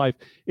in real life.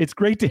 It's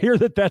great to hear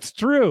that that's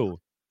true.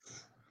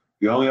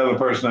 The only other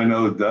person I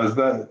know that does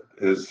that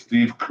is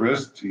Steve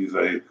Christ. He's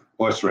a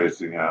horse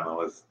racing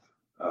analyst,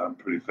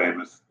 pretty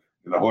famous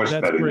in the horse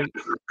betting. Great.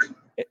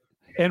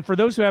 And for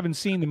those who haven't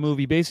seen the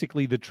movie,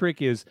 basically the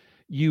trick is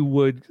you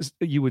would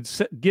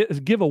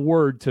give a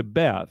word to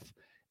Beth,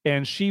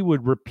 and she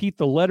would repeat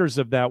the letters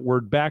of that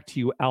word back to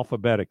you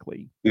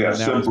alphabetically. Yeah,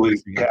 simply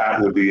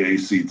cat with the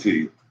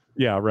ACT.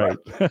 Yeah, right.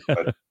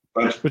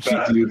 But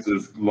Beth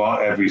uses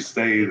every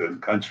state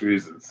and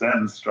countries and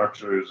sentence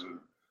structures, and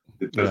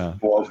it just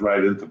falls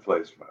right into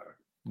place for her.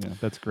 Yeah,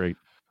 that's great.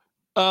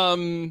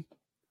 Man,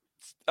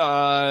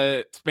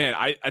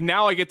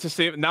 I get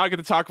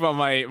to talk about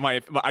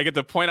my I get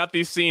to point out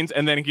these scenes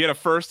and then get a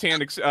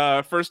firsthand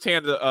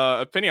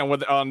opinion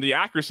on the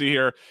accuracy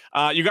here.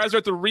 You guys are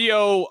at the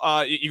Rio.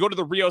 You go to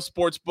the Rio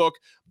sports book.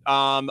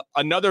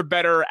 Another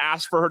bettor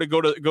asks for her to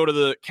go to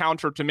the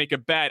counter to make a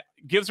bet.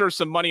 Gives her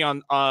some money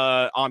on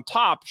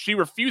top. She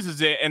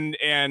refuses it,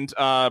 and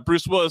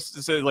Bruce Willis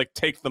says like,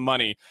 take the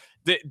money.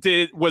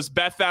 Was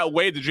Beth that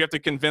way? Did you have to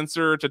convince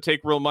her to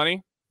take real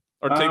money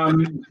or take?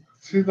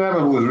 She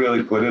never was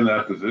really put in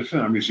that position.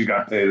 I mean, she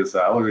got paid a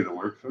salary to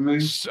work for me.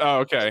 Oh,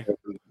 okay.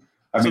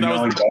 The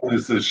only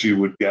bonuses she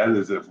would get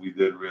is if we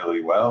did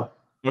really well.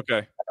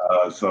 Okay.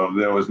 So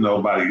there was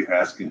nobody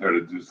asking her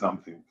to do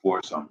something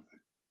for something.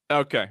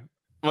 Okay.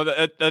 Well,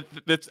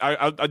 that's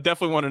I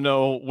definitely want to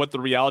know what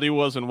the reality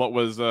was and what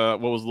was a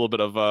little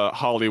bit of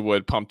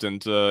Hollywood pumped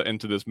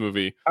into this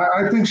movie.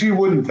 I think she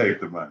wouldn't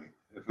take the money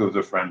if it was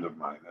a friend of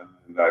mine.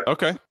 And that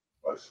okay.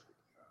 Was.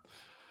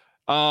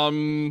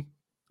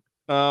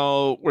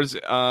 Where's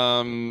it?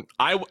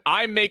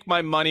 I make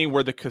my money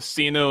where the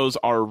casinos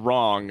are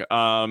wrong.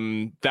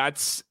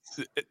 That's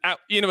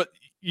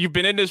you've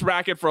been in this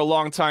racket for a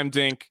long time,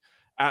 Dink.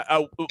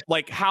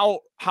 Like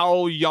how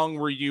young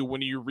were you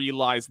when you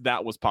realized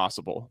that was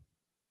possible?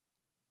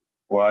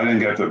 Well, I didn't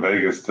get to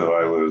Vegas till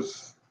I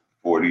was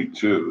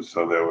 42,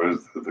 so there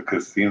was the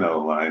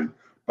casino line.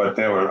 But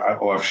there were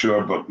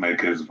offshore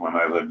bookmakers when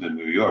I lived in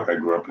New York. I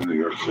grew up in New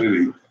York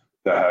City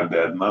that had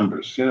bad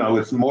numbers.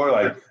 It's more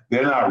like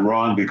they're not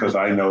wrong because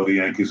I know the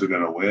Yankees are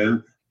going to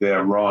win.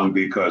 They're wrong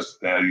because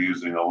they're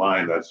using a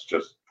line that's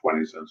just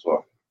 20 cents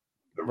off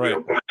the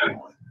real betting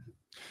line.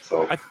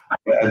 So at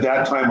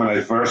that time when I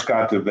first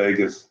got to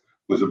Vegas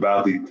was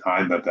about the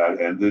time that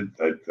ended,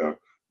 that the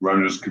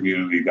runners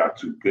community got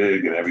too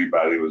big and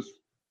everybody was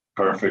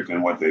perfect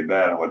in what they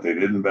bet and what they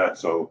didn't bet.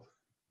 So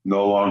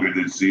no longer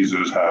did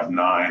Caesars have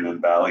 9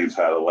 and Bally's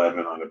had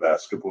 11 on a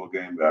basketball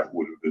game. That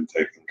would have been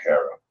taken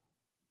care of.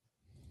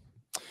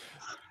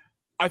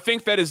 I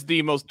think that is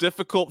the most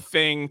difficult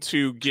thing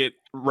to get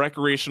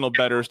recreational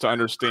bettors to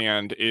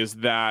understand is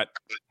that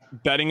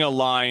betting a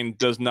line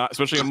does not,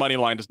 especially a money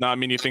line, does not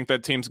mean you think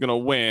that team's going to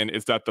win.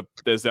 Is that the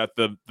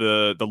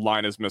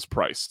line is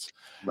mispriced,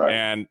 right?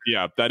 And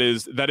yeah, that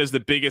is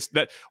the biggest.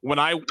 That when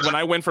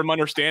I went from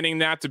understanding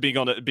that to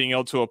being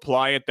able to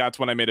apply it, that's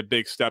when I made a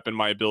big step in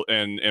my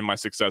my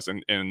success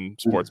in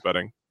sports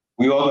betting.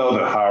 We all know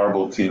that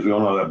horrible teams. We all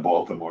know that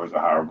Baltimore is a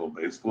horrible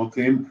baseball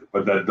team,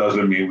 but that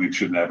doesn't mean we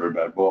should never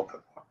bet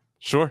Baltimore.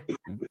 Sure. It's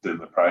in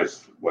the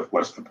price.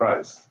 What's the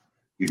price?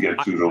 You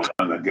get 2 to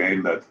 1 a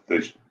game that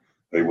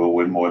they will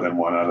win more than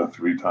 1 out of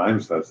 3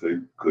 times. That's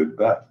a good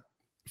bet.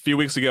 A few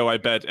weeks ago, I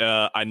bet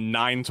a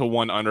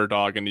 9-1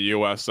 underdog in the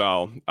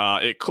USL.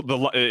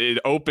 It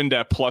opened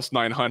at plus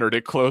 900.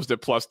 It closed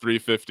at plus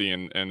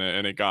 350, and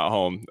it got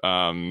home.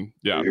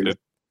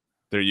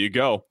 There you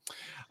go.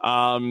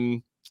 Now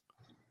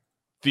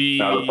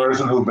the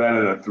person who bet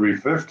it at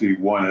 350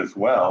 won as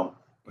well,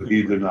 but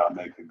he did not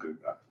make a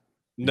good bet.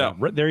 No,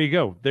 yeah, there you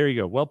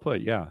go. Well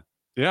put. Yeah,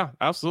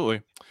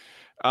 absolutely.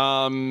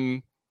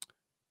 So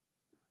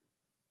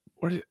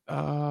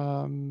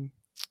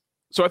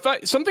I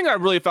thought something I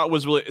really thought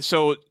was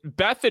so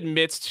Beth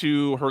admits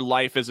to her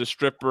life as a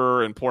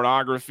stripper and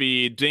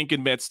pornography. Dink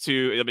admits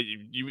to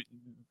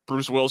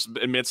Bruce Willis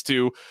admits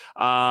to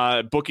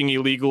booking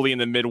illegally in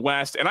the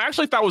Midwest, and I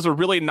actually thought it was a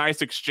really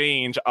nice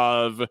exchange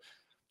of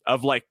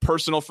like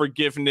personal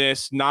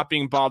forgiveness, not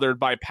being bothered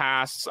by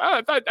past.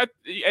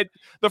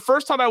 The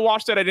first time I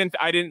watched it, I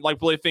didn't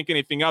like really think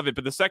anything of it,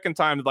 but the second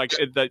time, like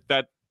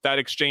that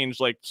exchange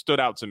like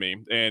stood out to me,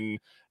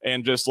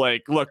 and just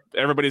like, look,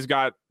 everybody's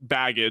got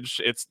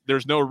baggage.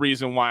 There's no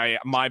reason why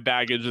my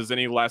baggage is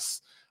any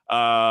less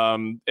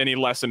any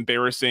less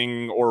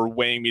embarrassing or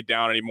weighing me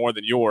down any more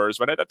than yours.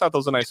 But I thought that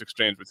was a nice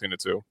exchange between the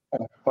two.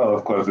 Well,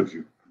 of course, if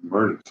you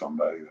murdered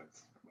somebody,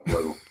 that's a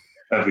little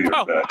heavier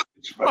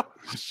baggage. But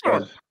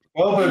Sure.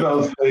 both of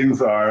those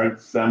things are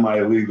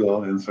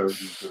semi-legal in certain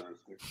jurisdictions.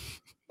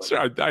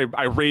 Sure,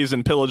 I raised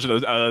and pillaged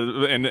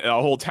in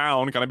a whole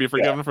town. Can I be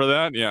forgiven for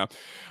that? Yeah.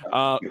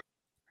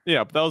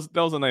 Yeah, that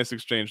was a nice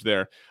exchange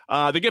there.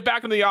 They get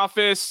back into the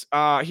office.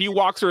 He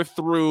walks her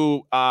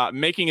through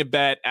making a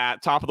bet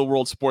at Top of the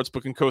World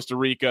Sportsbook in Costa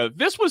Rica.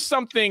 This was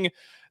something.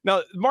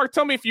 Now, Mark,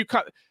 tell me if you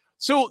cut.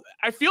 So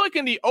I feel like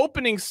in the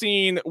opening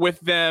scene with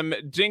them,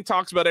 Dink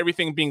talks about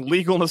everything being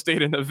legal in the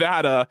state of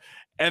Nevada,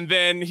 and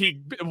then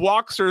he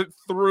walks her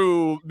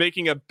through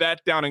making a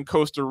bet down in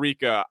Costa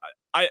Rica.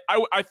 I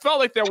felt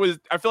like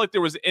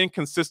there was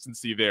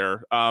inconsistency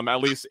there,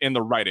 at least in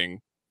the writing.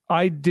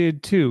 I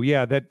did too.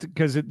 Yeah, that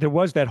because there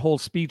was that whole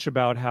speech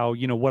about how,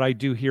 what I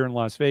do here in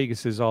Las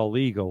Vegas is all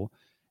legal.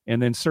 And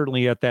then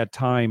certainly at that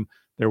time,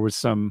 there was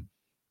some,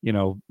 even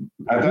now.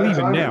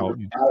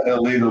 It's not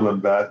illegal to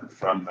bet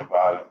from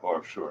Nevada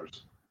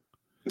offshores.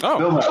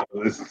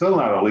 It's still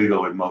not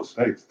illegal in most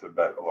states to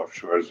bet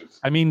offshores.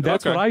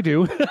 That's what I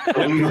do.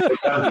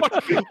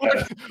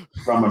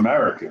 From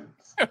Americans.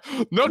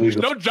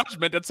 No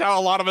judgment. That's how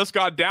a lot of us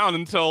got down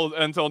until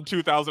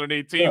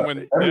 2018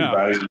 when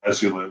everybody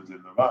unless you lived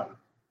in Nevada.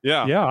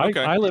 Yeah.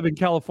 Okay. I live in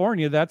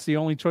California. That's the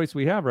only choice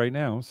we have right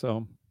now.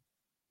 So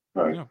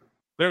right. Yeah.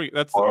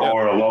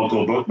 Or a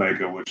local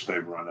bookmaker, which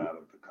they've run out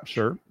of the country.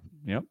 Sure.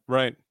 Yep.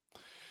 Right.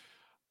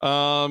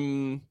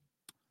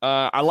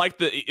 I like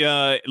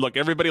the look.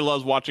 Everybody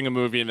loves watching a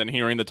movie and then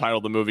hearing the title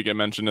of the movie get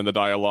mentioned in the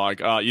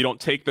dialogue. You don't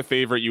take the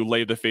favorite, you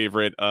lay the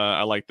favorite.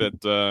 I like that.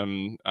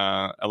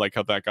 I like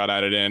how that got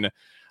added in.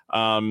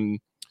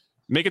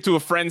 Make it to a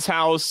friend's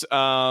house.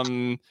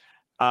 I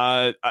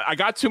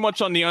got too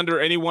much on the under.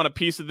 Anyone want a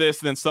piece of this?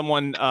 And then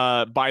someone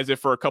buys it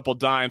for a couple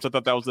dimes. I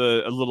thought that was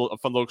a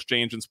fun little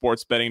exchange in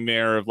sports betting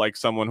there of like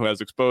someone who has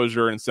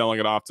exposure and selling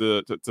it off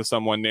to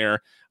someone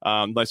there.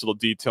 Nice little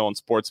detail in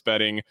sports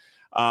betting.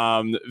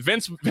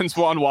 Vince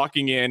Vaughn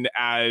walking in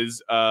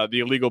as the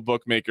illegal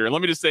bookmaker. And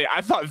let me just say, I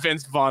thought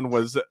Vince Vaughn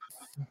was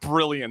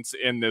brilliant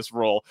in this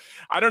role.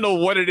 I don't know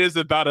what it is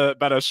about a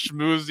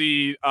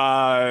schmoozy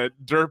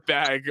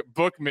dirtbag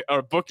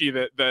bookie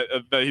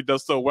that he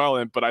does so well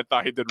in, but I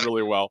thought he did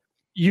really well.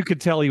 You could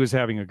tell he was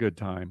having a good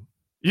time.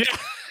 Yeah.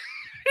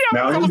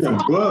 Now in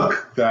the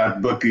book,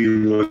 that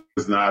bookie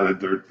was not a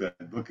dirtbag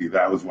bookie.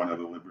 That was one of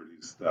the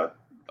liberties that.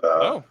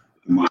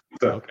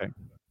 Okay.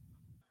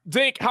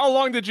 Dink, how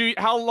long did you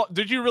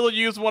really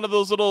use one of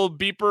those little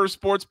beeper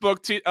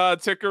sportsbook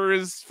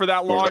tickers for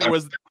that long?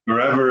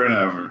 Forever and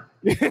ever.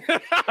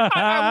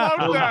 I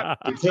love that.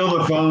 Until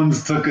the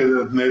phones took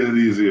it, made it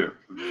easier.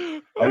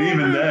 And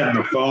even then,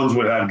 the phones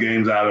would have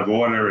games out of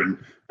order and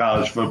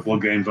college football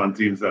games on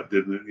teams that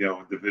didn't,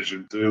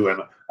 Division II,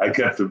 and I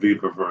kept the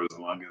beeper for as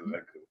long as I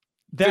could.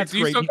 That's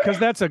great because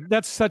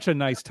that's such a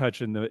nice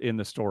touch in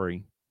the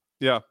story.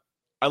 Yeah.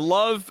 I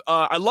love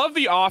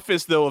the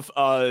office though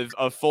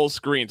of full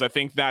screens. I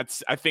think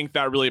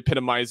that really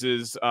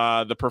epitomizes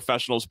the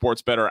professional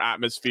sports bettor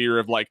atmosphere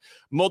of like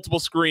multiple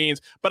screens.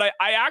 But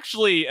I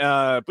actually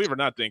believe it or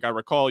not, Dink, I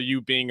recall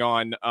you being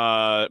on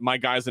My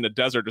Guys in the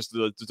Desert just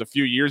a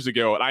few years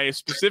ago, and I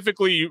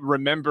specifically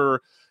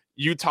remember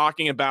you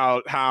talking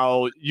about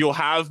how you'll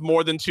have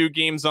more than 2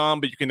 games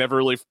on, but you can never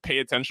really pay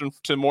attention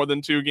to more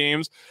than 2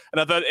 games.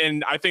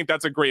 And I think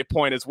that's a great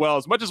point as well.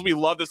 As much as we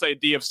love this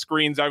idea of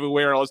screens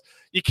everywhere else,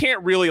 you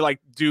can't really like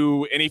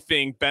do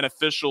anything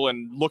beneficial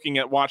in looking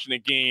at watching a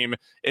game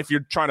if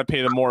you're trying to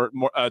pay the more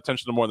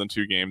attention to more than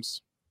 2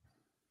 games.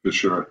 For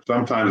sure.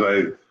 Sometimes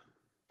I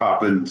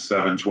pop in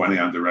 720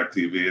 on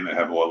DirecTV and they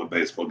have all the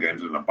baseball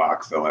games in a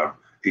box. They'll have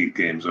 8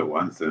 games at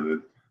once,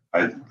 and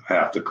I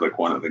have to click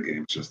one of the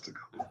games just to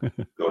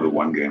go to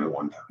one game at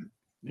one time.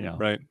 Yeah.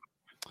 Right.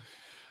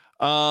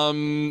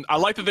 I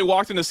like that they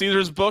walked into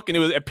Caesar's book and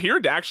it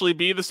appeared to actually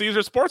be the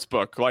Caesar sports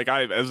book. Like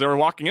as they were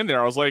walking in there,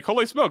 I was like,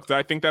 holy smokes.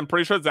 I'm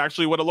pretty sure it's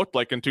actually what it looked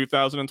like in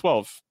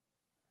 2012.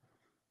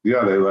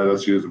 Yeah. They let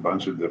us use a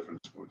bunch of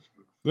different sports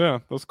books. Yeah.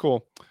 That's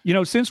cool.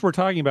 Since we're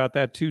talking about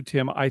that too,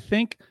 Tim, I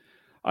think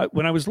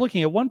when I was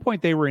looking at one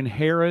point, they were in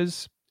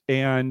Harrah's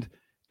and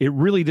it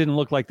really didn't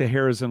look like the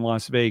Harrah's in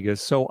Las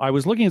Vegas. So I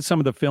was looking at some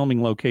of the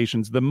filming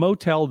locations. The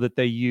motel that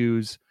they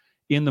use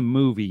in the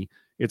movie,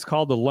 it's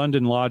called the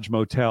London Lodge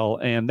Motel,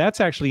 and that's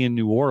actually in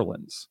New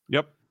Orleans.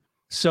 Yep.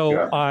 So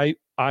yeah.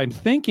 I'm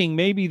thinking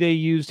maybe they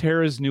used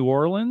Harrah's New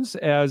Orleans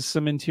as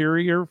some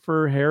interior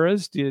for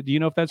Harrah's. Do you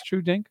know if that's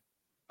true, Dink?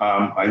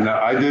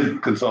 I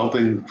did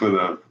consulting for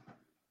the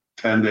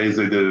 10 days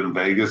they did it in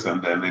Vegas, and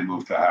then they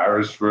moved to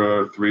Harrah's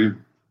for three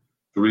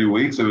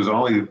weeks. It was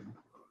only,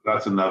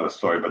 that's another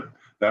story, but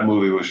that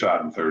movie was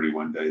shot in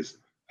 31 days.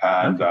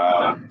 And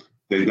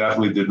they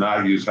definitely did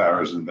not use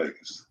Harrah's in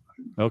Vegas.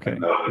 Okay.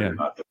 No, yeah.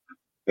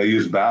 They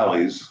used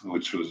Bally's,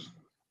 which was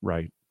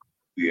right.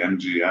 The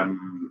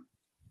MGM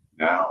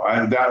now.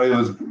 It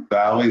was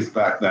Bally's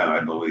back then, I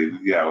believe.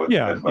 Yeah.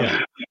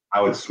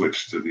 I would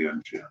switch to the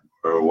MGM,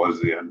 or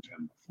was the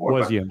MGM before.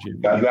 Was the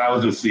MGM. That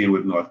was a scene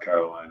with North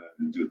Carolina.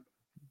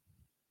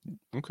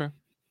 Okay.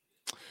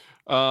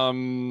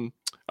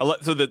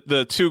 So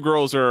the two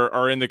girls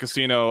are in the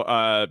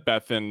casino,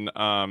 Beth and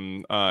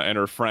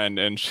her friend,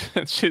 and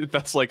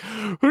Beth's like,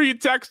 "Who are you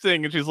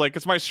texting?" And she's like,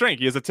 "It's my shrink.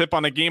 He has a tip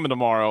on a game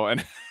tomorrow."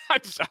 And I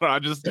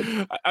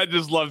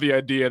just love the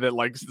idea that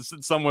like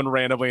someone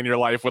randomly in your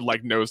life would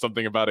like know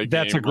something about a game.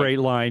 That's a great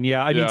line.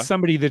 Yeah, I mean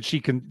somebody that she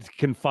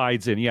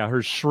confides in. Yeah,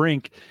 her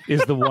shrink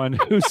is the one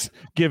who's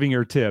giving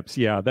her tips.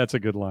 Yeah, that's a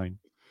good line.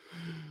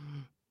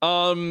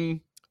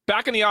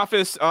 Back in the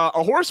office,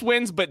 a horse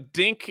wins, but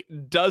Dink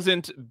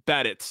doesn't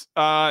bet it.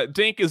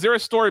 Dink, is there a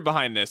story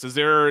behind this? Is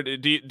there?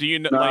 Do you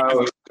know? No,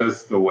 like,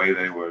 just the way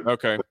they were.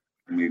 Okay.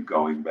 Me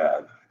going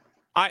bad.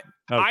 I'm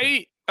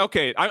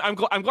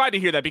glad to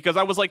hear that, because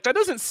I was like, that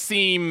doesn't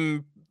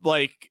seem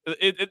like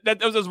it.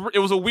 It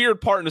was a weird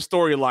part in the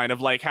storyline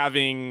of like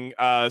having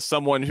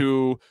someone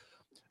who.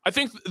 I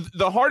think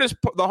the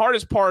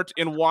hardest part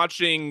in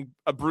watching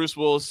Bruce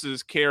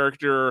Willis's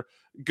character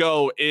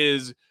go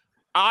is.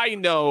 I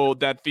know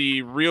that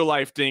the real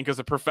life Dink is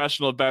a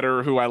professional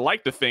bettor who I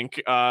like to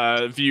think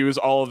views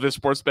all of this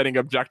sports betting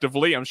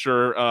objectively. I'm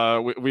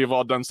sure we've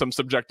all done some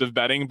subjective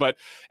betting,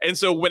 and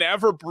so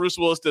whenever Bruce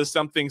Willis does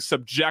something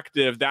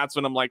subjective, that's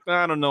when I'm like,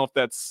 I don't know if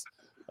that's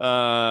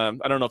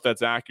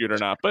accurate or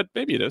not, but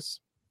maybe it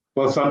is.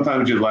 Well,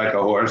 sometimes you like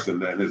a horse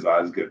and then his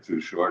eyes get too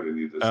short and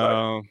you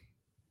decide.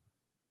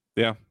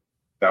 Yeah.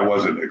 That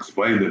wasn't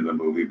explained in the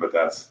movie, but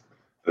that's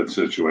the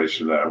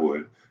situation that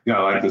would. I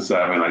like the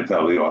 7. I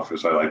tell the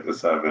office I like the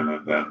 7,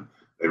 and then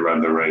they run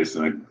the race,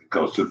 and it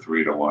goes to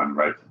 3-1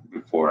 right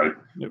before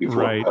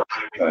right.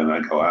 And I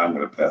go, I'm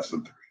going to pass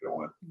them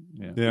 3-1.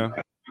 Yeah.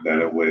 And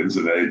then it wins,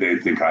 and they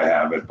think I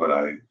have it, but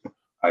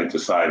I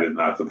decided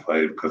not to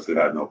play it because it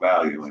had no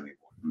value anymore.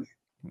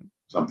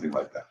 Something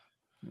like that.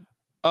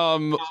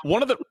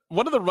 One of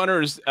the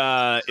runners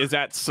is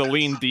at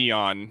Celine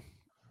Dion.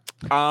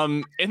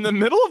 In the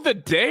middle of the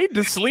day,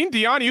 does Celine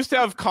Dion used to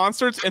have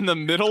concerts in the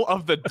middle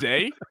of the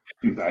day?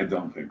 I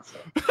don't think so.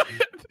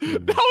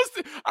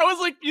 I was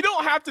like, you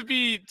don't have to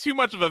be too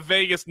much of a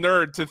Vegas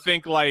nerd to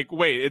think like,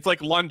 wait, it's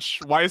like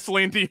lunch. Why is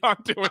Celine Dion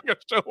doing a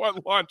show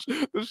at lunch?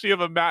 Does she have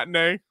a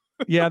matinee?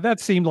 Yeah, that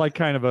seemed like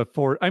kind of a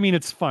I mean,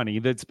 it's funny.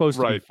 That's supposed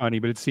to be funny,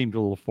 but it seemed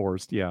a little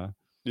forced. Yeah.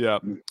 Yeah.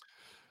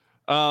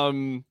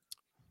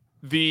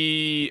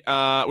 We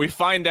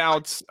find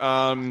out.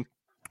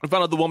 We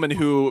found out the woman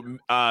who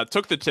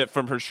took the tip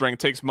from her shrink,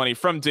 takes money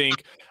from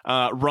Dink,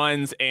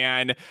 runs,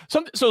 and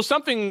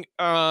something.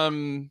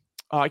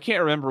 I can't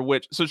remember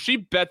which. So she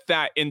bet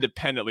that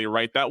independently,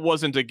 right? That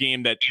wasn't a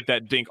game that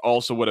Dink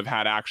also would have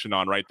had action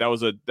on, right? That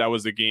was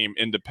a game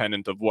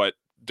independent of what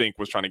Dink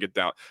was trying to get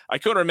down. I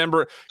couldn't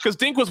remember because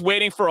Dink was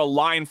waiting for a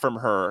line from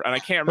her, and I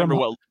can't remember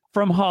what.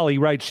 From Holly,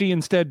 right? She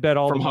instead bet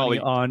all the money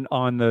on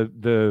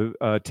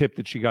the tip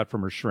that she got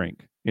from her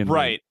shrink.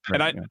 Right.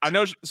 And I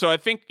know, so I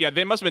think,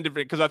 they must have been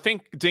different, because I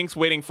think Dink's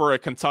waiting for a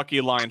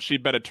Kentucky line. She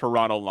bet a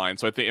Toronto line.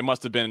 So I think it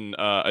must have been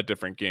a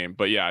different game.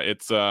 But yeah,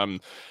 it's,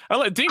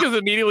 Dink is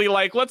immediately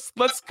like, let's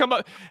come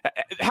up.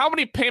 How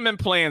many payment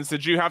plans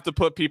did you have to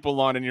put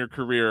people on in your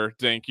career,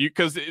 Dink?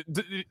 Because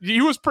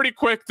you was pretty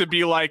quick to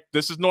be like,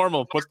 this is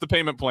normal. What's the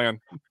payment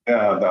plan?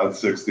 Yeah, about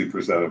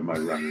 60% of my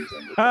runners.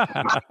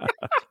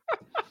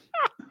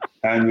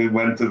 And we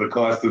went to the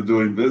cost of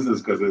doing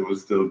business because it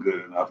was still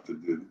good enough to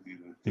do.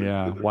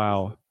 Yeah.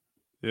 Wow.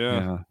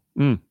 Yeah.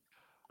 When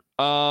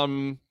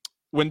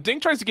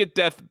Dink tries to get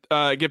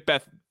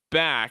Beth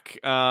back,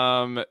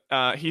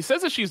 he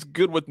says that she's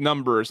good with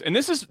numbers, and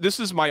this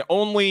is my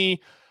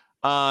only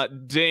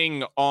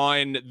ding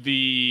on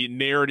the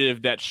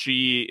narrative that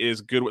she is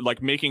good with,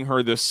 like making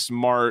her this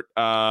smart,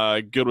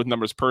 good with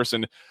numbers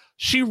person.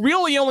 She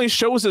really only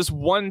shows us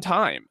one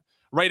time,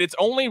 right? It's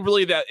only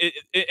really that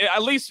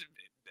at least.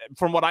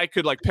 From what I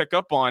could like pick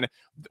up on,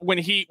 when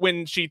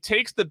she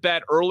takes the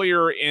bet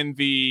earlier in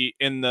the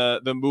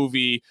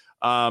movie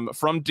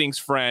from Dink's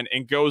friend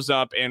and goes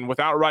up and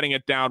without writing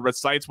it down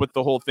recites what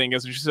the whole thing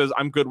is, and she says,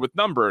 "I'm good with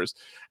numbers."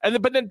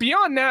 But then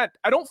beyond that,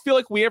 I don't feel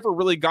like we ever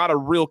really got a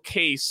real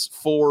case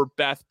for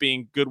Beth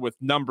being good with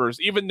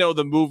numbers, even though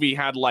the movie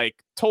had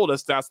like told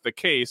us that's the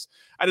case.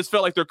 I just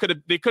felt like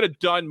they could have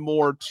done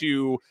more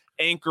to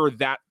anchor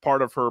that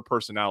part of her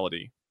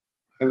personality.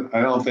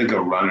 I don't think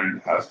a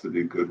runner has to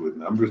be good with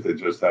numbers. They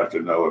just have to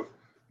know if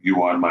you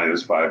won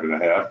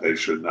 -5.5, they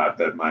should not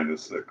bet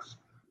 -6.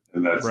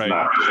 And that's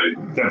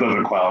that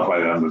doesn't qualify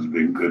them as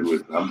being good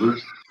with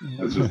numbers.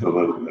 It's just a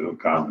little bit of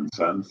common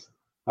sense.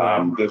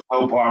 There's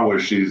no part where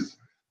she's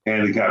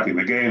handicapping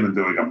the game and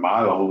doing a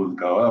model and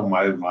go, oh,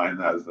 mine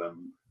has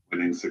them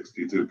winning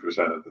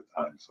 62% of the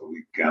time, so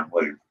we can't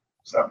play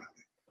 70.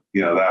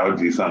 That would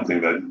be something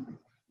that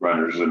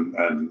runners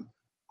and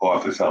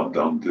office help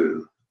don't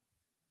do.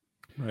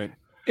 Right.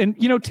 And,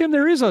 Tim,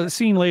 there is a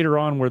scene later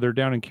on where they're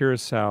down in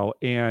Curacao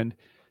and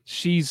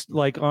she's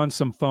like on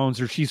some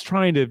phones, or she's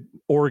trying to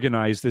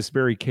organize this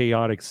very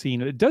chaotic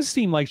scene. It does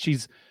seem like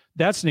she's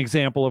that's an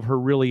example of her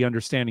really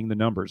understanding the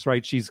numbers,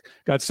 right? She's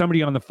got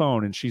somebody on the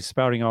phone and she's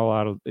spouting all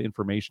out of the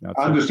information out.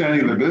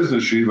 Understanding the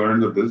business, she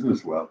learned the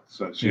business well.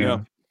 So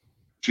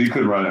she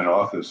could run an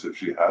office if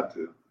she had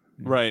to.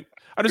 Right.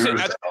 I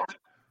understand.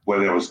 Where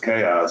there was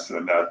chaos,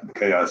 and that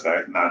chaos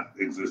had not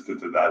existed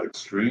to that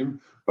extreme,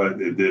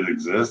 but it did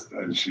exist,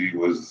 and she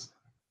was,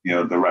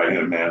 the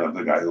right-hand man of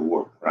the guy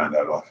who ran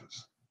that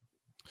office.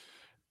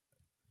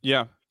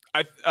 Yeah.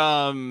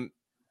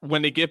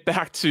 When they get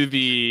back to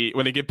the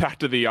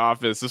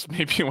office, this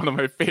may be one of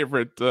my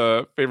favorite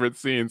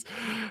scenes.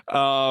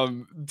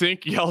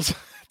 Dink yells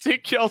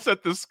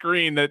at the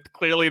screen that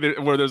clearly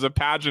where there's a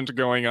pageant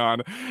going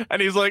on,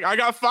 and he's like, "I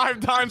got 5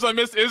 times on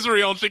Miss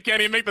Israel, and she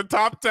can't even make the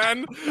top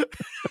 10."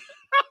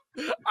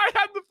 I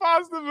had to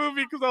pause the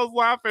movie because I was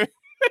laughing.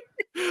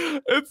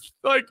 It's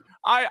like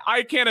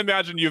I can't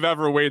imagine you've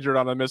ever wagered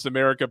on a Miss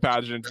America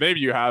pageant. Maybe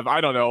you have,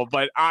 I don't know,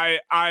 but I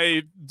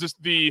just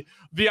the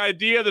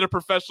idea that a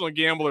professional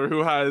gambler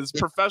who has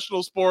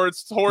professional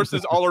sports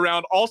horses all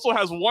around also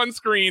has one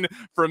screen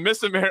for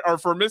Miss America or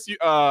for Miss it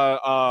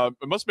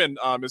must have been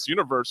Miss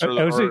Universe So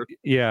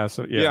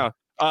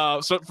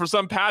for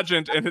some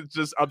pageant, and it's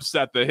just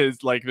upset that his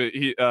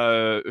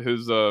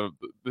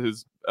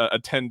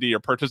attendee or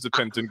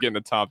participant didn't get in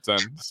the top 10.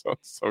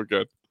 So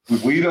good.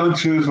 We don't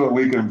choose what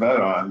we can bet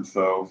on,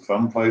 so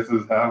some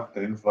places have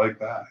things like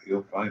that.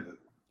 You'll find it.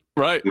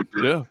 Right. If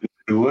you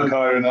look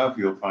hard enough,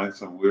 you'll find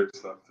some weird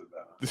stuff to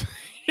bet on.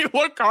 You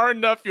look hard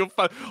enough, you'll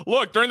find.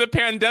 Look, during the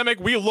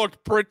pandemic, we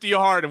looked pretty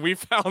hard, and we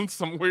found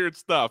some weird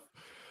stuff.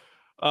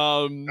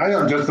 I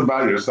know just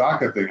about your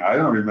soccer thing. I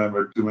don't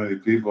remember too many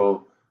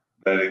people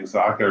betting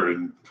soccer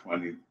in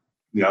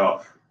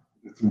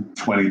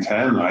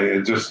 2010.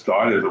 It just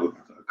started with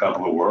a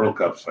couple of World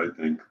Cups, I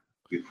think.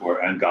 Before,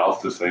 and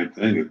golf the same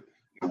thing. It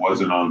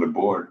wasn't on the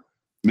board.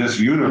 Miss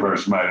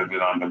Universe might have been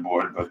on the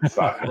board, but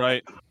soccer.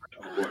 Right.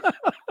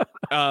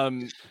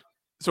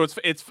 So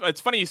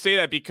it's funny you say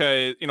that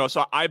because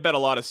so I bet a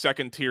lot of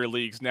second tier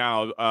leagues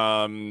now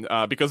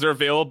because they're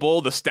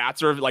available. The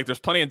stats are like there's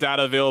plenty of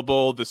data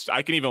available.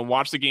 I can even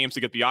watch the games to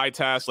get the eye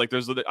test. Like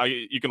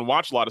you can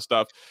watch a lot of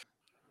stuff.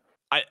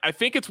 I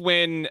think it's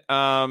when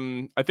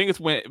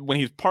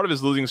he's part of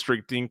his losing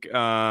streak, Dink's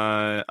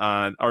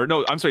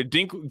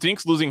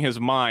losing his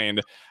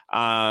mind,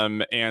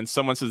 and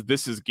someone says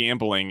this is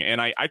gambling, and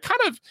I kind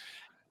of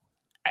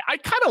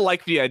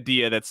like the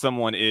idea that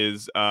someone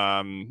is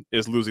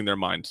losing their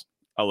mind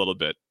a little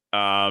bit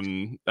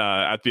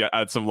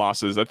at some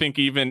losses. I think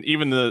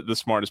even the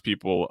smartest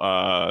people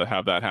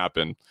have that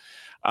happen.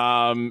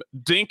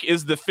 Dink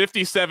is the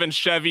 57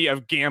 Chevy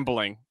of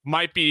gambling.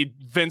 Might be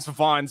Vince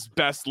Vaughn's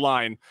best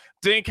line.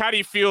 Dink, how do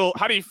you feel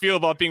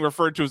about being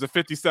referred to as a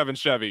 57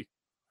 Chevy?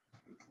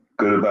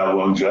 Good about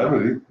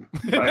longevity.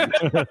 Might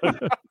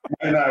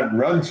not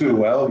run too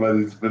well, but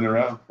it's been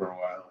around for a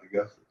while, I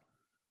guess.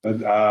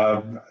 But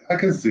I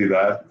can see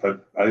that.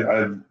 But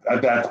I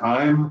at that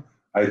time,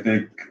 I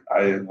think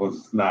I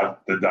was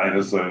not the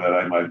dinosaur that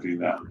I might be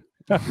now.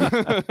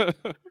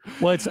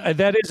 Well,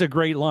 that is a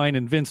great line,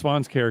 and Vince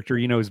Vaughn's character,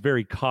 is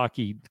very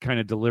cocky, kind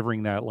of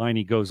delivering that line.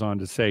 He goes on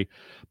to say,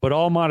 "But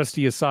all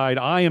modesty aside,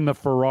 I am the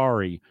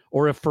Ferrari,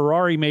 or if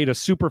Ferrari made a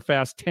super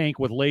fast tank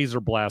with laser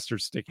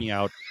blasters sticking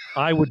out,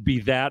 I would be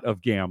that of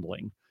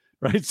gambling."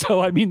 Right. So,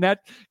 I mean,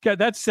 that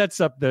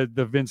sets up the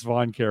Vince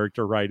Vaughn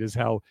character, right? Is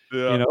how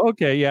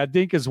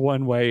Dink is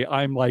one way.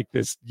 I'm like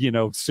this,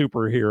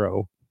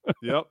 superhero.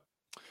 Yep.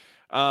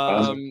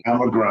 I'm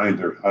a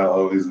grinder. I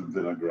always have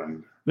been a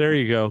grinder. There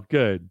you go.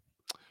 Good.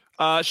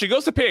 She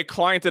goes to pay a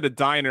client at a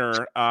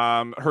diner.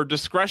 Her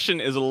discretion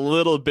is a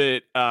little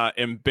bit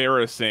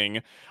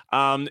embarrassing.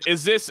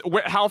 Is this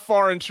how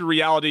far into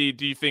reality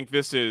do you think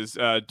this is,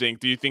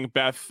 Dink? Do you think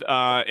Beth,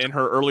 in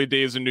her early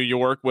days in New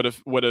York,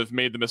 would have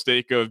made the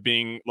mistake of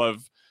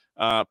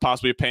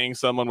possibly paying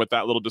someone with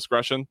that little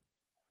discretion?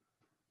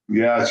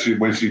 Yeah,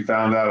 when she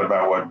found out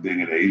about what being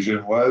an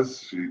agent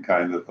was, she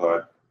kind of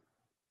thought,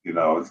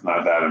 it's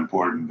not that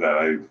important that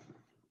I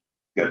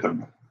get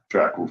the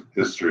track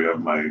history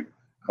of my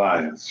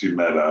clients.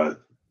 I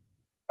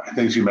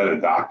think she met a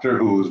doctor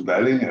who was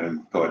betting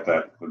and thought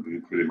that would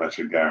be pretty much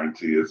a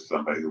guarantee as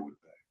somebody who would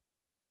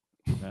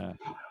pay.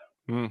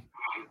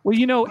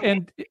 Well,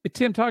 and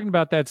Tim, talking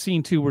about that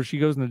scene too, where she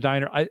goes in the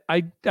diner, I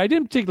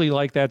didn't particularly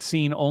like that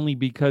scene only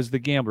because the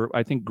gambler,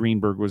 I think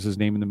Greenberg was his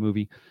name in the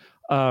movie,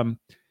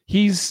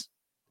 he's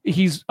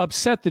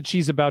upset that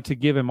she's about to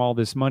give him all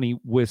this money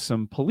with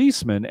some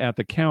policemen at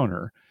the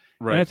counter.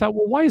 Right. And I thought,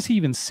 well, why is he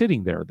even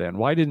sitting there then?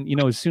 Why didn't,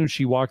 as soon as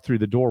she walked through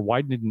the door,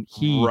 why didn't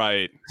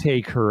he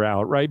take her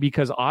out? Right.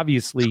 Because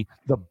obviously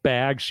the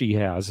bag she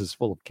has is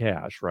full of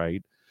cash.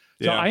 Right.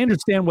 So I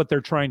understand what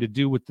they're trying to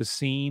do with the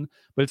scene,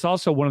 but it's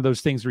also one of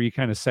those things where you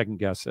kind of second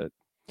guess it.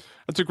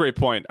 That's a great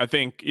point. I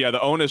think,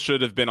 the onus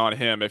should have been on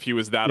him if he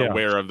was that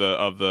aware of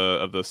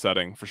the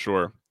setting, for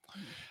sure.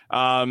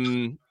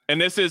 And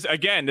this is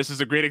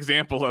a great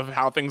example of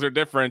how things are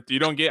different. You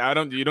don't get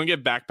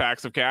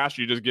backpacks of cash.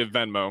 You just get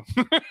Venmo.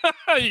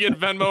 You get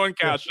Venmo and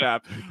Cash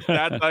App.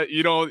 That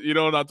you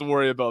don't have to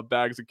worry about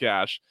bags of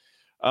cash.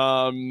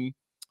 Um,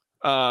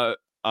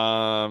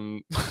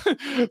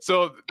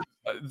 so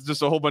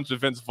just a whole bunch of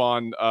Vince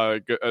Vaughn.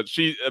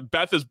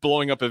 Beth is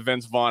blowing up at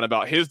Vince Vaughn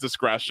about his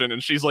discretion,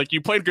 and she's like,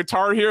 "You played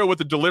Guitar Hero with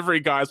the delivery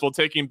guys while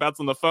taking bets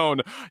on the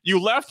phone. You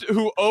left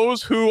who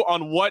owes who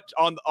on what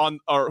on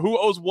or who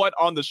owes what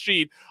on the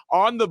sheet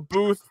on the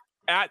booth."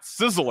 At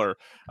Sizzler.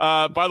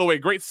 By the way,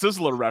 great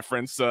Sizzler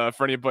reference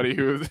for anybody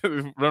who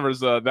remembers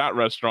that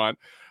restaurant.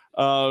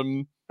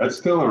 That's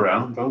still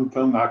around. Don't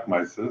knock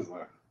my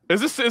Sizzler.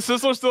 Is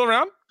Sizzler still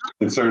around?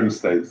 In certain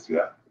states,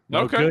 yeah.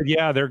 Okay. Good.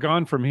 Yeah, they're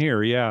gone from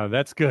here. Yeah,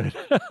 that's good.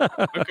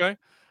 Okay.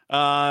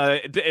 Are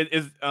you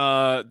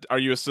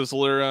a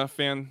Sizzler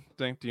fan,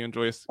 Dink? Do you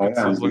enjoy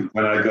Sizzler?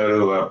 When I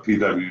go to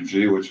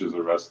PWG, which is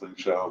a wrestling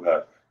show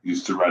that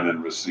used to run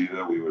in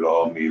Reseda, we would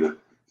all meet at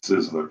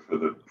Sizzler for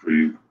the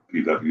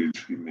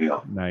pre-PWG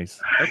meal. Nice.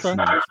 Okay.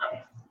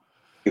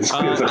 It's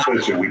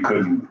efficient. We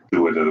couldn't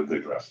do it at a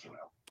big restaurant.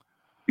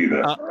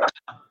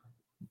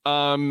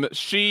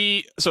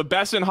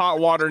 Beth's in hot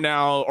water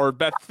now, or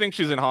Beth thinks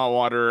she's in hot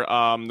water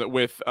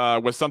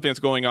with something that's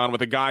going on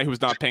with a guy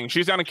who's not paying.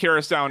 She's down in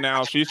Curacao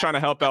now. She's trying to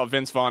help out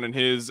Vince Vaughn and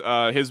his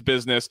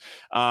business.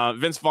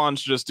 Vince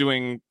Vaughn's just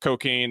doing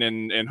cocaine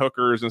and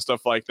hookers and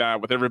stuff like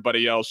that with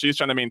everybody else. She's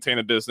trying to maintain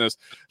a business.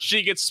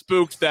 She gets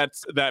spooked that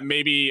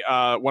maybe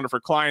one of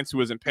her clients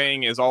who isn't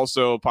paying is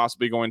also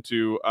possibly going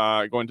to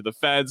the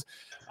feds.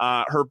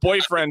 Her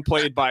boyfriend,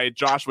 played by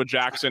Joshua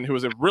Jackson, who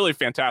is a really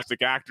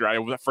fantastic actor.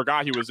 I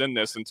forgot he was in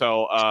this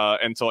until I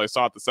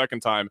saw it the second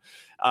time.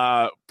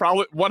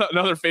 Probably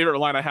another favorite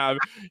line I have.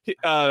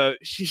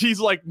 He's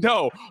like,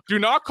 "No, do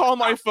not call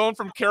my phone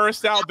from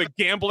Curacao, the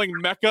gambling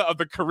mecca of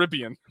the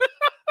Caribbean."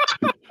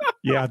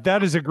 Yeah,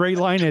 that is a great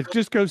line. It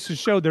just goes to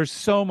show there's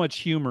so much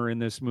humor in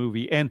this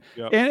movie, and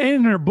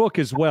in her book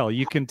as well.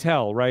 You can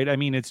tell, right? I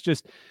mean, it's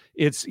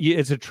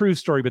a true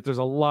story, but there's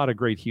a lot of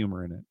great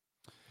humor in it.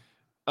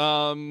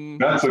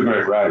 That's a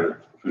great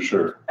writer for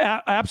sure.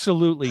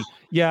 Absolutely.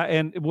 Yeah.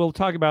 And we'll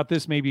talk about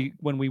this maybe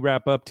when we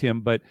wrap up,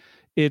 Tim, but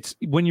it's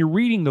when you're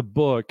reading the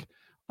book,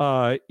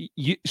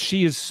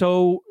 she is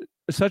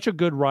such a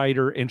good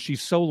writer, and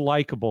she's so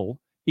likable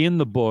in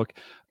the book,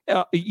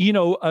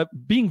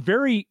 being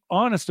very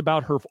honest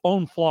about her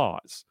own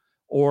flaws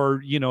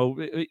or,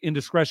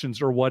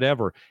 indiscretions or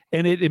whatever.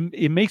 And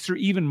it makes her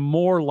even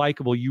more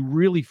likable. You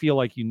really feel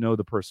like you know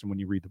the person when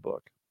you read the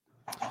book.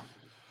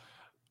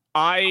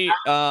 I'm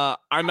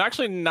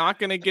actually not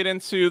going to get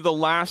into the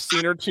last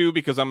scene or two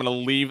because I'm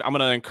going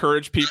to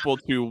encourage people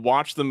to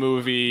watch the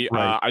movie.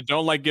 Right. I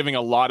don't like giving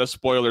a lot of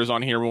spoilers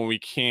on here when we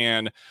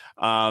can.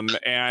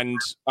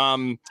 I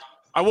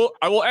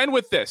will end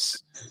with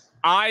this.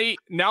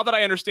 Now that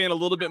I understand a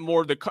little bit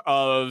more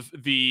of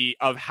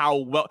how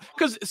well,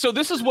 so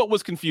this is what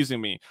was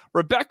confusing me.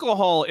 Rebecca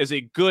Hall is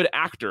a good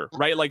actor,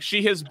 right? Like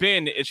she's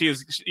been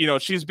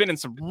in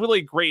some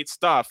really great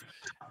stuff.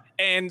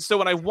 And so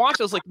when I watched,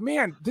 I was like,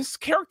 man, this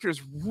character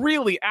is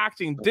really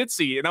acting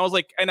ditzy. And I was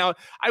like,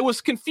 I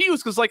was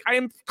confused because I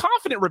am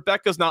confident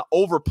Rebecca's not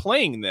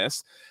overplaying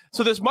this.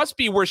 So this must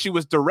be where she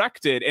was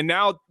directed. And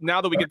now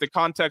that we get the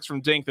context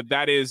from Dink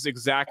that is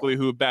exactly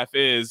who Beth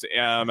is,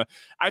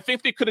 I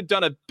think they could have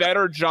done a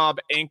better job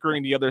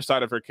anchoring the other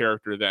side of her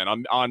character then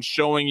on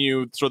showing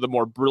you sort of the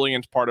more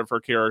brilliant part of her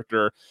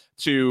character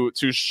to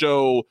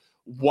show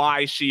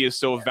why she is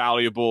so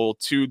valuable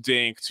to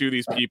Dink, to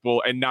these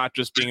people, and not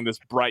just being this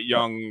bright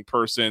young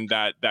person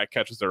that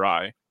catches their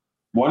eye.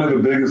 One of the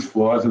biggest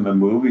flaws in the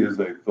movie is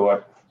they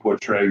thought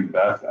portraying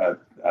Beth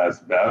as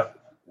Beth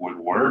would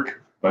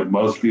work, but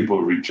most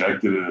people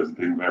rejected it as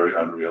being very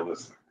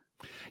unrealistic.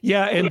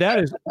 Yeah, and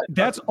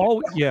that's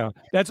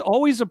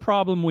always a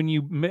problem when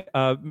you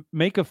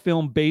make a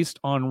film based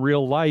on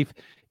real life,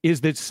 is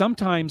that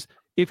sometimes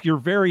if you're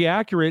very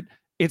accurate,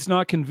 it's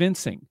not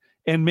convincing.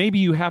 And maybe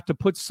you have to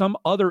put some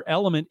other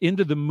element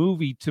into the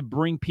movie to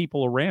bring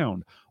people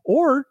around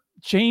or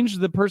change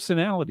the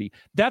personality.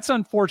 That's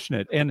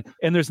unfortunate. And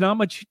there's not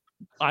much,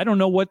 I don't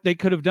know what they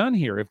could have done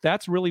here. If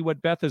that's really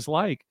what Beth is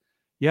like,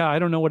 yeah, I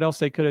don't know what else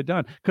they could have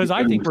done. Because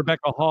I think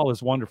Rebecca Hall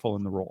is wonderful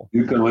in the role.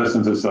 You can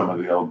listen to some of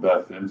the old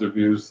Beth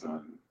interviews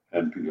on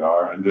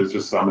NPR, and there's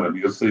just some of them.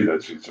 You'll see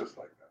that she's just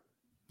like that.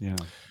 Yeah.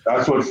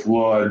 That's what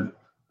flawed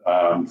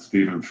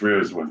Stephen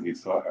Frears when he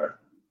saw her.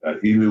 That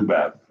he knew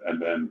Beth, and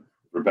then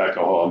Rebecca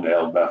Hall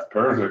nailed Beth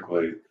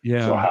perfectly.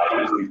 Yeah. So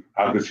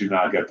how could she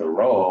not get the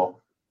role?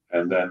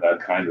 And then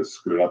that kind of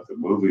screwed up the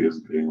movie as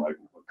being like,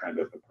 what kind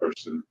of a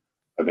person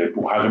are they?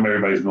 How come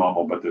everybody's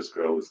normal, but this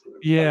girl is good?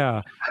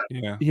 Yeah.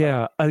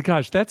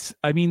 Gosh, that's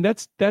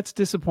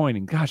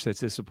disappointing. Gosh, that's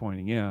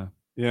disappointing. Yeah.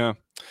 Yeah.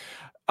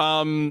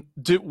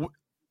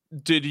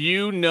 Did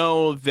you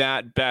know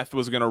that Beth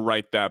was going to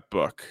write that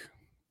book?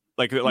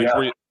 I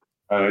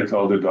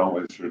told her, don't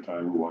waste your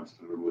time. Who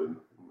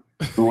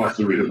wants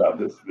to read about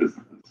this business?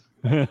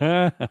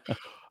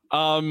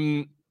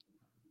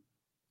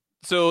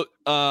 So,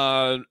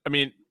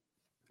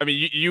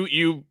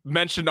 you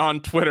mentioned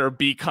on Twitter,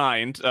 be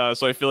kind. So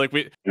I feel like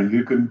and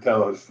you can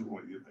tell us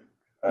what you think.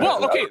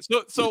 Well, okay,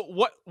 so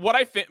what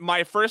I think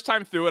my first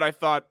time through it, I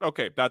thought,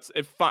 okay,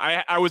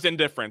 I was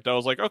indifferent. I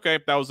was like, okay,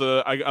 that was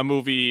a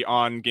movie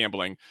on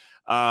gambling.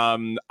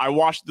 I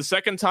watched the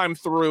second time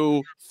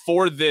through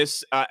for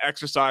this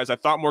exercise. I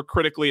thought more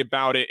critically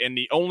about it, and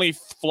the only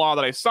flaw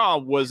that I saw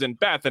was in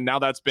Beth, and now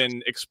that's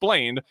been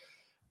explained.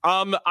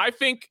 I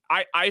think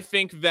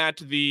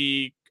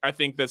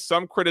that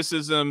some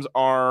criticisms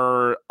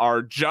are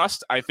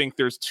just. I think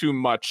there's too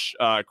much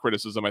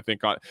criticism. I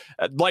think on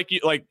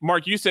like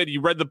Mark, you said you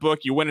read the book,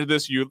 you went into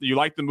this, you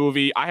liked the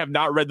movie. I have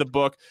not read the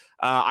book.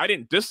 I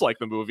didn't dislike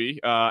the movie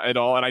at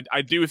all, and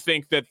I do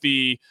think that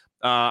the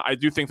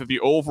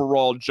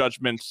overall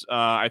judgment,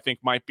 I think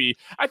might be.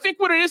 I think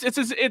what it is,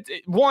 it's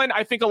one.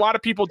 I think a lot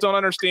of people don't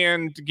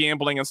understand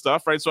gambling and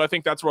stuff, right? So I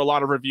think that's where a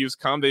lot of reviews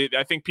come.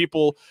 I think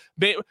people,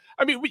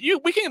 I mean,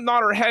 we can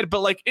nod our head,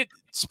 but like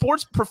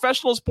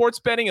professional sports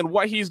betting and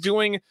what he's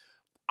doing.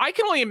 I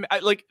can only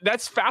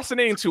that's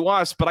fascinating to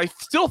us, but I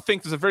still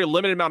think there's a very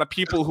limited amount of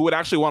people who would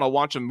actually want to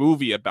watch a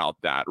movie about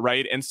that,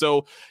 right? And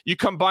so you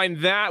combine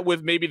that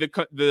with maybe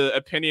the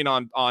opinion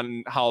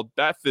on how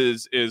Beth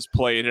is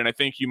played, and I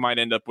think you might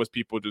end up with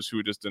people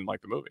who just didn't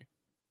like the movie.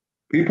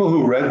 People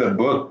who read the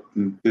book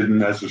didn't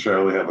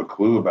necessarily have a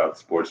clue about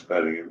sports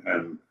betting,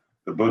 and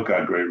the book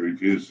got great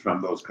reviews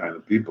from those kind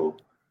of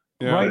people.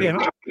 Yeah. Right. It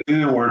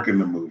didn't work in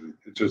the movie.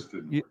 It just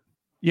didn't work.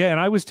 Yeah,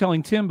 and I was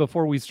telling Tim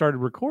before we started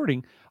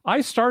recording,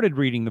 I started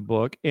reading the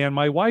book, and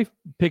my wife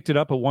picked it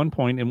up at one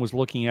point and was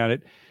looking at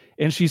it,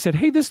 and she said,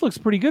 "Hey, this looks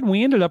pretty good." And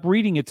we ended up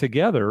reading it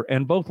together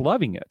and both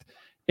loving it.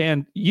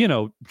 And,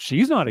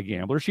 she's not a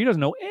gambler. She doesn't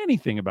know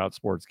anything about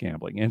sports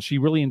gambling, and she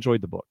really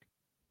enjoyed the book.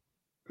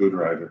 Good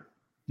writer.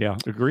 Yeah,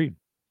 agreed.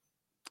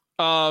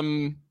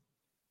 So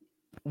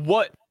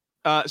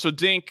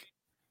Dink,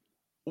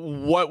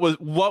 what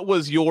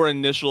was your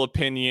initial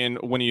opinion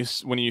when you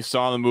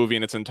saw the movie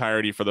in its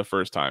entirety for the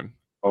first time?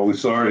 Oh, we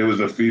saw it. It was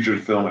a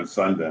featured film at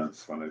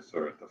Sundance when I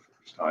saw it the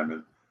first time,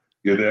 and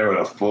you're there with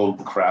a full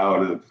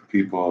crowd of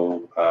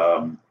people.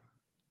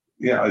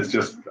 It's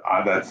just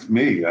that's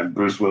me. And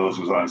Bruce Willis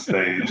was on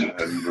stage,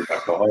 and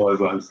Rebecca Hall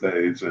was on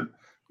stage, and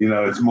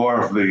it's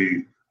more of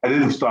the. I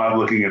didn't start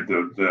looking at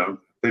the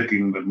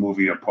picking the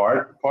movie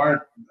apart.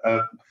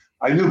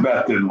 I knew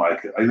Beth didn't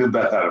like it. I knew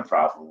Beth had a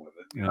problem with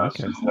it.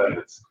 Okay. She said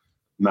it's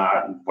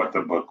not what the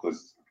book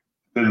was.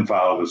 Didn't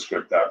follow the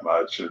script that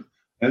much,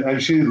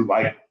 and she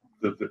liked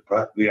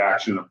the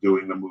action of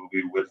doing the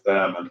movie with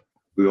them, and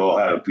we all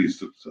had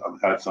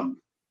had some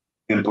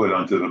input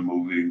onto the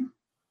movie.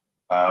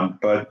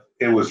 But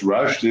it was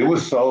rushed. It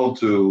was sold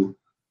to.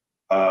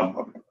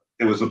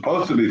 It was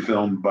supposed to be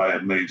filmed by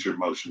a major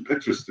motion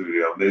picture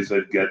studio. They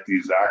said, "Get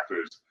these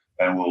actors,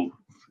 and we'll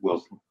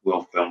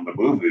film the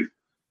movie."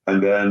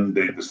 And then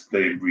they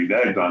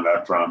reneged on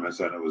that promise,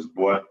 and it was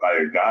bought by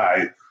a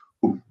guy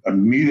who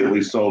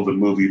immediately sold the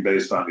movie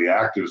based on the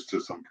actors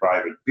to some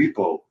private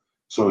people.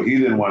 So he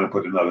didn't want to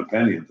put another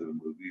penny into the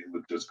movie. It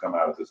would just come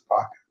out of his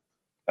pocket.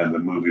 And the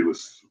movie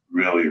was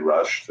really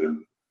rushed.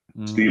 And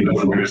Steven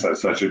Frears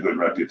has such a good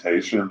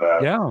reputation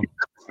that the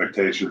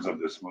expectations of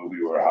this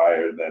movie were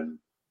higher than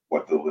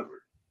what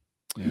delivered.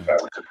 Yeah.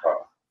 That was the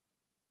problem.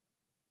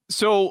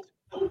 So,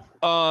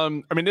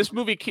 this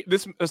movie,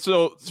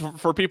 so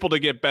for people to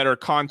get better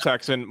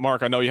context, and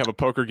Mark, I know you have a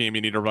poker game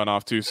you need to run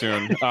off too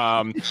soon.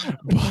 So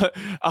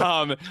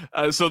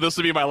this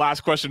will be my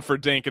last question for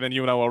Dink, and then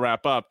you and I will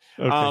wrap up.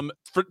 Okay.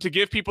 To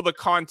give people the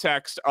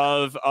context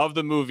of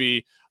the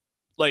movie,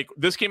 like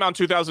this came out in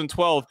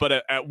 2012, but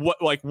at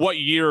what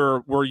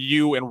year were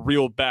you and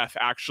Real Beth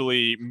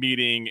actually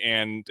meeting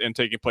and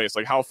taking place?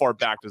 Like how far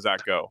back does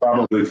that go?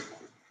 Probably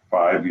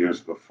 4 years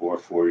before,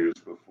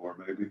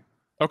 maybe.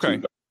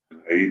 Okay.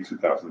 2008,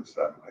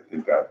 2007. I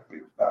think that would be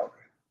about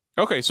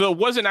right. Okay, so it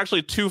wasn't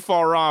actually too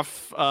far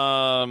off.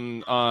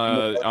 No,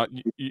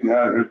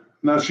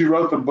 she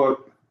wrote the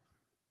book.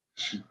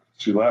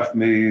 She left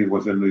me,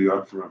 was in New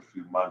York for a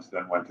few months,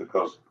 then went to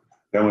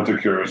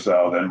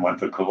Curacao, then went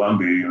to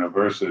Columbia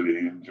University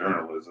in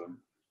journalism.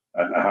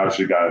 And how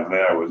she got in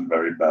there was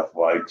very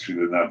Beth-like. She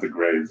didn't have the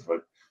grades,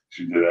 but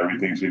she did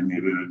everything she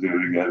needed to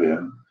do to get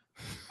in.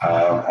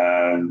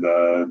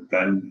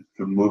 Then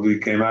the movie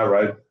came out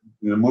right.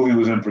 The movie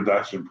was in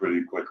production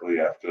pretty quickly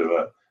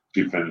after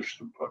she finished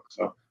the book.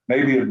 So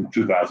maybe in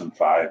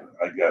 2005,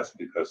 I guess,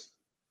 because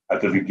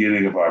at the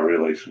beginning of our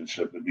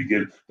relationship,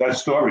 that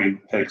story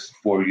takes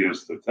 4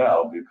 years to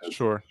tell because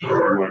she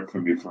worked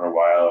for me for a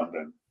while and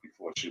then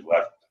before she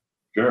left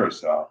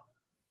Curacao.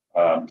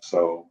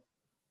 So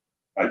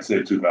I'd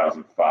say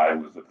 2005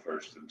 was the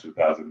first and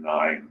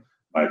 2009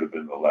 might have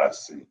been the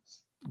last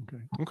scenes.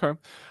 Okay.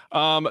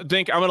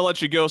 Dink, I'm going to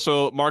let you go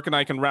so Mark and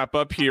I can wrap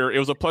up here. It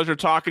was a pleasure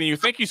talking to you.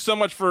 Thank you so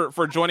much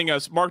for joining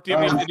us. Mark, do you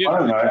have any...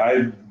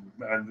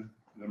 I'm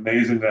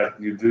amazing that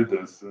you did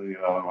this. When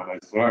I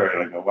saw it,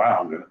 I go, wow,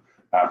 I'm going to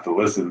have to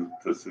listen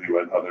to see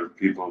what other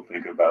people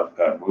think about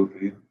that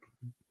movie.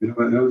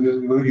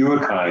 You were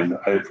kind.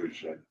 I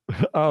appreciate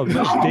it. Oh,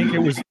 Dink,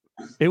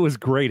 it was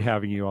great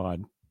having you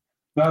on.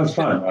 That was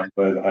fun,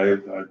 but I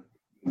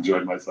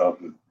enjoyed myself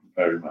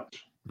very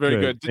much. Very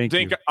good. Thank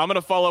Dink, you. I'm going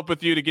to follow up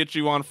with you to get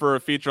you on for a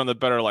feature on the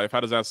Better Life. How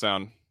does that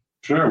sound?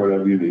 Sure,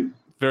 whatever you need.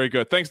 Very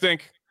good. Thanks,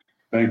 Dink.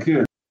 Thank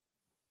you.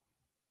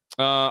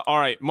 All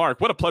right,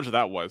 Mark. What a pleasure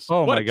that was.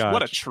 Oh what my God!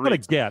 What a treat. What a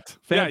get!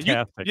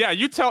 Fantastic.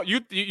 You tell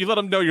you let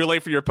them know you're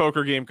late for your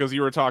poker game because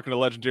you were talking to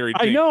legendary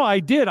Dink. I know I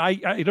did. I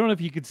don't know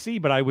if you could see,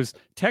 but I was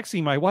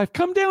texting my wife,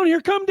 "Come down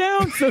here, come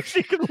down," so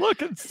she could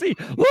look and see.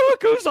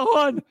 Look who's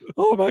on!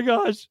 Oh my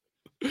gosh!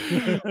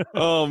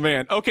 Oh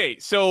man. Okay,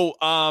 so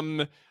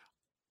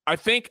I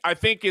think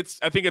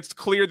it's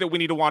clear that we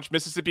need to watch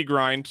Mississippi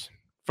Grind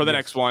for the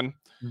next one.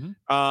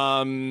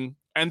 Mm-hmm.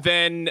 And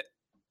then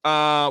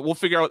we'll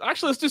figure out.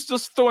 Actually, let's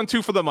just throw in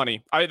 2 for the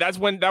money. That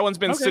one's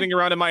been sitting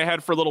around in my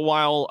head for a little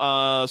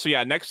while. So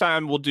yeah, next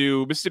time we'll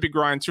do Mississippi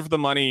Grind, 2 for the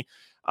money.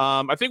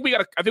 I think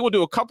we'll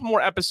do a couple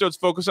more episodes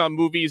focus on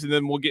movies, and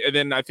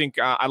then I think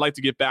I'd like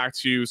to get back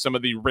to some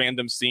of the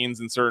random scenes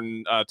in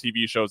certain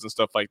TV shows and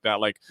stuff like that,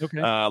 like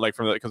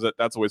because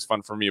that's always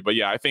fun for me. But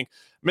yeah, I think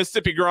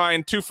Mississippi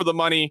Grind, 2 for the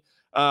money.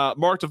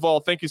 Mark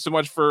DeVol, thank you so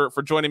much for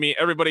joining me.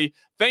 Everybody,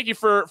 thank you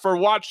for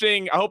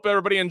watching. I hope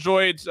everybody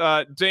enjoyed.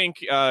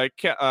 Dink,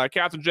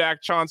 Captain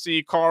Jack,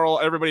 Chauncey, Carl,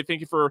 everybody,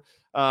 thank you for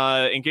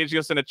engaging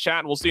us in a chat,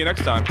 and we'll see you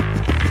next time.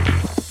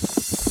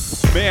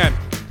 Man,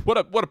 what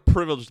a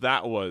privilege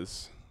that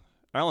was.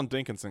 Alan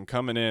Denkenson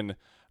coming in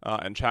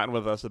and chatting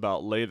with us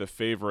about Lay the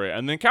Favorite,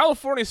 and then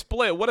California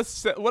Split.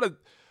 What a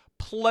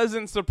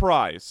pleasant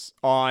surprise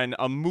on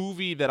a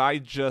movie that I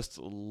just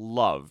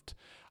loved.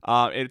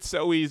 It's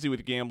so easy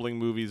with gambling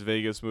movies,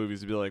 Vegas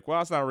movies, to be like, well,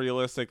 that's not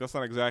realistic. That's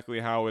not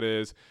exactly how it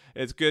is.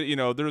 It's good, you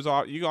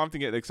often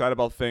get excited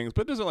about things,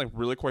 but it doesn't like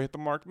really quite hit the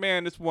mark.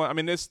 Man, this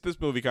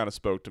movie kind of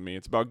spoke to me.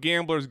 It's about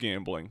gamblers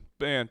gambling.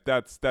 Man,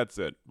 that's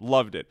it.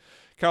 Loved it.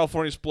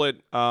 California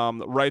Split,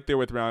 right there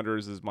with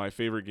Rounders, is my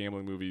favorite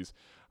gambling movies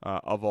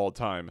of all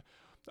time.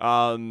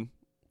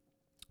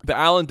 The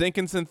Alan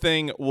Denkenson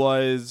thing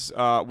was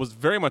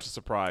very much a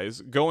surprise.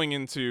 Going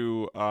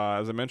into,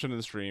 as I mentioned in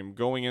the stream,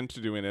 going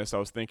into doing this, I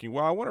was thinking,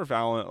 well, I wonder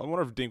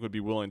if Dink would be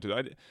willing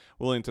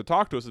to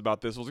talk to us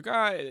about this. I was like,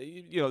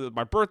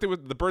 my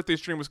the birthday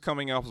stream was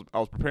coming up. I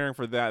was preparing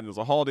for that, and it was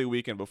a holiday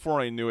weekend.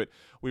 Before I knew it,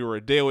 we were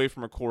a day away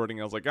from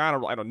recording. I was like, I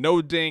don't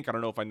know Dink. I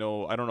don't know if I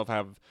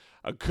have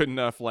a good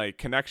enough like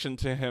connection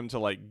to him to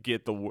like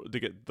get the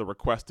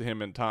request to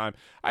him in time.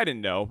 I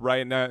didn't know,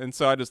 right? And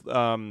so I just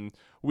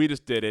we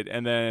just did it,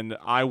 and then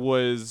I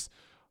was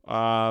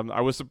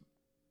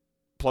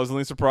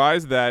pleasantly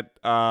surprised that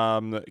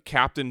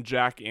Captain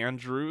Jack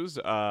Andrews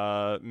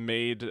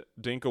made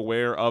Dink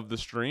aware of the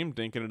stream.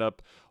 Dink ended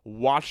up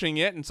watching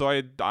it, and so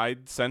I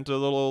sent a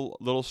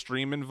little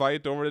stream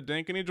invite over to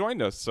Dink, and he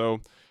joined us. So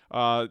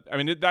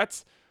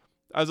that's,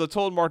 as I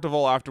told Mark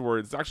DeVol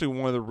afterwards, it's actually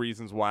one of the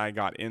reasons why I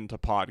got into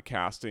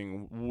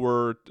podcasting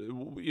was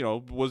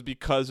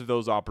because of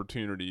those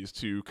opportunities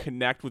to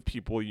connect with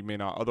people you may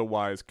not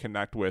otherwise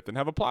connect with and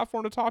have a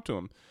platform to talk to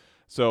them.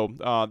 So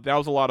that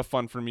was a lot of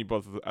fun for me,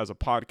 both as a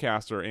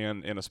podcaster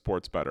and in a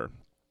sports bettor.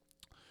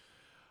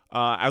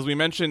 As we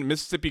mentioned,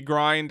 Mississippi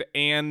Grind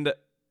and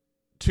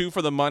 2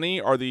 for the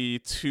Money are the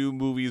 2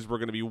 movies we're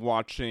going to be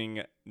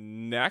watching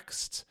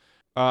next.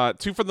 2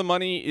 for the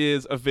Money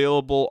is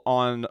available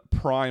on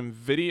Prime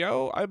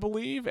Video, I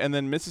believe, and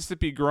then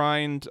Mississippi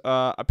Grind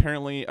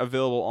apparently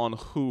available on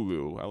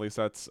Hulu. At least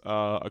that's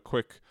a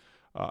quick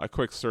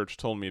search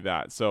told me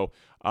that. So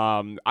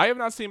I have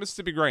not seen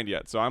Mississippi Grind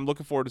yet, so I'm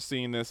looking forward to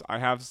seeing this. I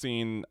have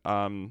seen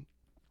 2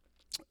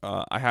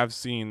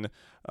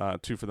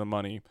 for the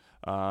Money.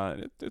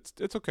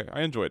 It's okay.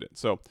 I enjoyed it.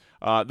 So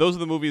those are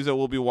the movies that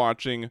we'll be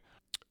watching.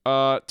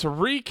 To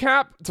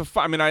recap,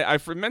 I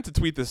meant to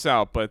tweet this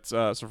out, but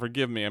so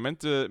forgive me. I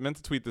meant to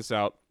tweet this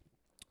out.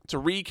 To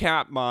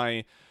recap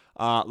my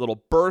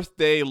little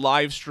birthday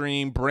live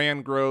stream,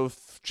 brand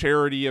growth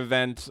charity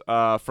event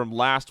from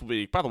last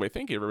week. By the way,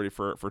 thank you everybody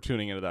for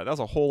tuning into that. That was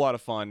a whole lot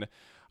of fun.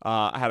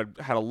 I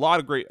had a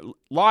lot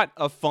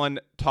of fun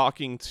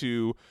talking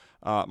to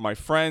my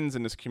friends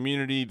in this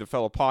community, the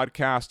fellow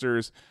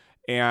podcasters,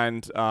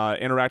 and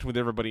interacting with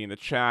everybody in the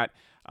chat.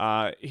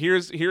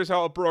 Here's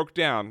how it broke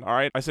down. All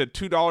right, I said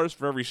 $2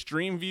 for every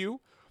stream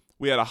view.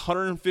 We had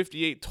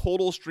 158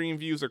 total stream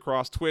views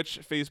across Twitch,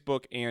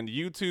 Facebook, and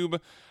YouTube.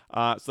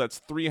 So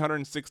that's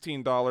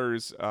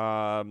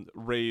 $316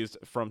 raised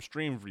from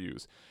stream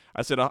views.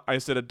 I said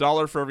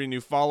 $1 for every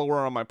new follower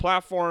on my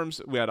platforms.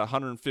 We had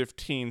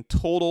 115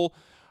 total.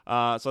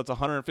 So that's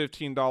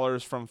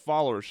 $115 from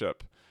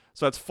followership.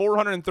 So that's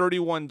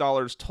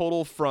 $431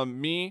 total from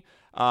me.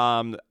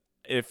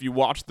 If you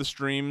watch the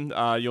stream,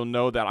 you'll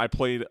know that I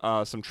played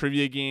some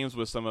trivia games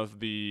with some of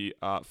the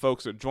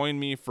folks that joined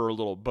me for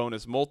little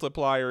bonus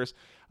multipliers.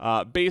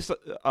 Based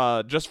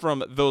just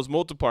from those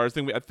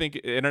multipliers, I think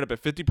it ended up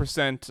at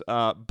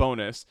 50%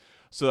 bonus.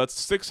 So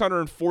that's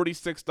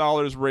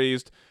 $646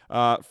 raised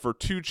for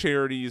 2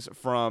 charities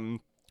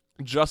from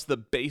just the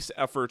base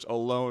efforts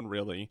alone,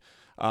 really.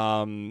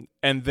 And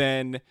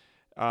then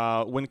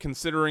when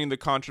considering the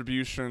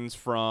contributions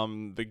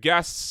from the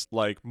guests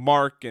like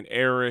Mark and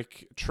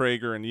Eric,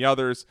 Traeger, and the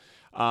others,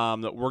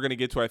 We're going to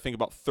get to, I think,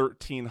 about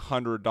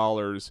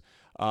 $1,300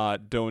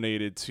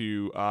 donated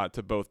to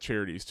both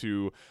charities,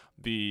 to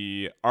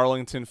the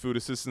Arlington Food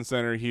Assistance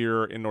Center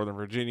here in Northern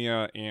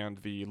Virginia and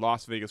the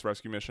Las Vegas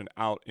Rescue Mission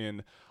out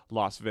in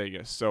Las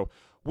Vegas. So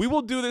we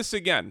will do this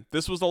again.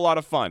 This was a lot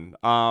of fun.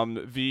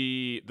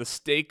 The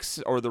stakes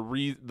or the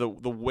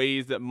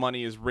ways that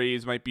money is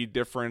raised might be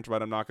different,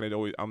 but I'm not going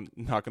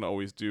to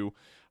always do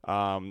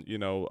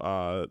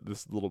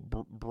this little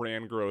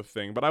brand growth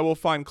thing. But I will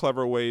find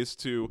clever ways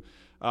to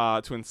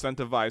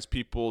incentivize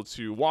people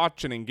to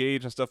watch and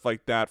engage and stuff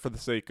like that for the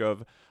sake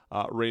of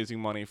raising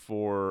money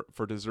for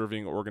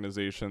deserving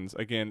organizations.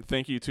 Again,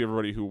 thank you to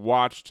everybody who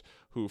watched,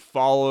 who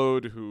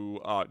followed, who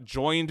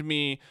joined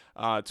me,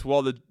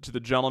 to the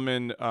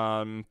gentlemen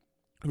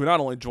who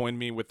not only joined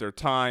me with their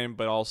time,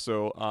 but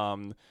also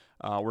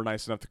were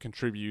nice enough to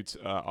contribute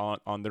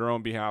on their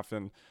own behalf.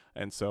 And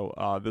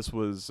so this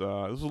was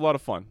a lot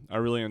of fun. I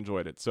really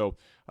enjoyed it. So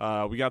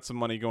we got some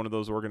money going to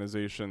those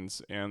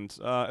organizations, and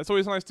it's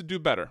always nice to do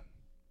better.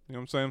 You know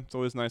what I'm saying? It's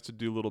always nice to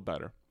do a little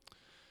better.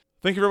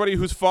 Thank you, everybody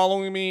who's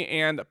following me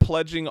and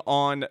pledging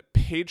on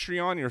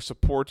Patreon. Your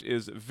support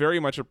is very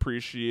much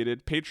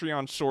appreciated.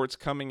 Patreon shorts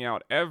coming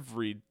out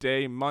every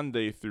day,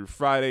 Monday through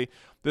Friday.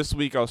 This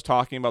week, I was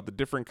talking about the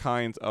different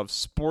kinds of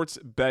sports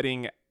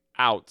betting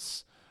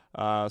outs.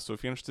 So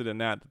if you're interested in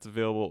that, that's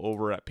available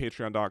over at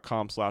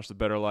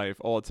patreon.com/thebetterlife.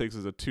 All it takes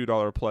is a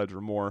 $2 pledge or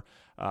more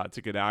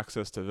to get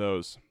access to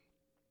those.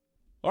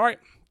 All right,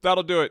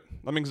 that'll do it.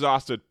 I'm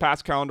exhausted.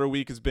 Past calendar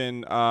week has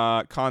been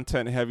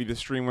content heavy. The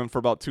stream went for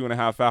about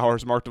 2.5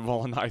 hours. Mark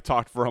DeVol and I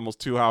talked for almost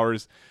 2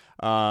 hours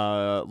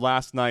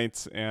last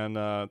night, and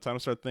time to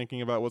start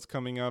thinking about what's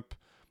coming up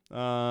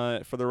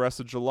for the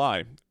rest of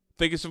July.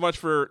 Thank you so much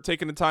for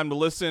taking the time to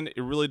listen.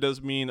 It really does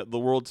mean the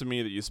world to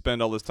me that you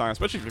spend all this time,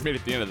 especially if you made it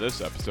to the end of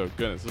this episode.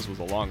 Goodness, this was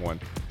a long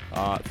one.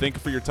 Thank you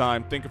for your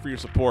time. Thank you for your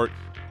support.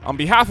 On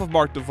behalf of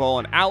Mark DeVol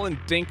and Alan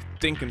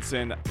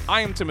Denkenson,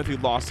 I am Timothy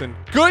Lawson.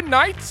 Good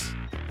night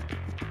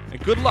and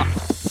good luck.